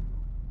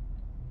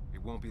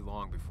 It won't be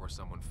long before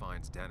someone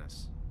finds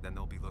Dennis. Then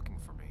they'll be looking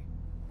for me.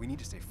 We need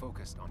to stay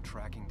focused on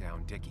tracking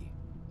down Dickie.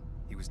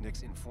 He was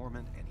Nick's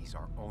informant, and he's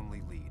our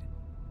only lead.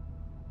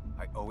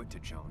 I owe it to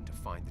Joan to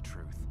find the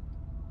truth.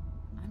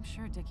 I'm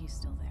sure Dickie's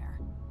still there.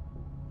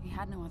 He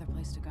had no other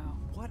place to go.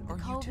 What The are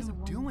you Cove is two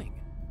a doing?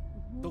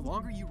 The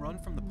longer you run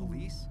from the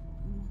police,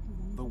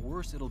 the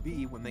worse it'll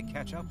be when they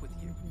catch up with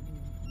you.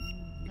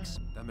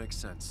 That makes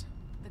sense.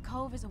 The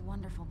Cove is a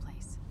wonderful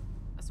place.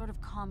 A sort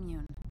of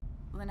commune.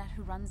 Lynette,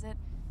 who runs it,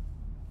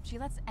 she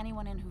lets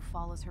anyone in who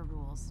follows her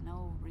rules.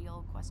 No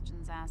real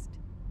questions asked.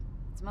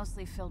 It's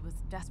mostly filled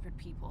with desperate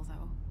people,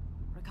 though.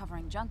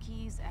 Recovering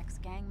junkies,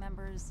 ex-gang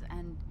members,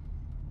 and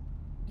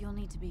you'll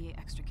need to be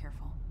extra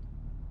careful.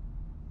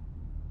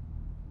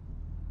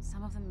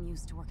 Some of them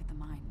used to work at the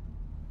mine.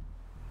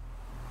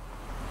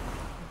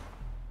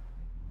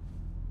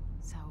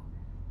 So,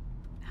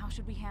 how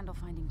should we handle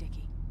finding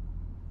Dickie?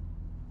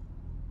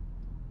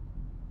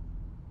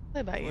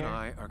 Play by You ear. and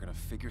I are gonna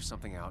figure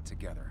something out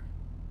together.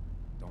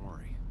 Don't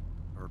worry.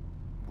 Or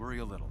worry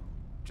a little.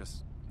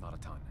 Just not a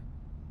ton.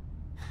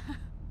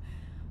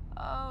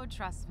 Oh,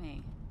 trust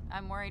me.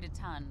 I'm worried a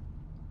ton.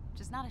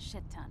 Just not a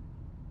shit ton.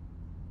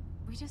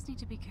 We just need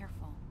to be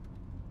careful.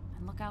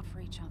 And look out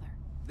for each other.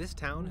 This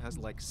town has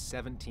like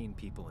 17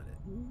 people in it.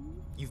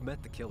 You've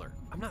met the killer.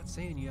 I'm not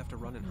saying you have to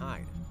run and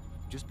hide.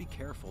 Just be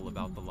careful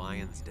about the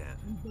lion's den.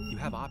 You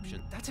have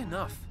options. That's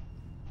enough.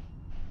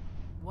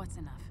 What's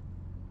enough?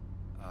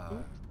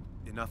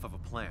 Enough of a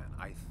plan.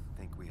 I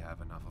think we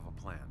have enough of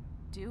a plan.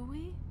 Do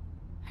we?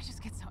 I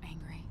just get so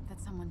angry that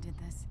someone did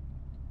this.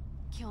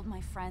 Killed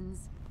my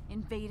friends,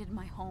 invaded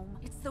my home.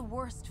 It's the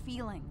worst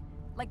feeling.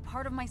 Like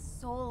part of my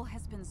soul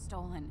has been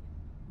stolen.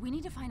 We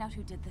need to find out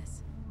who did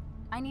this.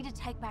 I need to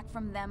take back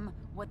from them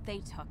what they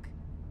took.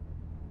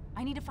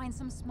 I need to find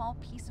some small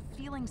piece of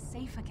feeling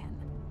safe again.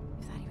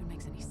 If that even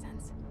makes any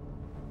sense.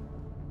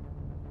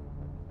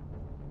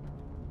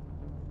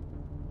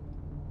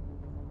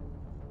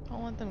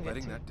 Don't let them get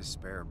Letting to that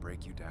despair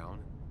break you down,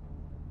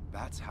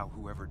 that's how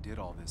whoever did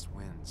all this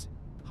wins.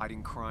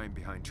 Hiding crime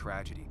behind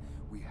tragedy.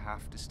 We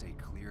have to stay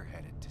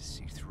clear-headed to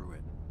see through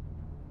it.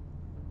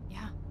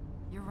 Yeah,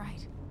 you're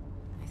right.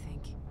 I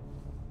think.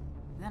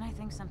 Then I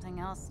think something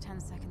else 10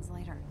 seconds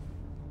later.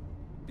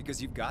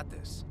 Because you've got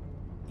this.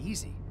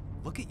 Easy.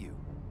 Look at you.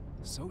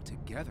 So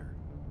together.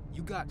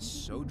 You got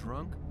so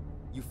drunk,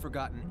 you've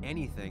forgotten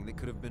anything that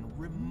could have been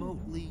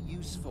remotely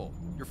useful.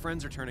 Your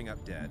friends are turning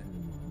up dead.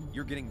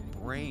 You're getting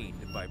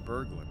brained by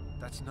burglar.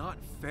 That's not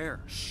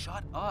fair.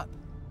 Shut up.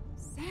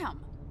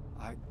 Sam!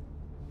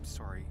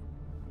 Sorry.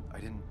 I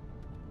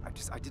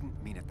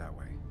didn't mean it that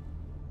way.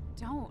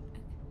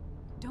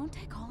 Don't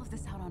take all of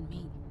this out on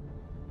me.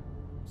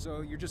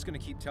 So you're just gonna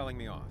keep telling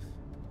me off?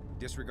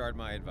 Disregard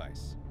my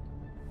advice?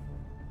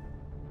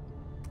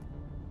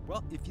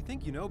 Well, if you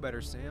think you know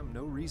better, Sam,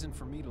 no reason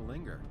for me to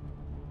linger.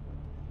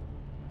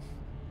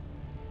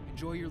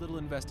 Enjoy your little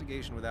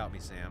investigation without me,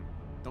 Sam.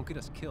 Don't get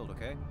us killed,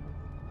 okay?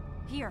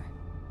 Here.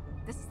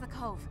 This is the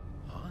Cove.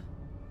 Huh?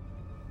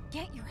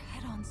 Get your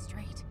head on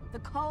straight. The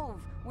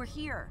Cove. We're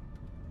here.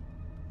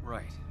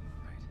 Right.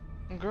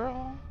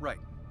 Girl, Right.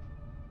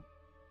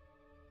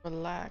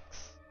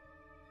 relax.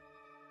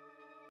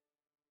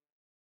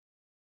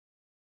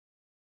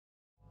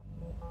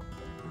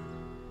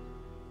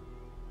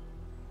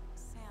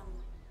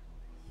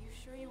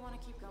 you want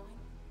to keep going?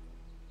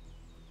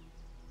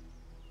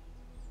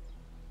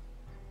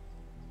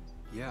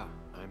 Yeah,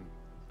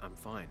 I'm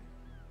fine.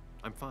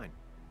 I'm fine.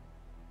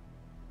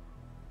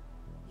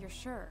 You're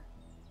sure?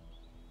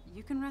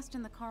 You can rest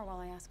in the car while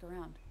I ask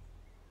around.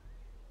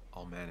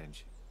 I'll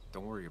manage.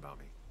 Don't worry about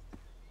me.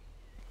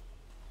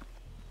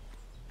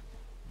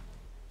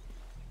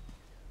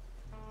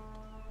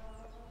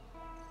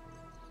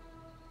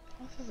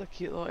 This is a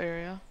cute little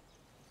area.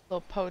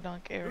 Little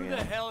podunk area. Who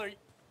the hell are you?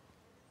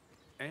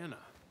 Anna,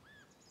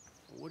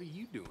 what are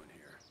you doing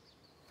here?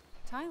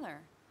 Tyler,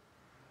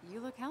 you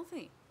look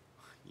healthy.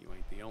 You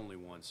ain't the only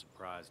one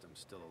surprised I'm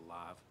still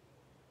alive.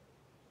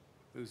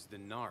 Who's the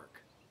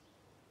narc?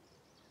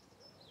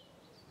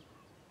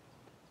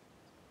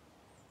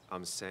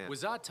 I'm Sam.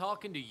 Was I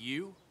talking to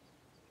you?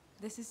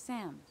 This is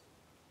Sam.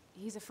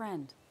 He's a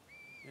friend.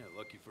 Yeah,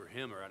 lucky for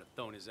him or I'd have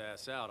thrown his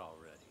ass out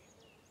already.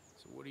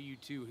 So what are you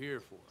two here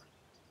for?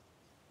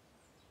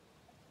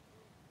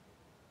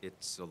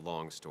 It's a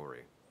long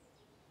story.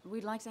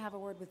 We'd like to have a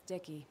word with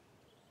Dickie.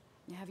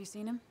 Have you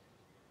seen him?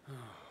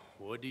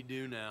 What'd he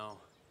do now?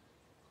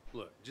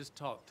 Look, just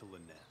talk to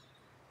Lynette.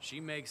 She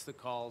makes the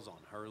calls on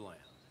her land.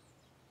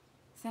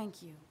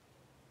 Thank you.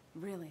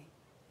 Really.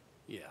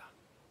 Yeah,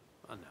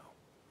 I know.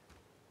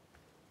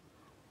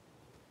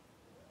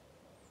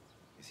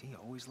 Is he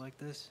always like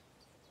this?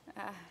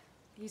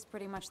 He's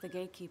pretty much the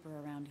gatekeeper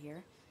around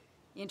here.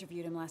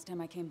 Interviewed him last time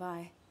I came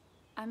by.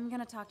 I'm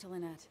gonna talk to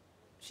Lynette.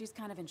 She's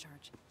kind of in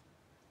charge.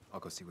 I'll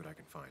go see what I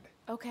can find.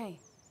 Okay,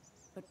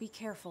 but be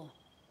careful.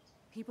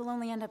 People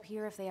only end up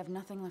here if they have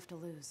nothing left to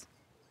lose.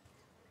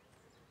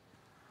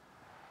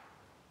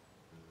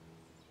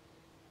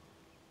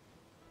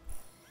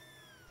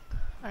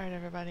 Alright,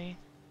 everybody.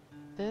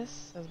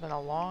 This has been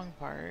a long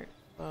part,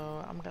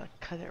 so I'm gonna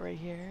cut it right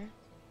here.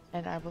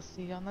 And I will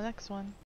see you on the next one.